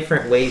are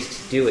different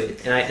ways to do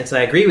it. And so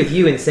I agree with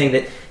you in saying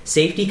that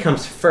safety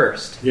comes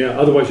first. Yeah,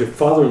 otherwise your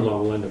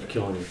father-in-law will end up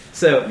killing you.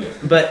 So,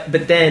 but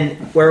then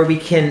where we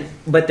can,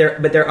 but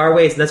there are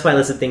ways, and that's why I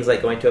listed things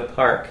like going to a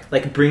park,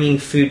 like bringing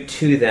food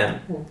to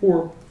them.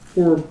 Or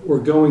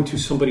going to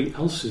somebody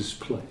else's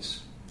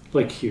place,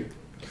 like here.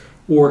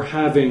 Or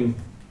having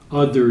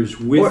others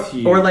with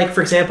you. Or like,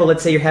 for example,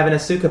 let's say you're having a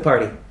sukkah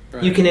party.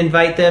 Right. You can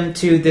invite them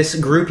to this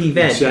group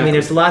event. Exactly. I mean,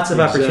 there's lots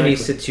of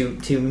opportunities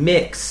to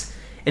mix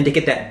and to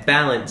get that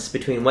balance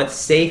between what's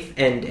safe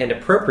and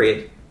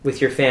appropriate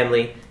with your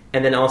family,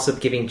 and then also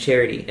giving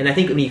charity. And I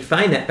think when you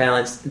find that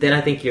balance, then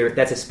I think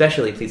that's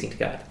especially pleasing to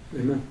God.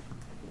 Amen.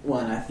 Well,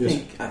 and I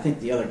think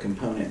the other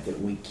component that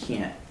we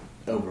can't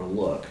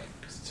overlook,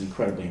 because it's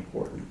incredibly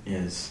important,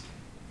 is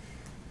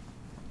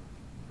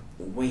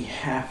we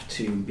have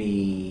to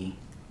be.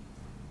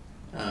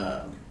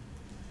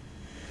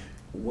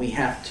 We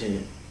have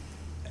to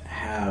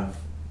have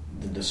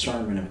the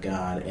discernment of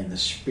God and the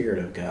Spirit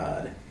of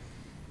God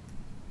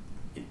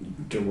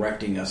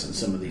directing us in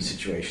some of these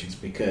situations,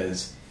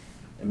 because,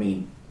 I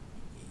mean,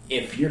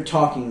 if you're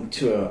talking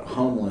to a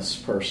homeless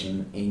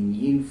person and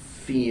you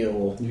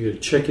feel... You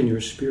got to check in your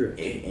spirit.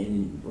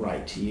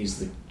 Right, to use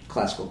the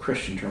classical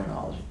Christian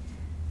terminology.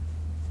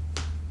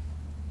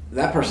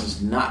 That person's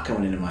not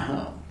coming into my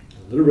home.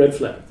 A little red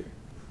flag there.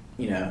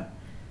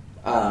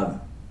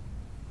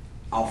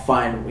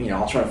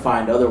 I'll try to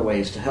find other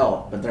ways to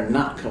help, but they're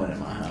not coming in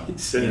my home.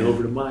 Send it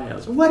over to my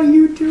house. What are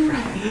you doing?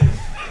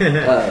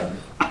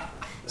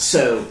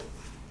 So,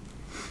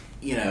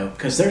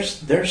 because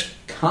there's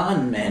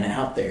con men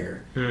out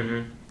there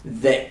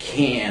that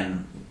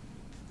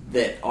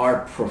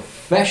are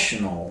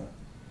professionals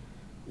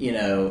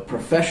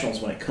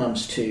when it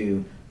comes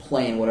to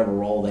playing whatever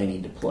role they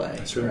need to play.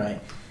 That's right.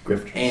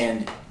 Grifters.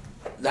 And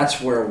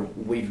that's where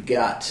we've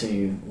got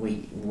to.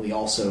 We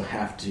also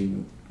have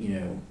to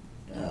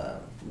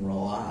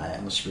rely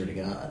on the Spirit of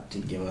God to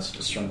give us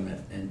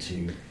discernment and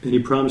He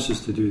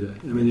promises to do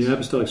that. I mean, the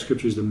Apostolic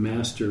Scriptures, the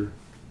Master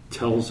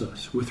tells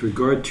us, with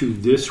regard to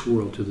this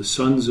world, to the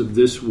sons of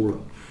this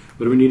world,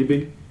 what do we need to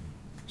be?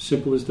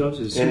 Simple as doves?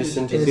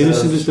 Innocent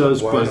as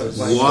doves, but wise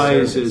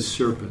wise as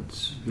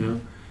serpents.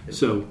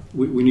 So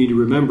we need to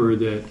remember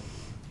that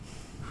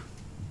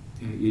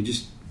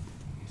it's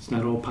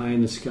not all pie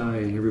in the sky,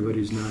 and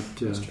everybody's not.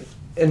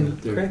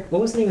 And Craig,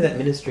 what was the name of that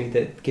ministry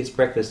that gives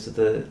breakfast to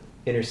the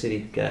inner city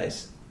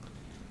guys?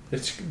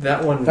 It's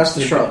that one. That's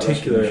the in Charlotte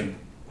particular.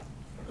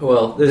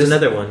 Well, there's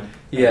another one.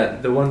 Yeah,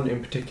 the one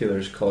in particular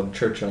is called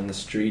Church on the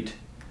Street,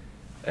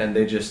 and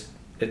it's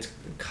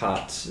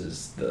cots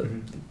is the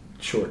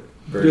short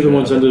version. They're the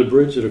ones under the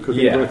bridge that are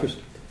cooking breakfast.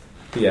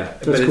 Yeah,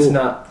 That's but cool. it's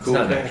not Cool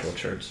an guys. actual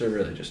church. They're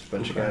really just a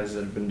bunch of guys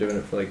that have been doing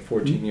it for like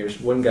 14 years.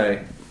 One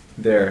guy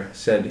there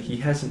said he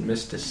hasn't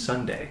missed a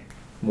Sunday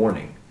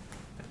morning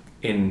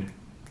in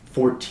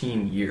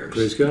 14 years.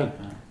 Praise God.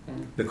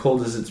 The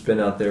coldest it's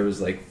been out there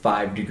was like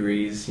 5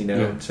 degrees,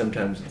 Yeah.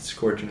 Sometimes it's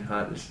scorching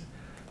hot. It's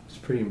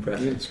pretty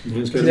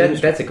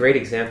impressive. That's a great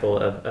example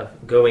of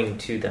going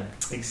to them.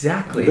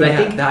 Exactly. But I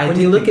think when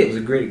you look it was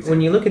a great example. when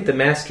you look at the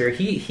Master,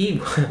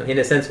 he in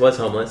a sense was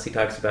homeless. He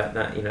talks about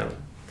not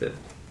the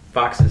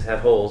foxes have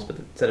holes, but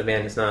the Son of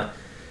Man does not.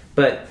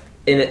 But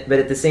at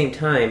the same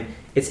time,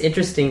 it's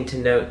interesting to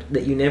note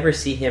that you never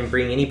see him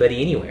bring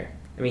anybody anywhere.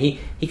 I mean,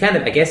 he kind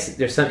of, I guess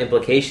there's some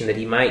implication that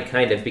he might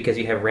kind of, because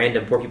you have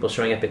random poor people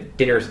showing up at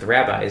dinners with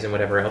rabbis and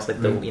whatever else,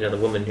 like the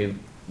woman who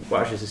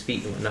washes his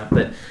feet and whatnot.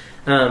 But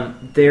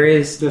there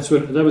is... that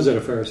was at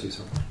a Pharisee's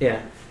home.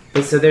 Yeah.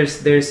 And so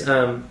there's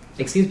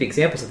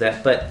examples of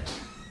that. But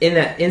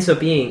in so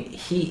being,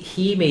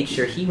 he made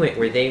sure he went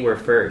where they were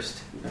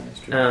first. That's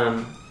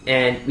true.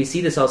 And we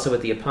see this also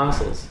with the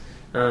apostles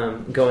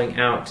going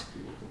out.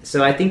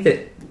 So I think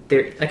that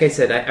there, like I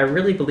said, I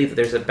really believe that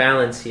there's a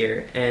balance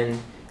here, and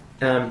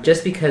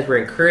just because we're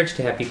encouraged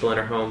to have people in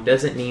our home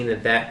doesn't mean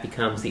that that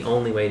becomes the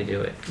only way to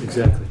do it.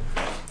 Exactly.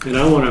 And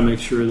I want to make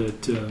sure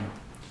that,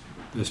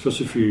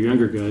 especially for your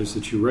younger guys,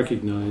 that you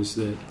recognize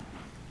that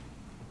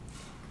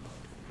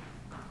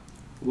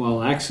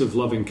while acts of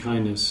loving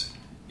kindness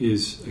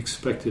is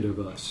expected of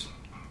us,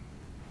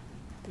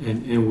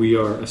 and we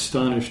are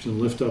astonished and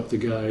lift up the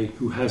guy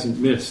who hasn't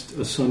missed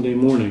a Sunday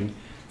morning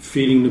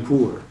feeding the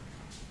poor,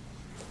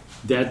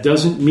 that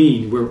doesn't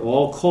mean we're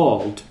all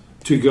called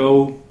to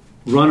go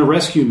run a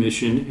rescue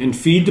mission and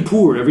feed the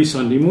poor every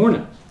Sunday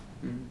morning.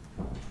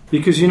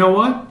 Because you know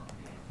what?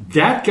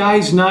 That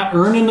guy's not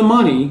earning the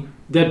money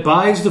that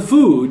buys the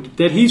food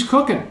that he's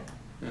cooking.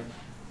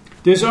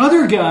 There's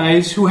other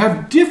guys who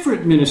have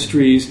different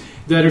ministries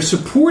that are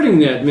supporting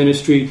that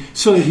ministry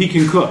so that he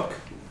can cook.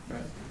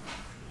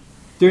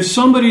 There's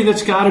somebody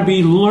that's got to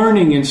be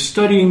learning and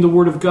studying the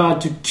Word of God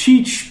to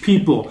teach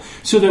people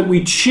so that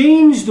we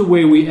change the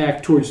way we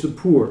act towards the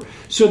poor,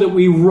 so that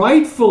we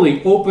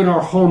rightfully open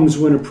our homes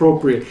when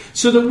appropriate,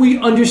 so that we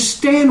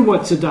understand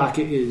what tzedakah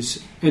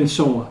is, and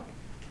so on.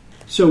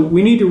 So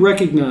we need to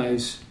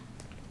recognize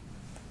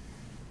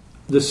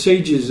the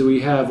sages that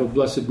we have of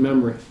blessed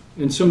memory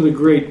and some of the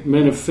great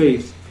men of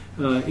faith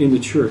in the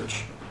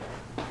church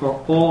are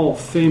all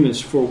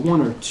famous for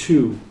one or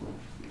two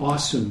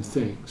awesome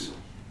things.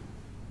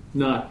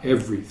 Not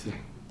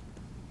everything.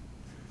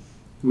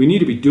 We need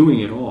to be doing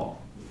it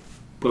all,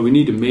 but we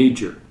need to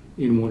major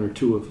in one or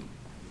two of them.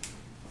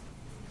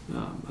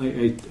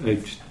 I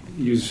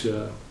use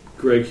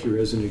Greg here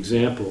as an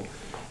example.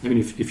 I mean,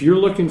 if you're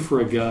looking for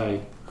a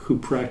guy who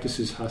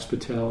practices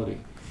hospitality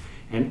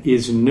and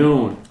is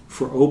known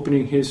for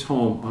opening his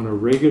home on a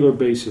regular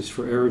basis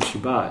for Erev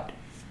Shabbat,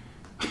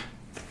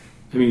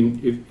 I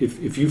mean,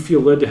 if you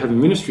feel led to have a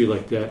ministry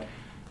like that,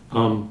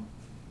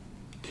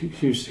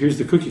 here's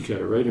the cookie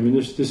cutter, right? I mean,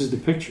 this is the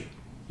picture.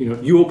 You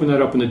know, you open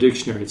that up in the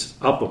dictionary, it's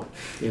Upham.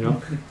 You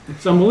know,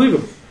 it's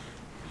unbelievable.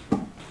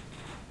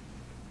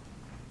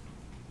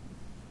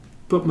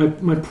 But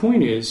my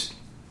point is,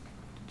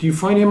 do you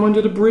find him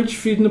under the bridge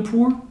feeding the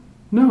poor?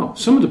 No.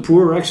 Some of the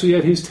poor are actually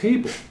at his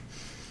table,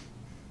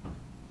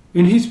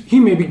 and he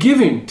may be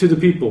giving to the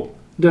people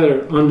that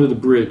are under the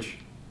bridge.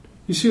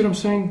 You see what I'm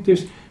saying?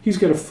 He's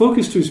got a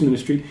focus to his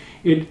ministry.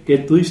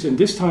 At least in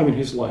this time in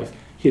his life,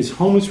 his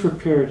home is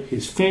prepared,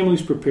 his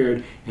family's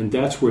prepared, and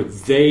that's where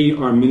they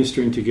are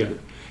ministering together.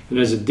 And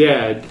as a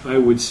dad, I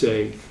would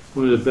say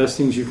one of the best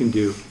things you can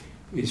do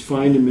is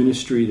find a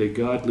ministry that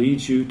God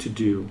leads you to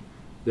do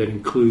that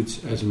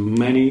includes as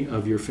many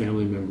of your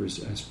family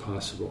members as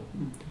possible.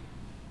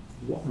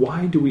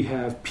 Why do we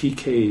have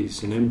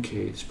PKs and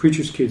MKs,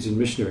 preachers' kids and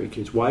missionary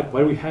kids? Why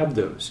do we have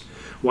those?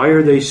 Why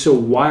are they so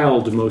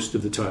wild most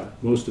of the time?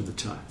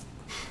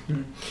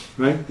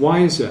 Right? Why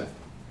is that?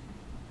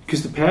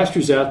 Because the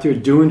pastor's out there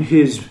doing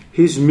his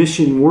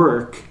mission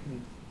work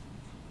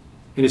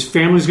and his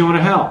family's going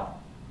to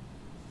hell.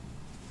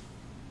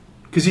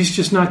 Because he's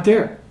just not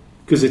there.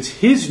 Because it's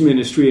his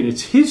ministry and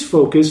it's his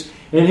focus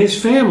and his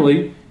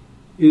family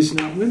is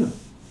not with him.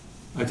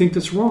 I think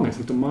that's wrong. I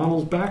think the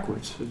model's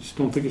backwards. I just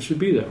don't think it should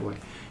be that way.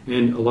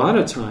 And a lot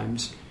of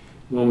times,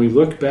 when we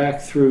look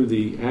back through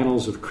the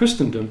annals of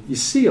Christendom, you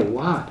see a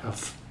lot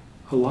of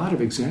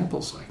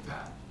examples like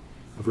that,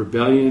 of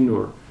rebellion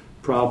or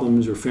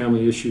problems or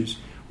family issues.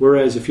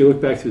 Whereas if you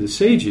look back through the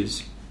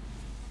sages,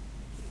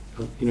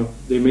 you know,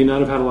 they may not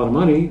have had a lot of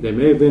money, they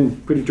may have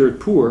been pretty dirt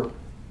poor,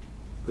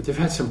 but they've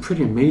had some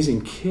pretty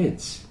amazing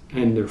kids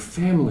and their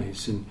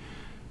families, and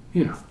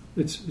you know,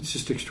 it's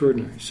just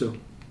extraordinary. So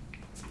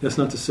that's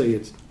not to say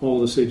it's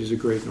all the sages are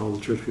great and all the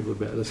church people are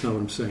bad. That's not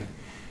what I'm saying.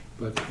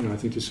 But you know, I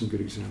think there's some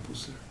good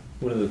examples there.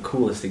 One of the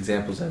coolest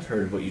examples I've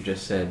heard of what you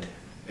just said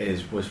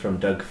was from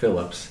Doug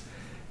Phillips.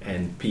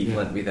 And Pete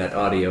lent me that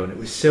audio, and it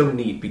was so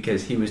neat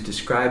because he was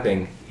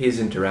describing his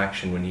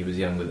interaction when he was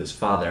young with his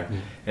father,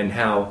 and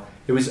how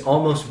it was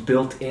almost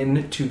built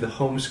into the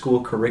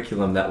homeschool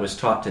curriculum that was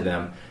taught to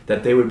them,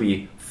 that they would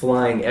be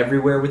flying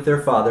everywhere with their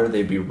father,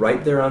 they'd be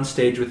right there on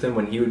stage with him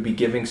when he would be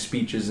giving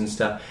speeches and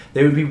stuff.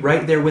 They would be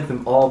right there with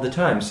him all the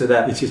time, so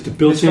that it's just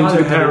built into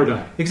the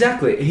paradigm.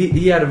 Exactly.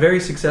 He had a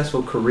very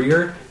successful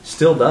career,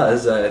 still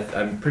does,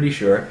 I'm pretty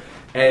sure.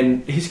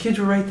 And his kids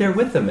were right there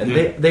with him, and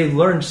they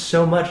learned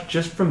so much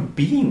just from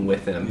being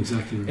with him.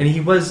 Exactly right. And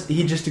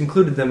he just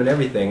included them in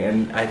everything.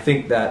 And I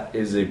think that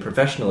is a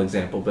professional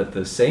example, but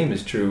the same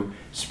is true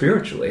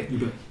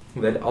spiritually.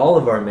 That all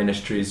of our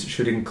ministries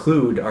should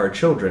include our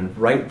children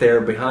right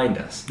there behind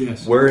us.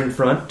 Yes. We're in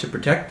front to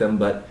protect them,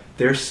 but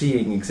they're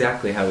seeing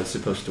exactly how it's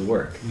supposed to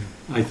work.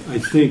 Yeah. I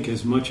think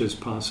as much as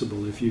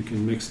possible, if you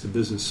can mix the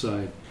business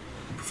side,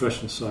 the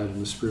professional side,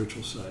 and the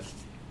spiritual side,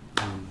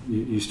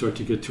 you start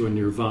to get to a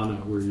nirvana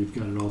where you've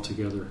got it all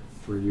together,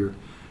 where you're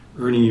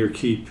earning your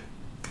keep,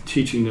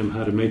 teaching them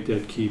how to make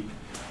that keep,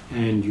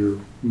 and you're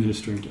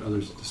ministering to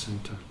others at the same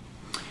time.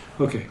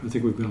 Okay, I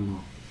think we've gone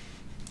well.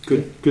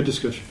 Good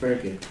discussion. Very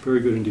good. Very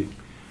good indeed.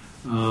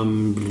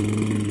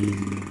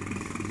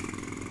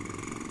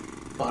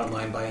 Bottom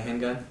line, buy a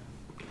handgun.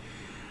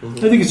 I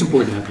think it's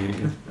important to have a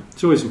handgun.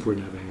 it's always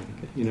important to have a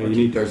handgun. You know, you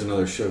need There's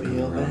another show coming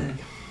around.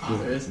 Oh,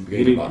 there is.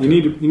 you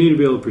need to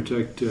be able to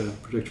protect your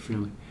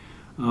family.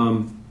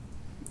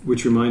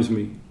 Which reminds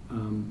me,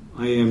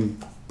 I am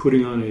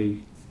putting on a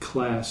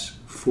class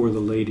for the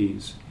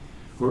ladies,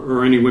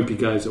 or any wimpy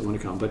guys that want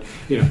to come, but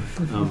you know,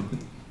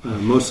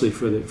 mostly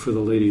for the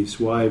ladies,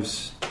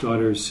 wives,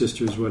 daughters,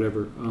 sisters,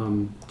 whatever.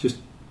 Just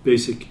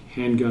basic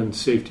handgun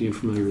safety and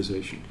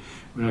familiarization.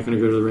 We're not going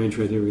to go to the range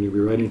right there. We're going to be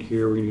right in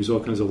here. We're going to use all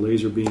kinds of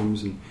laser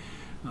beams, and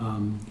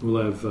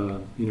we'll have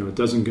a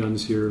dozen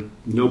guns here,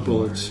 no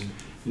bullets.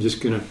 We're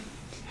just going to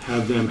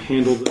have them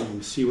handle them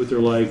and see what they're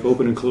like,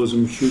 open and close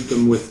them, shoot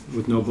them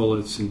with no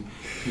bullets, and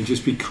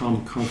just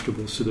become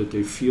comfortable so that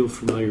they feel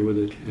familiar with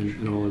it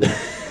and all of that.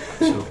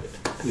 So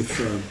if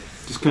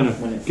just kind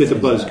of get the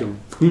buzz going.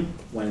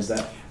 When is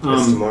that?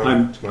 That's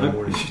tomorrow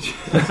morning.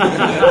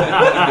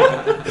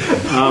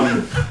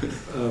 I'm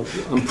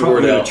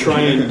probably going to try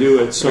and do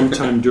it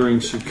sometime during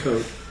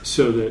Sukkot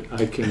so that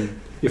I can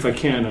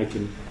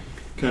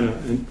kind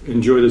of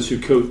enjoy the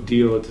Sukkot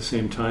deal at the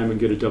same time and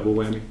get a double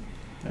whammy.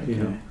 Okay.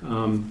 You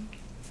know,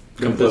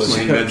 Compose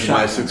handguns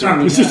by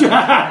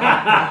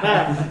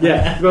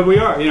yeah, but we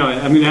are.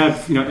 I mean, I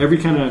have every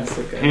kind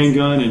of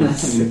handgun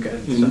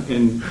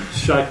and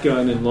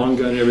shotgun and long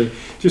gun and everything,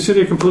 just so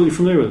they're completely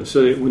familiar with it.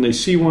 So that when they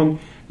see one,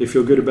 they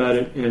feel good about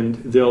it, and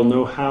they'll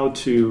know how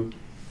to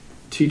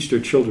teach their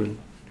children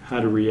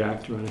how to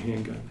react around a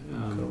handgun.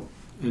 Cool.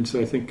 And so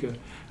I think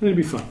it'll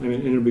be fun. I mean,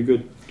 and it'll be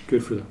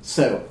good for them.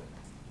 So,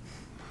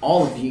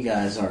 all of you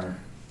guys are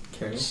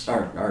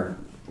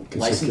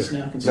licensed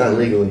now? Not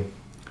legally.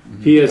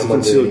 He has I'm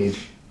under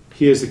age.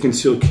 He has the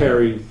concealed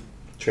carry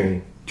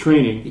Training.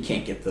 You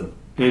can't get them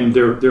and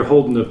they're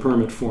holding the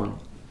permit for him.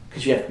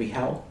 because you have to be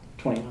how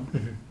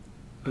 21.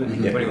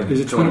 Is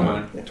it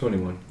 21?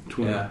 21.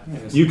 20. Yeah.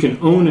 You can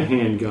own a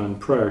handgun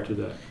prior to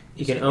that.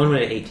 You can own one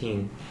at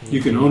 18.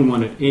 You can own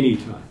one at any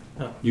time.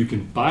 Oh. You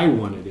can buy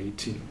one at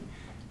 18,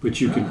 but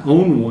you can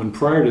own one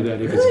prior to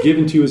that if it's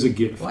given to you as a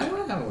gift. Why do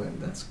I have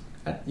one?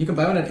 You can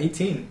buy one at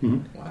 18.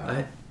 Mhm.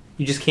 Wow.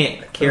 You just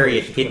can't carry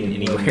it hidden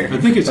anywhere. I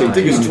think it's 18. I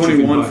think it's that you can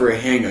 21 buy. for a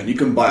handgun. You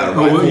can buy a Oh,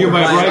 rifle. well, you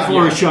buy a or rifle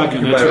or a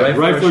shotgun. You That's buy right.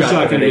 Rifle or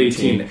shotgun at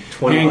 18.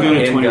 21 Handgun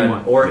at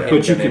 21. or But handgun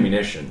you can-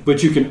 ammunition.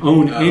 But you can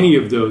own Oh. any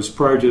of those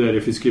prior to that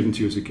if it's given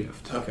to you as a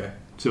gift. Okay.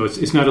 So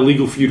it's not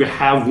illegal for you to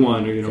have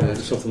one or Gotcha.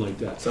 something like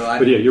that. So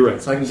But yeah, you're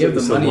right. So I can give the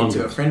it's a money long to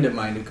a gift. friend of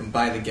mine who can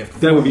buy the gift.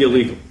 That would be for me.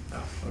 illegal.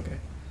 Oh, okay.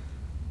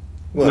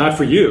 Well, Not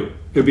for you.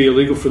 It'd be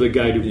illegal for the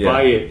guy to Yeah.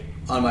 buy it,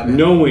 On my bed.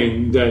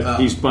 knowing that Oh.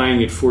 he's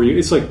buying it for you.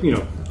 It's like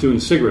doing the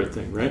cigarette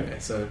thing, right? Okay,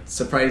 so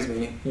surprise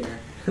me here.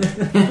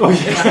 Oh,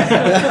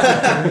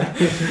 yeah.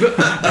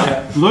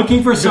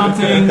 Looking for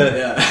something,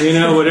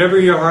 Yeah. whatever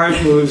your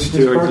heart moves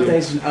His towards.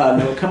 birthday's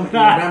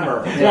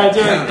November. Yeah. That's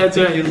right. That's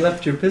right. You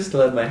left your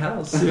pistol at my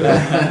house.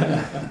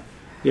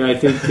 Yeah, I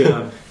think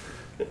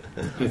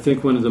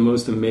one of the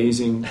most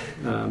amazing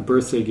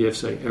birthday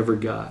gifts I ever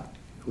got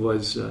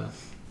was,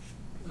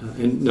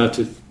 and not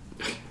to.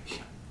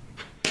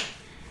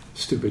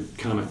 Stupid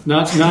comment.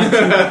 Not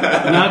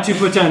to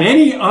put down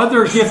any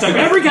other gift I've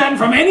ever gotten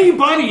from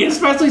anybody,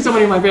 especially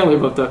somebody in my family.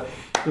 But the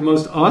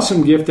most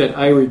awesome gift that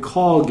I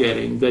recall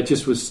getting, that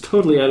just was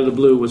totally out of the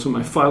blue, was when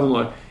my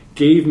father-in-law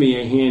gave me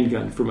a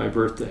handgun for my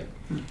birthday.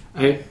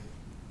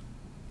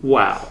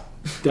 Wow.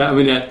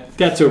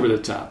 That's over the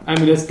top. I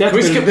mean, that's Can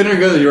we skip dinner and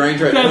go to the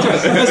range right now?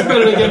 that's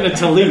better than getting a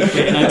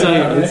Talit. And I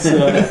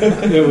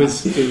tell you, it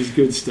was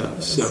good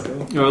stuff. So,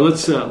 all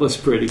right, let's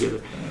pray together.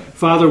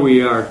 Father,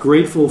 we are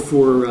grateful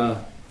for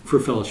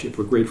fellowship.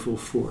 We're grateful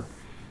for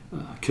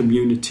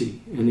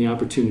community and the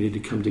opportunity to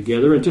come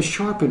together and to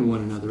sharpen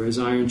one another as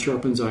iron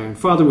sharpens iron.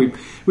 Father,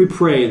 we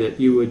pray that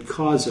you would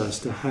cause us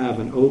to have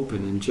an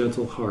open and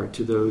gentle heart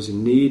to those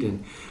in need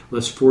and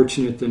less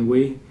fortunate than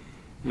we.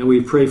 And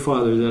we pray,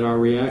 Father, that our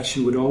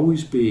reaction would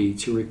always be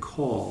to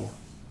recall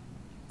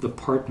the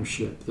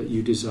partnership that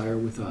you desire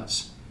with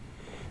us.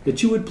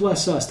 That you would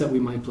bless us, that we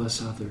might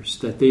bless others,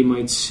 that they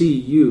might see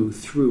you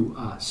through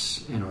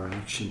us and our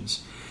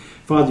actions.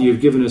 Father,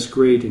 you've given us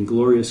great and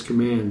glorious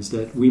commands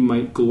that we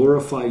might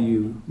glorify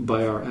you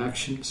by our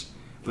actions,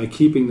 by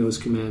keeping those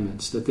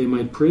commandments, that they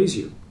might praise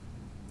you.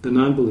 The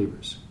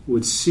non-believers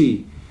would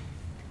see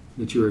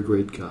that you're a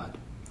great God.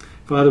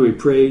 Father, we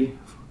pray,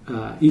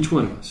 each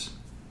one of us,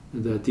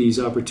 that these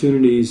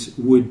opportunities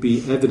would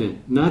be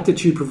evident. Not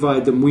that you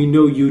provide them, we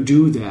know you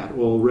do that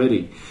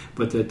already,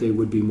 but that they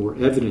would be more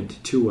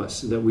evident to us,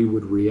 that we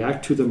would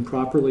react to them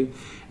properly,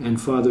 and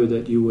Father,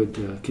 that you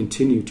would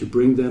continue to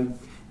bring them,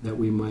 that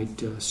we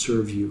might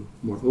serve you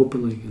more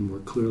openly and more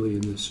clearly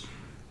in this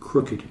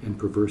crooked and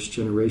perverse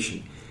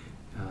generation.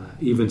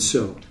 Even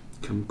so,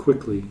 come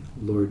quickly,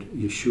 Lord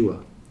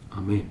Yeshua.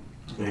 Amen.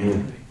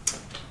 Amen.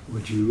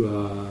 Would you,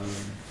 I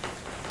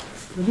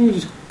think we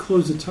just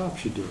close the top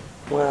should do it.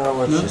 Well,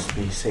 let's No? just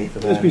be safe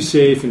about Let's it. be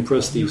safe and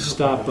press the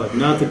stop button,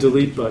 not the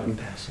delete button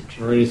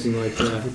or anything like that.